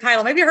similar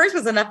title. Maybe hers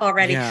was Enough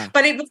Already,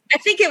 but I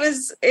think it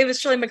was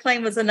Shirley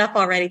MacLaine was Enough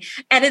Already,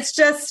 and it's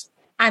just.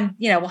 I'm,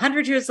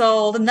 100 years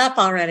old, enough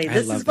already.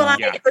 This is what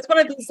it's one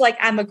of these, like,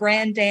 I'm a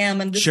grand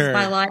dam and this is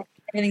my life.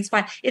 Everything's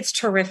fine. It's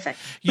terrific.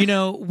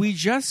 We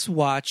just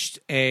watched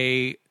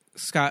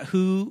Scott,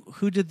 who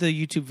did the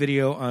YouTube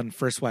video on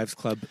First Wives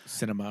Club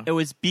Cinema? It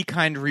was Be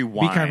Kind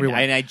Rewind.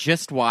 And I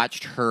just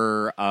watched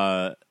her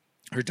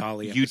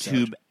Dolly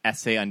YouTube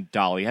essay on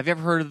Dolly. Have you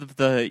ever heard of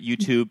the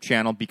YouTube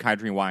channel Be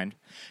Kind Rewind?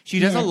 She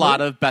does a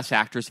lot of Best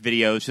Actress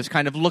videos, just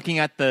kind of looking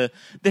at the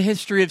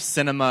history of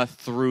cinema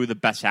through the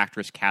Best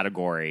Actress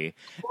category.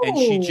 Ooh. And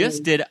she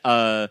just did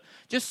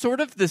just sort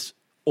of this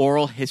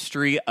oral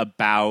history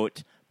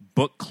about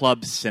book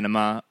club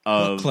cinema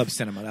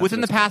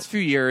within the past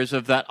few years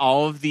of that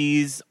all of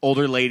these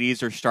older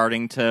ladies are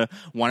starting to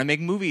want to make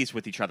movies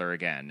with each other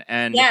again.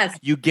 And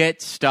you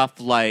get stuff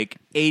like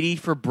 80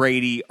 for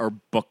Brady or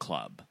Book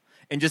Club.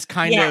 And just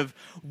kind of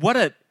what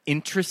a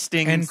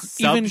interesting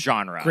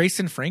subgenre. Grace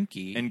and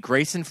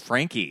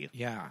Frankie.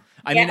 Yeah.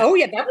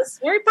 That was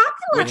very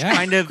popular. Which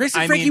kind of Grace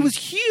and Frankie was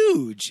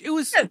huge. It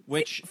was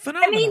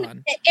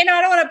phenomenon. I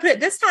don't want to put it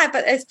this time,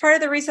 but it's part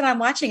of the reason I'm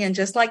watching And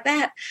Just Like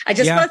That. I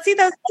just want to see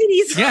those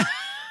ladies. Yeah.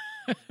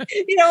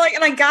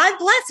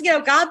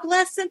 God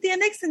bless Cynthia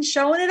Nixon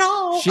showing it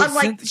all. I'm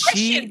like,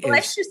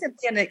 bless you,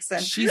 Cynthia Nixon.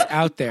 She's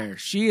out there.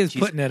 She's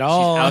putting it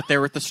all. She's out there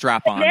with the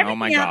strap on. Oh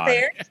my God. Out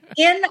there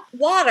in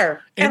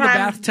water. In the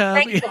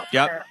bathtub.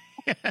 Yep.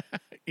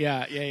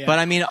 Yeah. But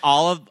I mean,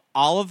 all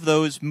of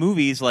those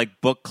movies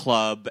like Book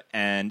Club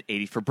and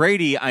 80 for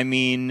Brady, I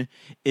mean,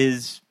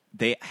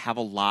 they have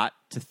a lot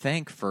to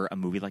thank for a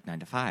movie like 9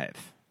 to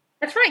 5.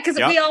 That's right, because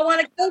we all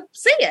want to go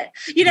see it.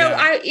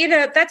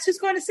 That's who's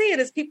going to see it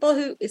is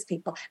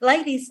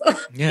ladies,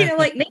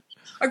 like me,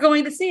 are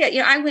going to see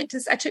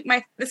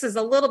it. This is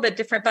a little bit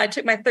different, but I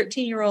took my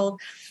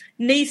 13-year-old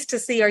niece to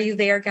see Are You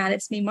There, God,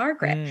 It's Me,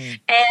 Margaret.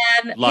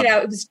 And,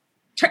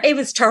 it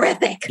was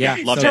terrific. Yeah,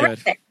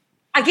 terrific.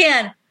 Good.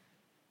 Again,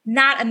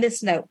 not a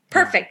misnote.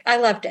 Perfect. I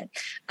loved it.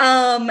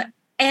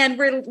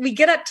 And we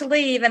get up to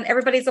leave and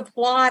everybody's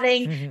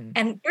applauding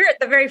and we're at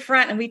the very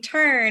front and we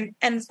turn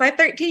and it's my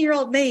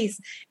 13-year-old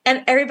niece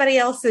and everybody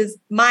else is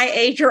my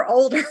age or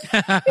older,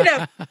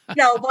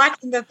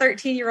 watching the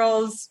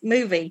 13-year-old's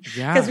movie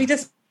because we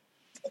just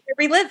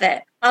relive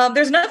it.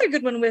 There's another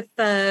good one with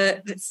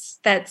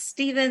that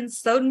Steven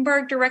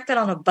Soderbergh directed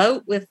on a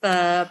boat with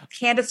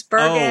Candice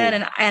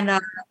Bergen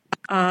and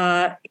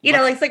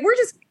it's like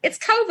it's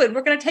COVID.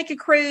 We're going to take a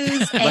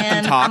cruise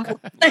and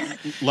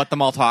let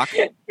them all talk.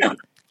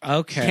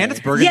 Okay.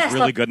 Candice Bergen's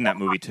really good in that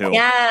movie too.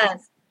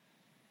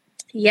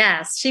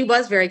 Yes, she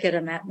was very good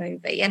in that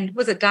movie. And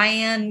was it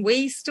Diane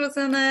Wiest was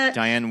in it?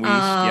 Diane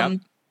Wiest, yep.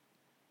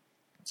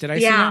 Did I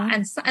see that one?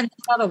 and the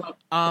other one.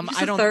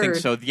 I don't think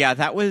so. Yeah,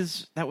 that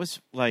was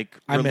like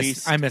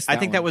released. I missed that I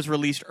think one. that was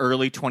released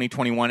early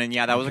 2021, and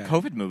that was a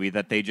COVID movie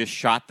that they just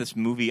shot this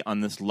movie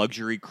on this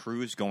luxury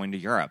cruise going to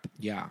Europe.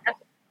 Yeah,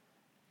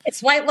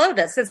 it's White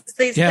Lotus. It's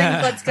these things.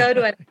 Let's go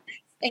to an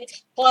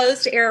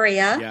enclosed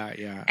area.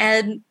 Yeah.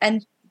 And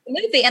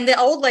movie and the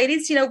old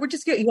ladies, we're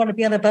just good. You want to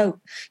be on a boat?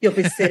 You'll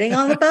be sitting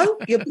on the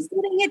boat. You'll be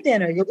sitting at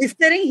dinner. You'll be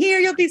sitting here.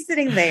 You'll be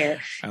sitting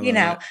there.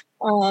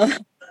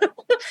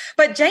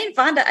 But Jane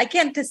Fonda,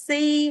 again, to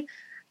see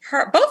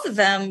both of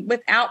them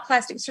without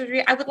plastic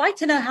surgery, I would like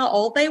to know how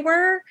old they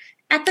were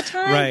at the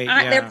time.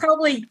 Right, They're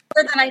probably younger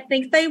than I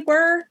think they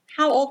were.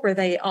 How old were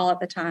they all at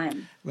the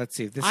time? Let's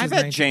see. I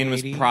bet Jane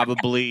was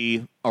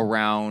probably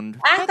around.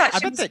 I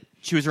bet that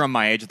she was around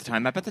my age at the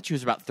time. I bet that she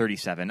was about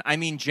 37. I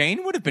mean,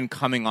 Jane would have been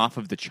coming off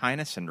of the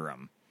China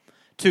syndrome,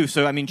 too.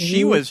 So, I mean,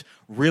 she was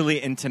really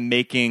into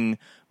making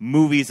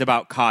movies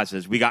about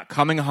causes. We got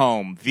Coming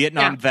Home,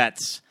 Vietnam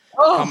vets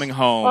coming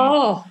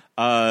home,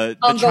 the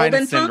China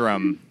Golden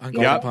syndrome. On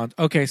Golden Pond.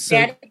 Okay, so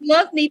Daddy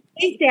Love Me,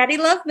 please, Daddy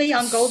Love Me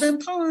on Golden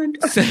Pond.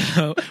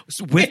 So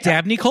with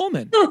Dabney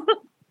Coleman.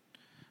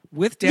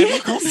 With Dabney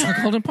Coleman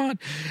on Golden Pond.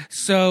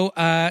 So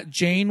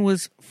Jane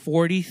was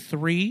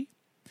 43,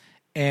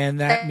 and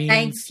that means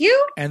thank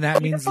you. And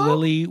that means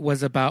Lily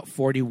was about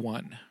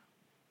 41.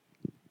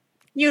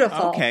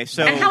 Beautiful. Okay,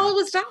 so and how old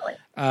was Dolly?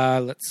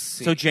 Let's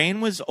see. So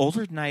Jane was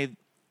older than I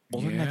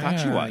thought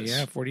she was.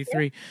 Yeah,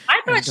 43.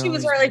 I thought she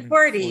was early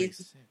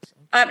 40s.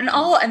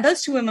 And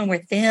those two women were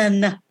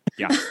thin.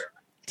 Yeah.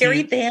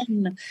 Very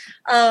thin.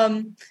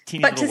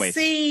 But to waist.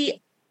 see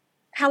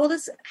how old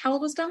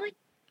was Dolly?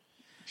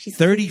 She's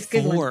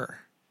 34.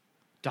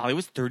 Dolly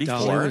was 34.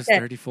 Dolly was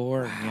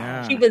 34.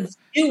 Yeah. She was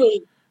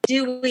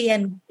dewy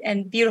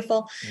and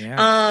beautiful.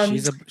 Yeah.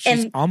 She's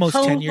almost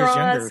 10 years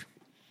younger.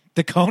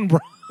 The cone bra.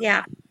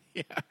 Yeah.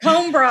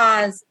 Cone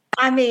bras.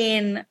 I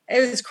mean,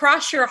 it was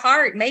cross your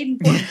heart, maiden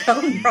point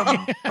cone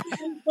bra.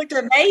 Looked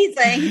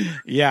amazing.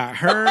 Yeah,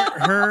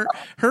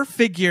 her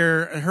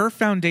figure, her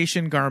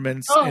foundation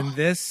garments in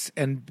this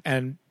and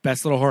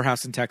Best Little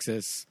Whorehouse in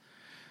Texas,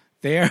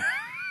 they are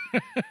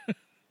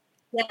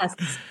Yes.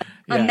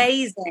 Yeah.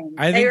 Amazing.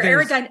 They're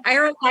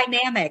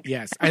aerodynamic.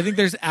 Yes. I think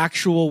there's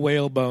actual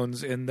whale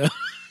bones in those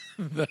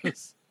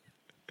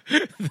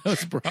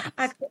bras.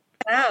 I think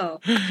so.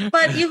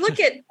 But you look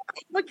at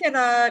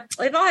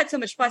they've all had so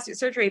much plastic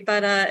surgery,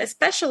 but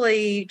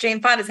especially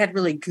Jane Fonda's had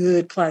really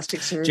good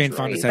plastic surgery. Jane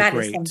Fonda's had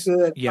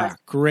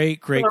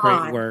great. Great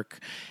work.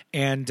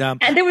 And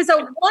there was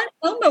one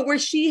moment where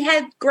she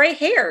had gray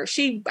hair.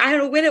 I don't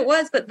know when it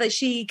was, but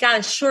she got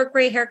a short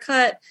gray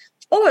haircut.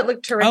 Oh, it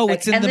looked terrific. Oh,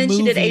 it's in the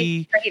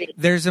movie.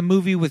 There's a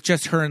movie with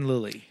just her and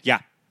Lily. Yeah.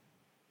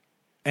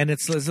 And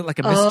is it like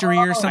a mystery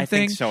or something? I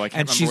think so. I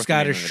can't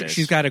remember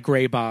she's got a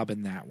gray bob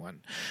in that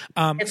one.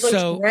 It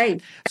looks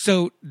great.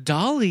 So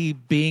Dolly,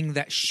 being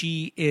that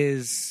she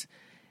is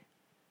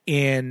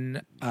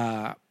in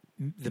the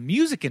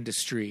music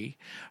industry,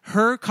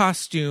 her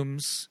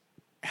costumes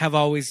have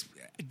always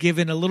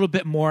given a little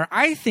bit more.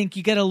 I think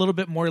you get a little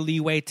bit more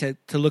leeway to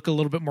look a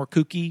little bit more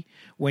kooky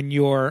when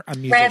you're a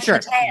musician,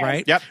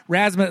 right? Yep.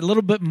 A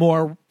little bit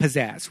more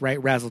pizzazz,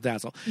 right? Razzle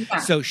dazzle. Yeah.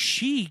 So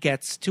she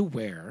gets to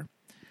wear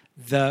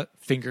the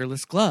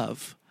fingerless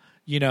glove,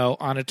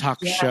 on a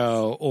talk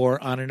show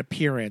or on an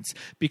appearance,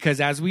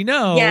 because as we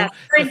know,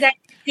 Diane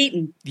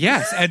Keaton.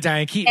 Yes, and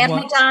Diane Keaton. And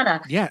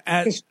Madonna.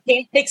 Yeah. You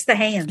can't fix the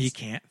hands. You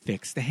can't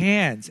fix the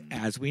hands,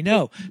 as we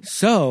know.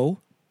 So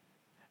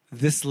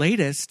this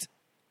latest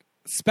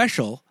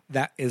special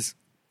that is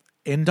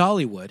in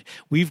Dollywood,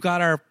 we've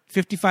got our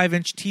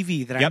 55-inch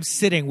TV that I'm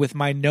sitting with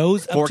my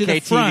nose up to the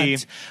front,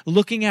 TV.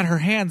 Looking at her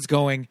hands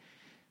going,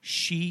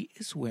 she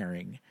is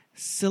wearing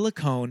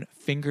silicone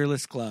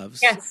fingerless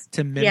gloves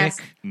to mimic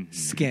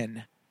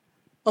skin.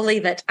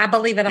 Believe it. I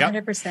believe it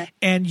 100%.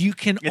 And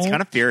it's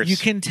kind of fierce. You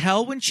can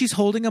tell when she's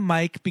holding a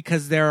mic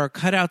because there are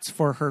cutouts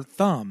for her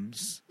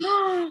thumbs.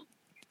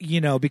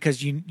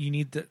 Because you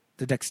need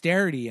the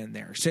dexterity in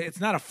there. So it's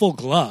not a full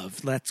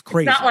glove. That's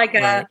crazy. It's not like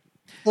a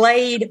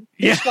Blade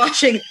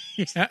dishwashing.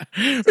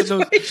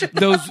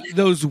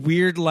 Those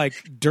weird like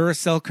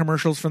Duracell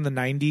commercials from the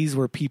 90s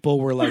where people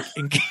were like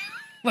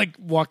like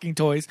walking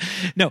toys.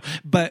 No,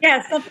 but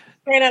something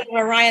straight out of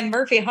a Ryan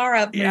Murphy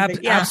horror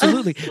movie.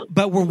 Absolutely.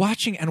 But we're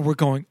watching and we're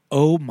going,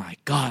 oh my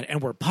God.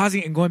 And we're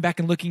pausing and going back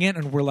and looking in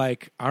and we're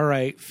like, all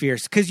right,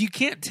 fierce. Because you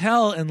can't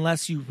tell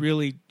unless you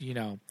really,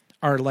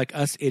 are like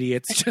us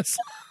idiots just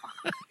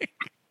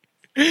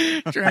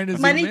trying to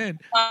zoom in.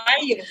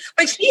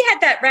 But she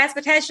had that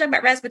razzmatazz. Talking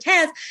about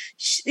razzmatazz,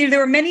 there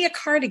were many a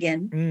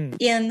cardigan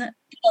in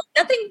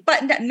nothing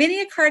but many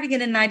a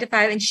cardigan in 9 to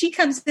 5, and she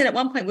comes in at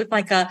one point with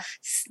like not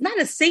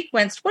a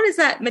sequenced. What is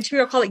that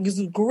material called? It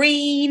was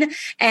green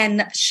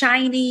and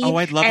shiny. Oh,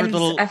 I love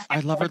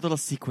her little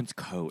sequence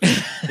coat.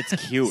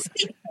 It's cute.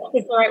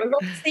 It's all right. With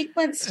little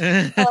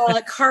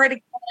sequenced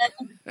cardigan.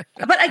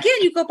 But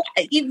again, you go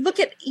back. You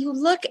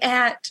look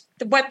at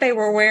what they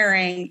were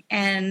wearing,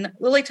 and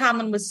Lily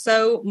Tomlin was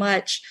so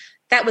much.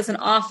 That was an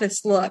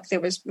office look.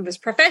 It was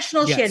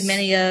professional. Yes. She had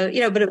many,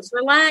 but it was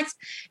relaxed.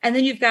 And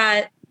then you've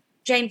got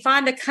Jane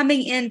Fonda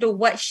coming into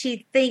what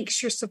she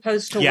thinks you're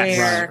supposed to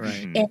wear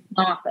in an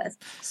office.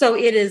 So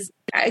it is,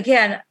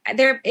 again,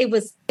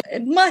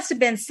 it must have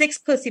been 6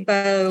 pussy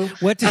bow,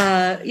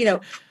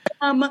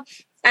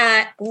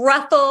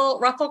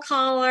 ruffle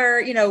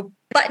collar,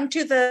 button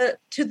to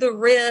the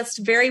wrist,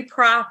 very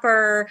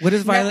proper. What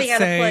does Violet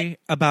say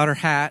about her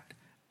hat?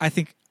 I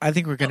think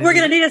we're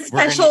gonna need a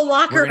special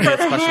locker for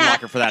the hat.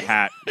 Locker for that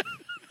hat.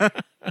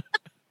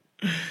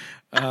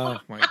 Oh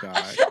my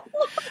God.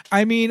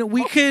 I mean,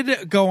 we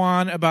could go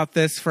on about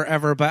this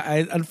forever, but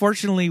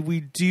unfortunately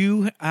we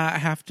do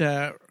have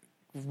to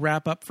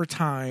wrap up for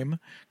time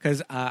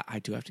because I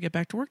do have to get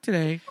back to work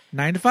today,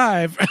 9 to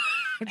 5.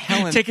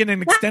 Helen, taking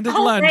an extended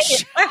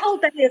lunch. My whole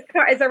day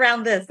is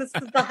around this. This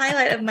is the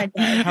highlight of my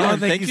day. Helen,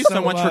 thank you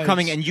so much for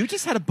coming. And you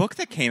just had a book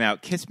that came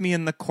out, Kiss Me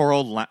in the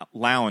Coral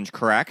Lounge,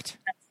 correct?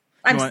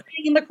 I'm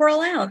sitting in the Coral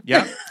Lounge.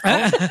 Yeah. Do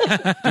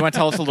you want to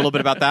tell us a little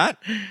bit about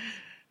that?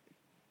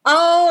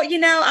 Oh,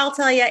 I'll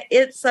tell you,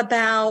 it's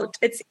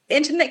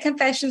intimate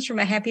confessions from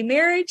a happy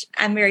marriage.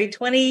 I'm married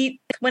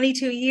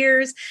 22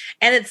 years,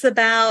 and it's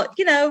about,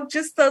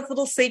 just those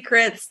little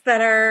secrets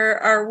that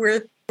are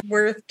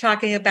worth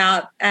talking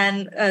about.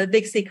 And a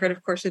big secret,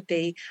 of course, would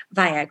be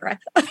Viagra.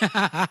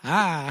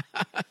 A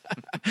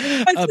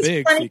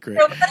big secret.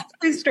 That's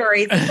true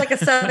stories. It's like a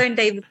Southern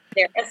David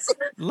Sedaris.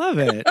 Love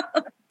it.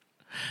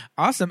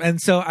 Awesome. And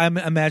so I'm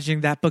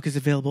imagining that book is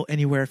available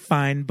anywhere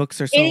fine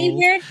books are sold.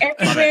 Anywhere,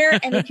 everywhere.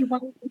 And if you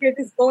want to hear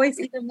this voice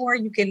even more,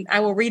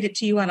 I will read it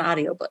to you on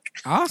audiobook.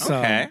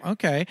 Awesome.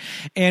 Okay.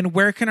 And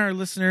where can our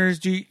listeners,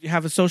 do you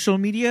have a social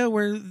media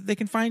where they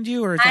can find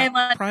you, or is I am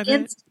on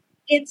private?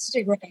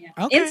 Instagram.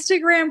 Okay.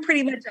 Instagram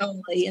pretty much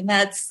only. And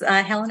that's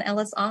Helen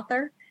Ellis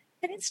author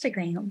at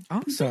Instagram.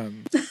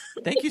 Awesome.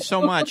 Thank you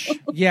so much.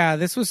 Yeah,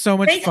 this was so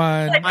much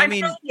fun. I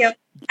mean,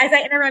 as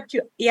I interrupt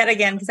you yet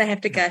again, because I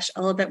have to gush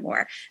a little bit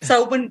more.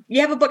 So when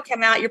you have a book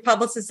come out, your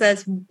publicist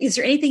says, is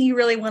there anything you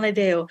really want to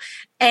do?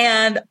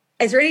 And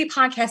is there any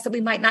podcast that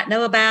we might not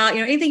know about?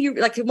 Anything you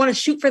like, you want to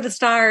shoot for the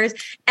stars?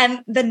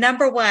 And the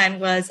number one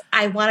was,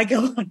 I want to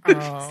go on.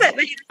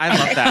 I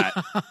love that.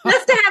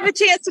 Just to have a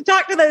chance to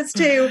talk to those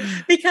two,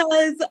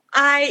 because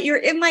you're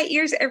in my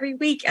ears every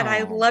week, and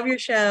I love your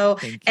show.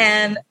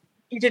 And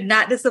you did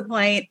not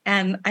disappoint.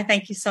 And I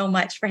thank you so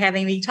much for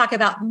having me talk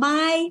about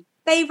my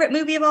favorite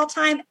movie of all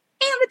time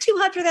and the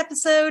 200th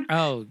episode.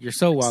 Oh, you're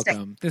so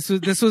welcome. This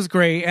was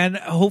great. And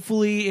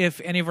hopefully if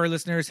any of our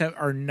listeners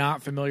are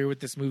not familiar with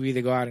this movie,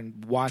 they go out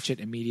and watch it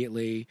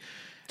immediately.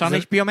 It's on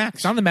HBO Max.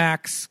 It's on the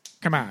Max.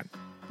 Come on.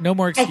 No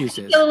more excuses.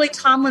 I think Lily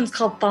Tomlin's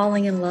called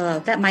Falling in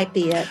Love. That might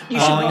be it.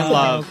 Falling in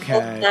Love.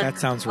 Okay, that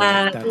sounds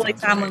right. Lily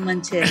Tomlin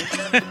one too.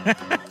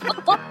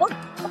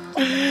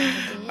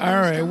 All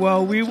right.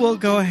 Well, we will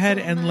go ahead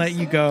and let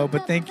you go,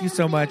 but thank you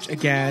so much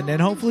again,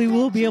 and hopefully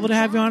we'll be able to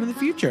have you on in the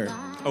future.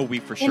 Oh, we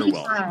for sure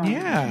will.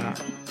 Yeah.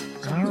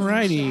 All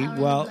righty.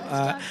 Well,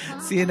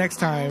 see you next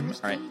time.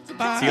 All right.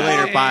 Bye. See you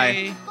later.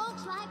 Bye.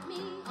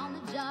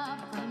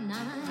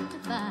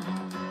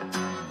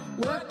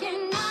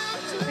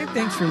 Hey,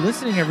 thanks for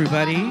listening,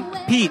 everybody.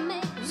 Pete,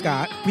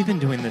 Scott, we've been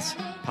doing this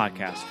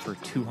podcast for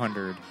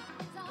 200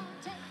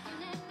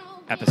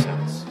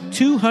 episodes.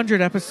 200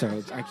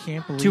 episodes. I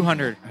can't believe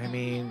 200. I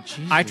mean,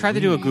 geez, I tried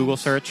to do a Google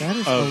search that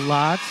is of a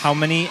lot. How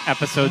many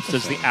episodes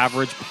does the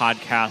average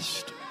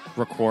podcast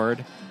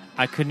record?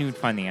 I couldn't even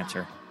find the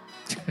answer.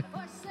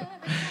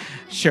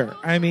 Sure.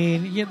 I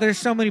mean, there's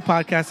so many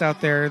podcasts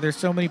out there. There's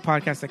so many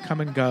podcasts that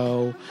come and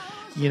go.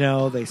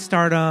 They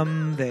start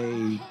them.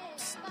 They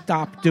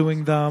stop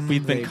doing them.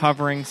 We've been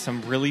covering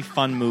some really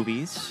fun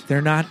movies.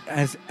 They're not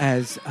as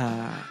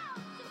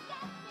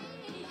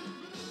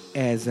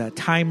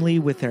timely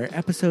with their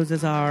episodes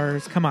as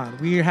ours. Come on,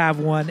 we have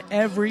one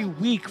every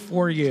week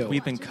for you.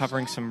 We've been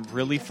covering some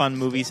really fun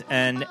movies,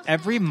 and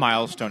every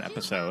milestone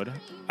episode,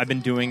 I've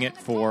been doing it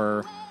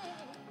for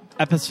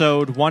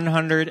episode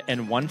 100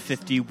 and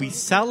 150, we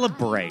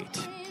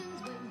celebrate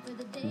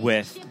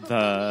with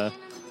the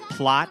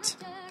plot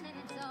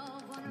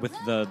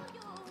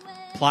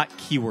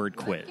keyword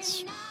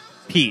quiz.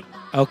 Pete.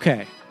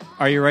 Okay.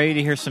 Are you ready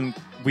to hear some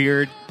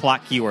weird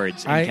plot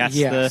keywords and guess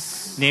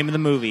yes. the name of the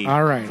movie?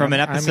 All right. From an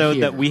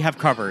episode that we have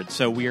covered.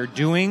 So we are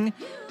doing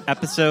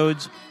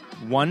episodes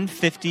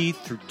 150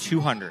 through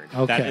 200.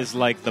 Okay. That is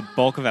like the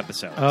bulk of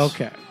episodes.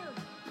 Okay.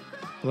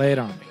 Lay it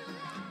on me.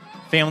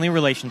 Family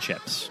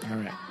relationships. All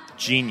right.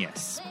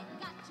 Genius.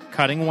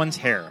 Cutting one's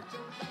hair.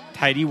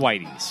 Tidy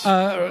whities.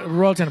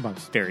 Royal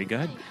Tenenbaums. Very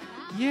good.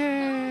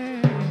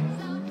 Yay.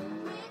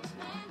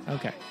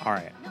 Okay. All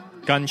right.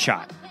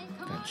 Gunshot.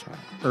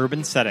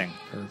 Urban setting.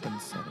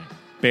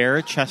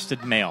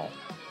 Bare-chested male.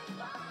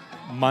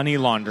 Money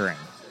laundering.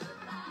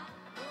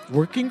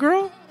 Working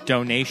girl?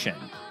 Donation.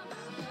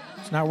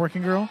 It's not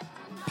Working Girl?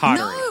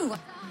 Pottery. No!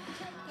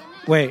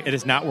 Wait. It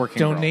is not Working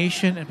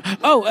Donation. Girl.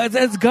 Oh,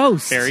 that's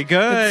Ghost. Very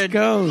good. It's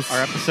Ghost.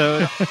 Our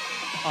episode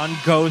on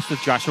Ghost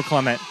with Joshua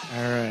Clement.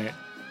 All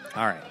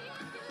right.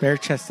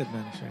 Bare-chested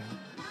men.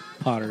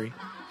 Pottery.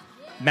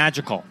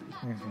 Magical.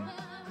 Mm-hmm.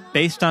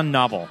 Based on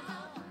novel.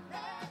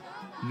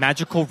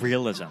 Magical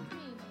realism.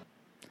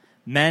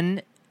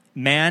 Man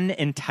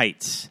in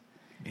tights.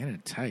 Man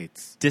in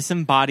tights.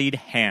 Disembodied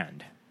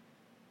hand.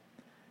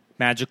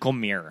 Magical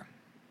mirror.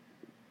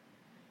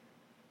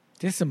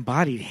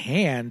 Disembodied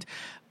hand.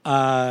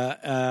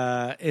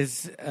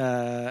 Is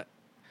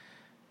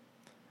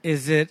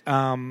it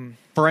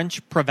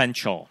French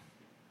provincial?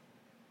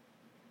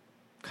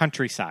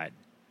 Countryside.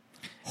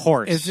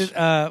 Horse. Is it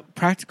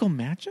Practical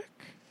Magic?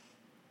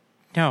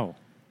 No.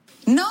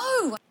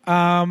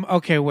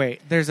 Okay,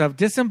 wait. There's a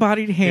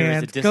disembodied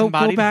hand. Go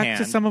back hand.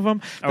 to some of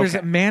them. There's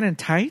a Man in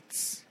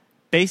Tights.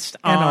 Based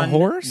and on a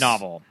horse?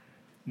 Novel.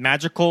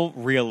 Magical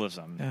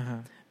realism. Uh-huh.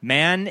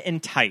 Man in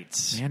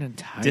tights.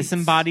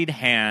 Disembodied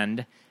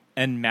hand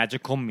and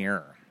magical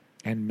mirror.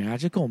 I'm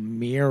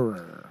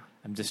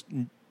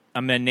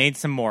going to name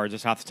some more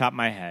just off the top of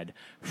my head.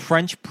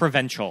 French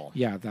provincial.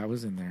 Yeah, that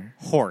was in there.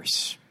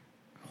 Horse.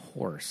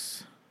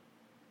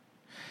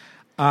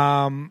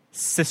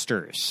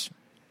 Sisters.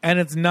 And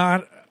it's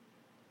not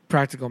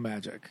Practical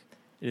Magic.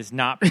 It is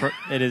not.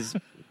 It is.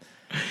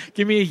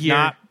 Give me a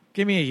year.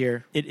 Give me a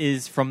year. It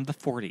is from the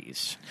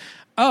 40s.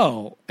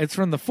 Oh, it's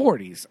from the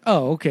 40s.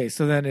 Oh, okay.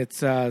 So then it's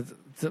Beauty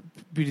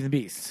and the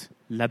Beast.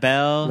 La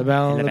Belle et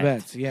la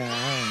Bête. Yeah. All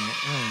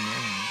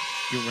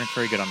right. You weren't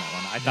very good on that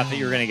one. I thought that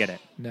you were going to get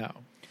it. No.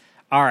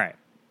 All right.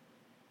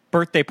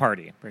 Birthday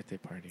party.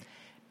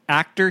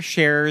 Actor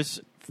shares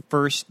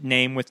first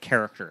name with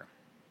character.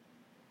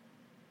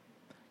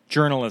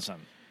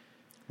 Journalism.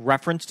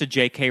 Reference to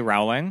J.K.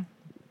 Rowling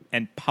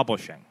and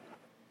publishing.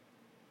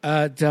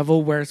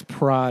 Devil Wears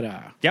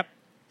Prada. Yep.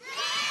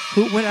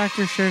 What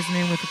actor shares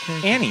name with the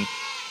character? Annie.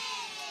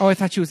 Oh, I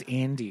thought she was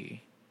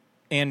Andy.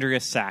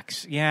 Andrea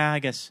Sachs. Yeah, I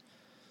guess.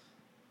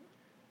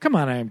 Come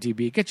on,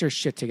 IMDb. Get your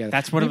shit together.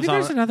 That's what Maybe it was on.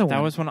 There's another one.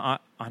 That was one on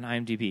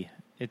IMDb.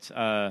 It's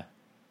Oh,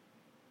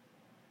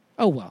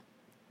 well.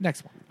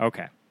 Next one.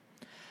 Okay.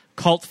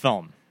 Cult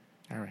film.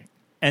 All right.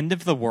 End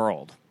of the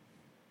world.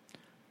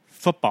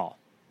 Football.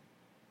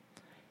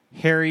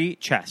 hairy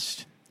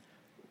chest,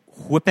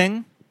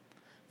 whipping,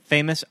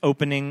 famous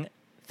opening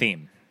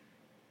theme.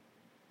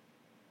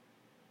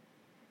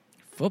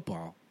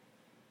 Football.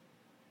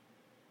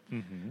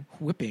 Mm-hmm.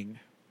 Whipping.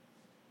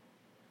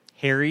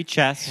 Hairy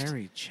chest.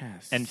 Hairy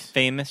chest. And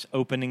famous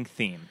opening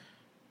theme.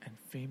 And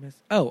famous.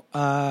 Oh,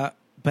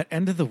 but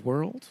End of the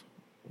World?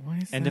 Why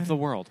is End that? of the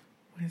World.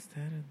 Why is that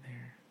in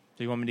there?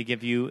 Do you want me to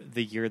give you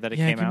the year that it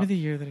came out? Yeah, give me the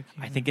year that it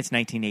came out. I think it's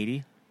 1980.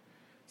 Is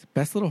it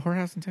Best Little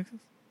Whorehouse in Texas?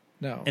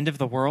 No. End of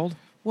the World?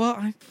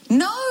 Well,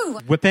 No!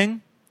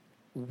 Whipping?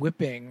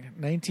 Whipping,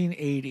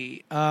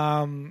 1980.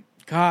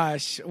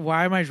 Gosh,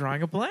 why am I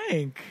drawing a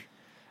blank?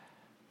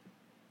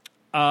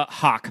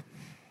 Hawk.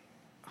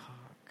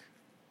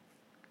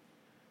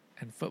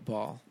 And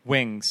football.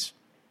 Wings.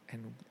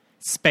 And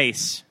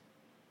space.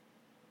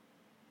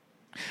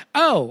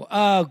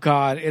 Oh,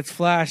 God, it's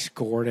Flash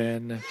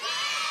Gordon.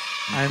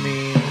 I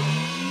mean,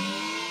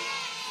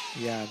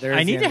 yeah, there's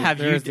I need to have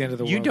you. The end of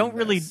the you world don't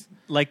really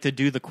like to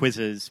do the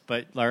quizzes,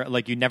 but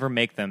like you never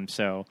make them,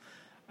 so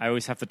I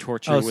always have to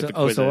torture you with the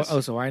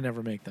quizzes. So I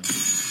never make them.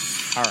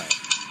 All right.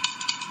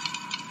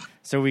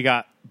 So we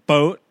got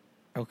boat.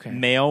 Okay.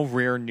 Male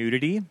rear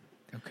nudity.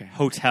 Okay.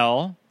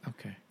 Hotel.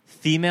 Okay.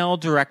 Female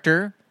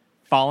director.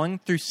 Falling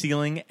through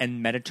ceiling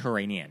and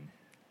Mediterranean.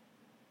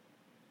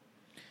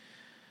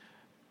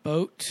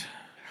 Boat,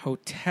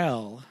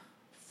 hotel,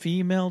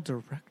 female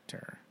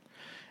director,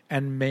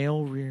 and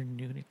male rear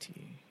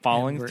nudity.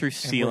 Falling through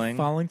ceiling.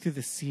 Falling through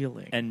the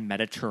ceiling. And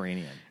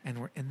Mediterranean. And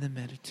we're in the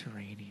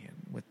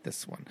Mediterranean with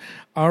this one.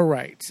 All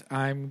right.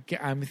 I'm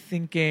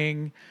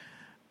thinking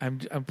I'm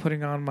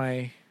putting on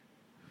my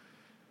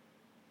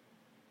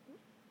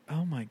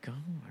Oh my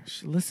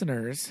gosh.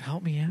 Listeners,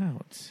 help me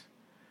out.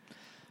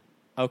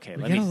 Okay,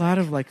 we get a lot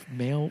of like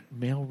male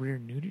rear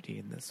nudity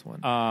in this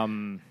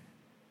one.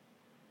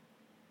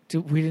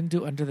 We didn't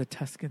do Under the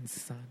Tuscan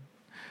Sun.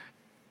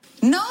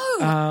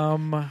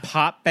 No.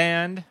 Pop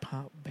band.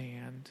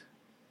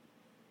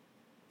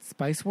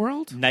 Spice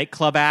World.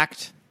 Nightclub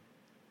act.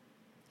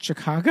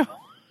 Chicago.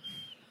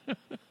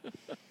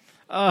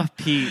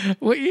 Pete.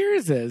 What year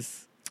is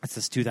this? This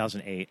is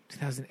 2008.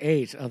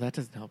 2008. Oh, that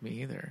doesn't help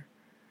me either.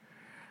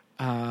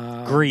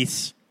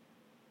 Greece.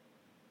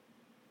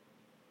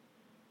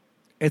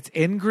 It's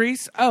in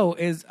Greece. Oh,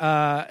 is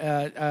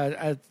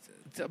Mamma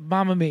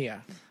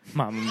Mia.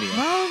 Mamma Mia.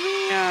 Mamma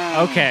Mia.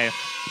 Okay.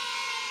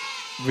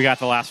 We got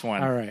the last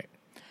one. All right.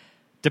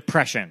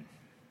 Depression.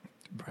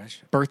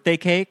 Birthday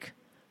cake.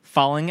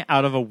 Falling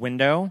out of a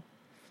window.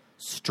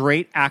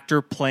 Straight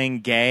actor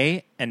playing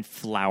gay. And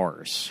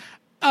flowers.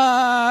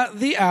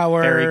 The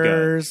Hours. Very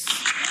good.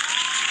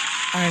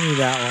 I knew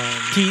that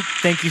one. Pete,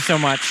 thank you so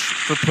much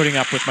for putting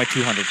up with my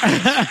 200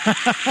 points.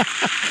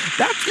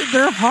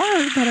 They're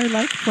hard, but I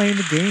like playing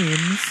the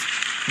games.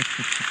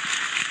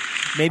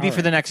 Maybe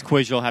for the next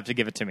quiz, you'll have to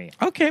give it to me.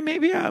 Okay,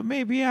 maybe I'll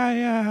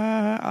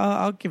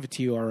give it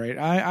to you. All right,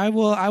 I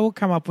will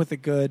come up with a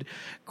good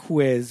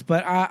quiz.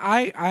 But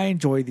I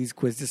enjoy these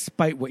quizzes,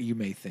 despite what you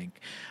may think.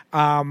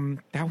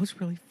 That was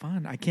really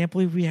fun. I can't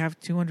believe we have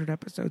 200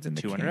 episodes in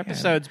the 200 can.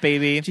 episodes,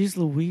 baby. Jeez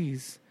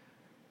Louise.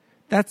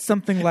 That's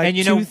something like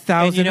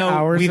 2,000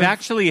 hours. We've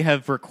actually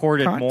have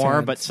recorded content.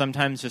 more, but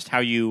sometimes just how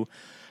you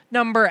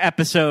number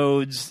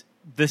episodes.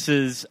 This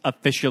is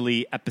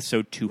officially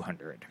episode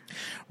 200.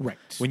 Right.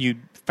 When you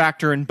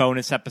factor in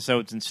bonus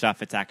episodes and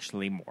stuff, it's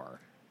actually more.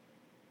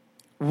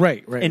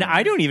 Right. And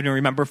I don't even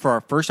remember for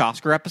our first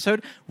Oscar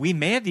episode, we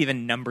may have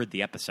even numbered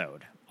the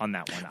episode on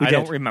that one. I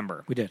don't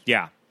remember. We did.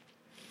 Yeah.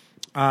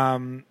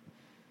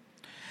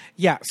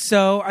 Yeah,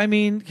 so, I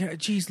mean,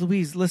 geez,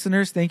 Louise,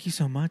 listeners, thank you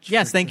so much.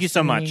 Yes, thank you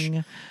so much.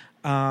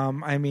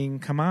 I mean,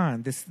 come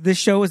on. This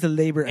show is a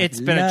labor of love.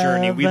 It's been a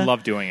journey. We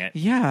love doing it.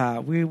 Yeah,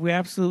 we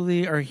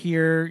absolutely are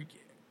here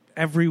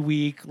every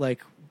week.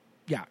 Like,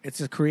 yeah, it's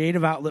a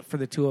creative outlet for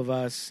the two of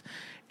us.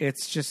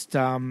 It's just...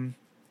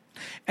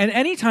 And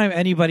anytime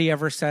anybody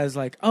ever says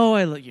like, "Oh,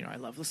 I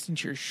love listening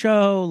to your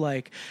show.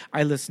 Like,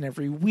 I listen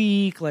every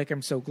week. Like,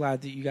 I'm so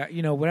glad that you got,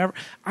 whatever."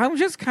 I'm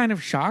just kind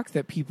of shocked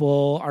that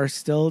people are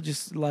still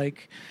just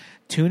like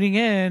tuning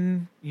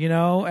in,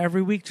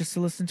 every week just to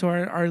listen to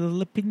our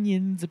little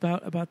opinions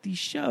about these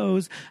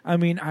shows. I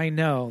mean, I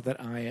know that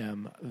I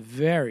am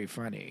very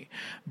funny,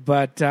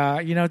 but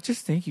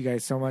just thank you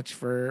guys so much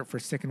for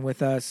sticking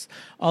with us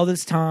all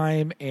this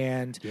time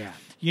and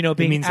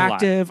being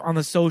active on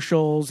the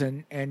socials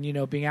and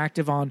being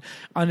active on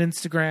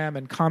Instagram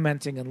and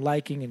commenting and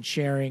liking and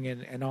sharing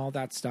and all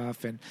that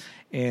stuff and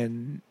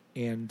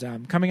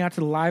coming out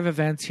to the live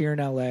events here in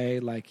LA.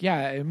 Like,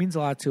 yeah, it means a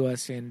lot to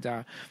us and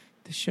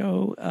the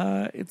show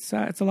it's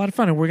a lot of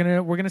fun and we're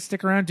gonna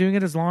stick around doing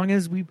it as long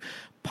as we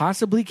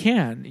possibly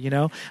can.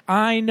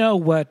 I know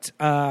what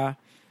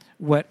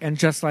And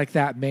Just Like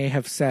That may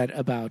have said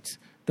about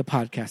the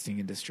podcasting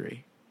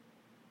industry.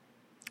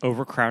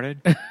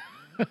 Overcrowded.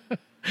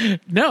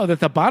 No, that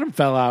the bottom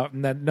fell out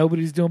and that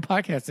nobody's doing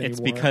podcasting anymore. It's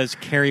because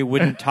Carrie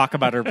wouldn't talk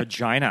about her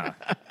vagina.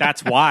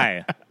 That's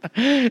why.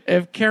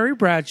 If Carrie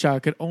Bradshaw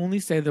could only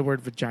say the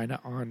word vagina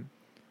on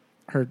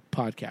her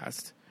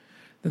podcast,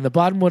 then the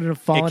bottom wouldn't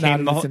have fallen out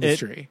of this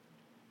industry.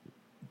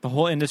 The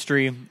whole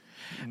industry.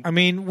 I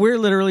mean, we're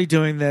literally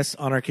doing this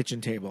on our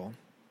kitchen table.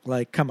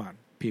 Like, come on,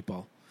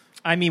 people.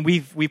 I mean,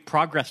 we've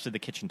progressed to the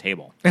kitchen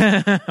table.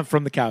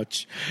 From the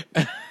couch.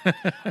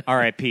 All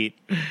right, Pete,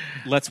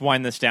 let's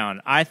wind this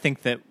down. I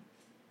think that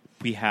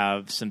we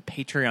have some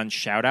Patreon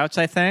shout-outs,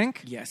 I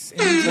think. Yes.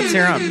 Let's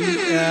hear them.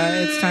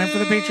 It's time for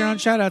the Patreon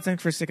shout-outs.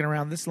 Thanks for sticking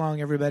around this long,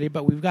 everybody.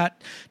 But we've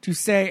got to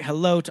say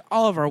hello to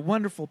all of our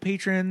wonderful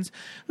patrons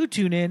who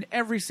tune in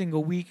every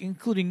single week,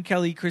 including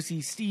Kelly,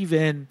 Chrissy,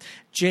 Steven,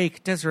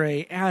 Jake,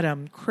 Desiree,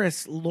 Adam,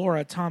 Chris,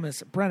 Laura,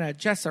 Thomas, Brenna,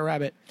 Jessa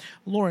Rabbit,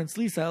 Lawrence,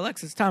 Lisa,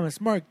 Alexis, Thomas,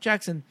 Mark,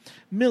 Jackson,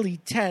 Millie,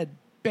 Ted,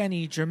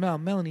 Benny,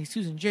 Jermel, Melanie,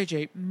 Susan,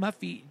 JJ,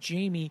 Muffy,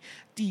 Jamie,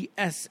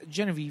 DS,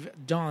 Genevieve,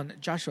 Dawn,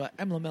 Joshua,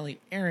 Emma,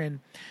 Melly, Aaron,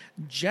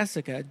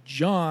 Jessica,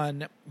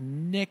 John,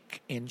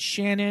 Nick, and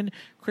Shannon,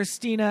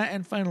 Christina,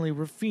 and finally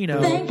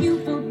Rufino. Thank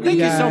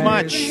you so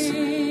much.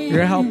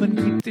 You're helping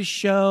keep the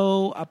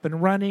show up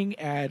and running,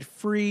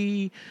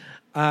 ad-free.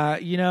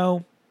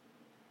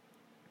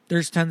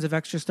 There's tons of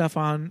extra stuff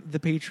on the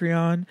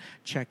Patreon.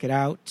 Check it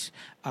out.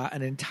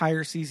 An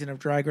entire season of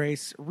Drag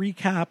Race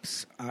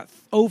recaps,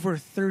 over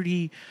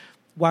 30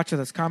 Watch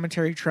With Us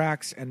commentary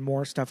tracks, and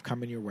more stuff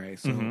coming your way.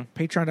 So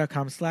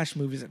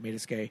patreon.com/movies that made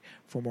us gay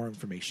for more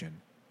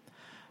information.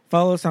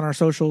 Follow us on our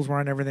socials.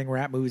 We're on everything. We're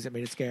at Movies That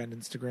Made Us Gay on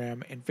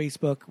Instagram and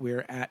Facebook.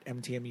 We're at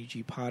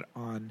MTMUGPod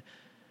on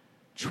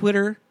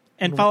Twitter.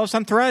 And follow us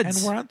on Threads.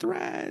 And we're on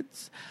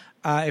Threads.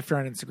 If you're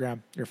on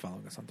Instagram, you're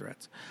following us on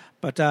Threads.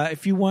 But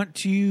if you want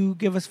to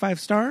give us 5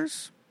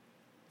 stars,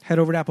 head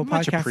over to Apple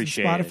Podcasts and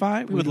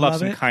Spotify. We would love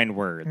some kind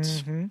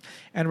words.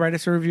 And write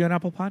us a review on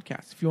Apple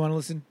Podcasts. If you want to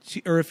listen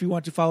to, or if you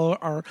want to follow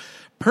our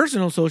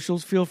personal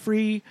socials, feel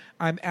free.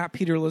 I'm at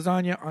Peter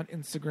Lasagna on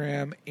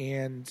Instagram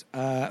and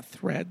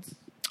Threads.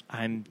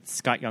 I'm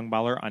Scott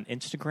Youngballer on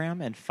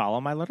Instagram, and follow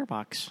my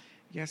letterbox.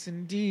 Yes,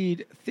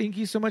 indeed. Thank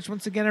you so much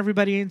once again,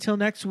 everybody. Until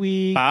next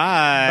week.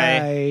 Bye.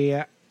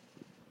 Bye.